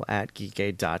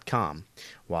mail@geekade.com.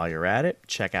 While you're at it,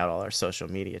 check out all our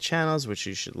social media channels, which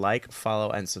you should like,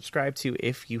 follow, and subscribe to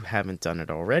if you haven't done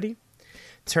it already.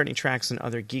 Turning Tracks and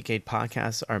other Geekade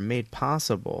podcasts are made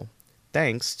possible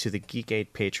thanks to the Geekade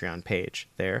Patreon page.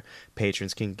 There,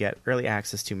 patrons can get early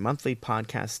access to monthly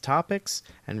podcast topics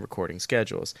and recording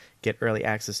schedules, get early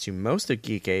access to most of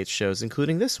Geekade's shows,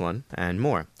 including this one, and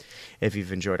more. If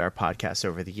you've enjoyed our podcast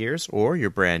over the years, or you're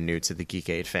brand new to the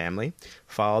Geekade family,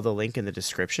 follow the link in the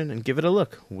description and give it a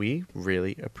look. We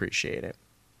really appreciate it.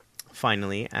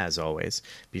 Finally, as always,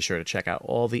 be sure to check out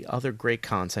all the other great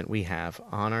content we have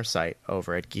on our site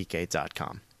over at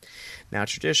geekade.com. Now,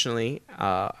 traditionally,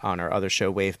 on our other show,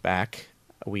 Wave Back,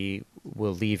 we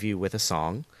will leave you with a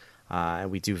song.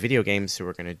 We do video games,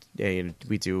 so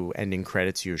we do ending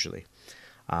credits usually.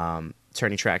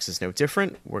 Turning Tracks is no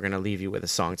different. We're going to leave you with a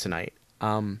song tonight.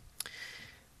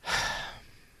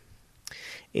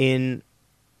 In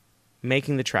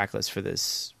making the track list for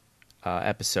this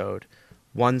episode,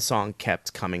 one song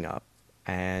kept coming up,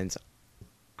 and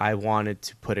I wanted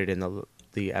to put it in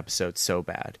the episode so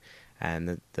bad.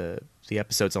 And the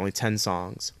episode's only 10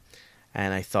 songs,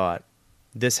 and I thought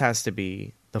this has to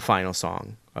be the final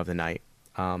song of the night.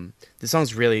 This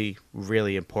song's really,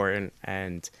 really important,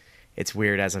 and it's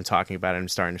weird as I'm talking about it. I'm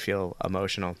starting to feel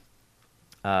emotional.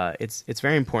 It's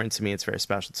very important to me. It's very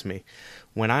special to me.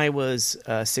 When I was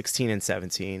 16 and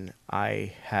 17,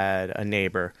 I had a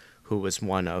neighbor who was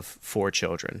one of 4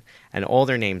 children, and all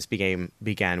their names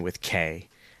began with K.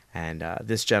 And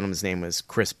this gentleman's name was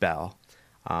Chris Bell.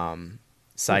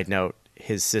 Side note,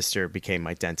 his sister became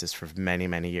my dentist for many,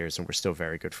 many years, and we're still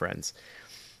very good friends.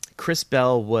 Chris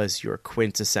Bell was your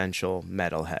quintessential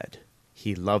metalhead.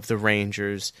 He loved the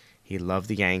Rangers, he loved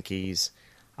the Yankees,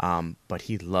 but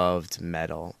he loved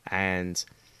metal. And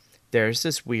there's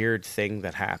this weird thing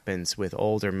that happens with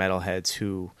older metalheads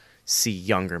who see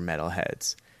younger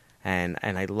metalheads. And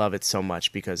I love it so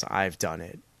much because I've done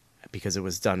it, because it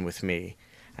was done with me.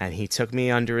 And he took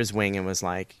me under his wing and was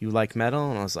like, "You like metal?"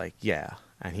 And I was like, "Yeah."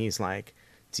 And he's like,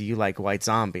 "Do you like White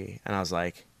Zombie?" And I was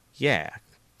like, "Yeah."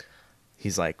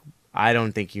 He's like, "I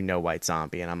don't think you know White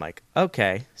Zombie." And I'm like,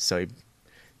 "Okay." So he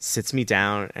sits me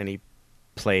down and he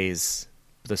plays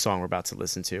the song we're about to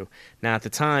listen to. Now, at the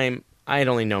time, I had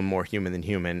only known More Human Than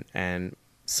Human and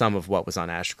some of what was on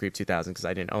Astro Creep 2000 because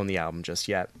I didn't own the album just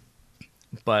yet.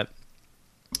 But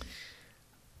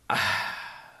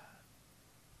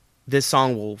this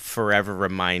song will forever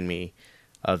remind me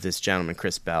of this gentleman,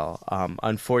 Chris Bell.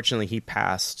 Unfortunately, he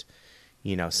passed,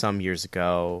 some years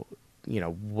ago,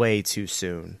 way too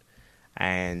soon.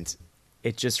 And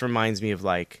it just reminds me of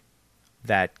like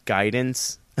that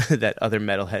guidance that other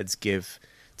metalheads give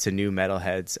to new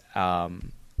metalheads.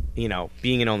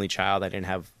 Being an only child, I didn't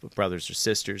have brothers or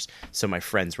sisters, so my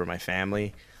friends were my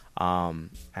family. And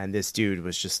this dude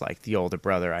was just like the older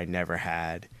brother I never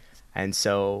had. And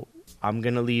so I'm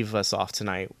going to leave us off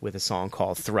tonight with a song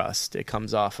called Thrust. It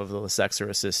comes off of the La Sexta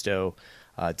Resisto,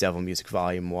 Devil Music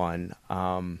Volume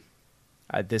 1.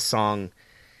 This song,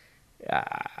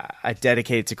 I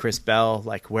dedicate to Chris Bell.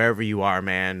 Like, wherever you are,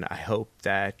 man, I hope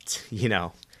that,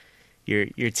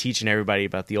 you're teaching everybody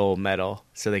about the old metal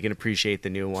so they can appreciate the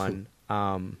new one.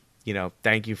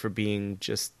 Thank you for being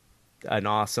just an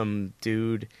awesome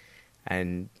dude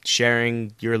and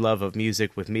sharing your love of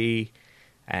music with me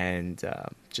and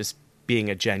just being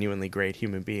a genuinely great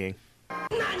human being.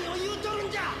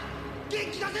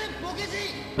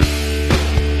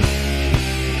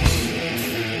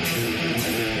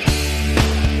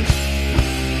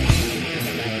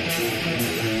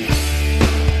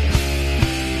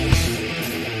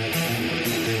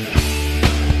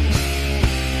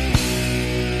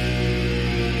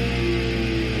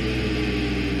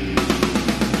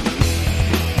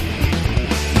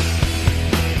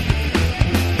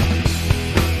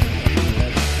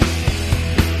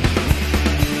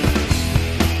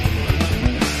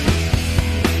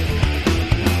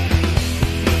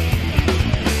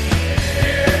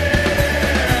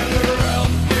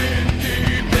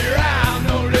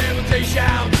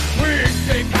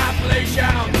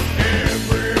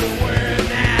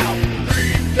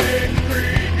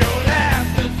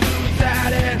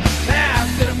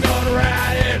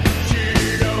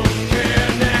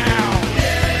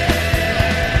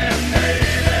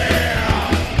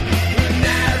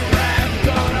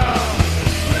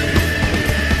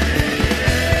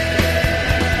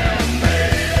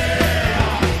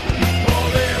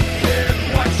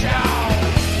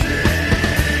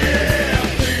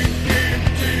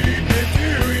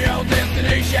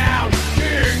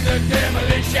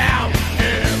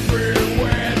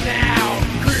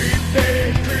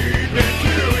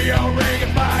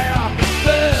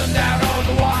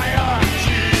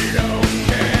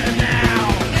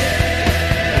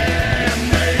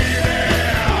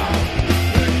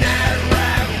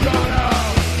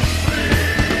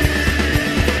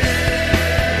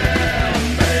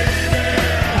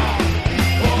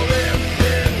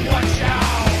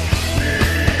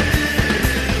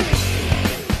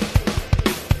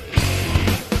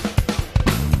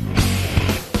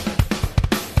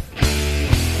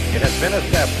 been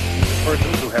established that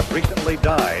persons who have recently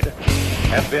died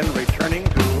have been returning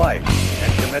to life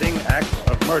and committing acts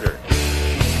of murder.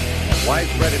 A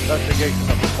widespread investigation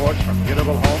of reports from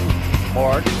funeral homes,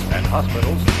 morgues, and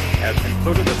hospitals has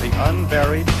concluded that the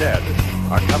unburied dead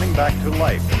are coming back to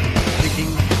life, seeking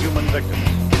human victims.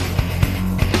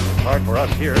 It's hard for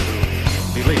us here to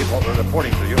believe what we're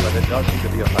reporting to you, but it does seem to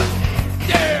be a fact.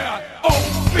 Yeah!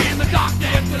 Oh, be in the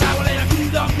darkness, and I will enter through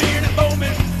the mirror.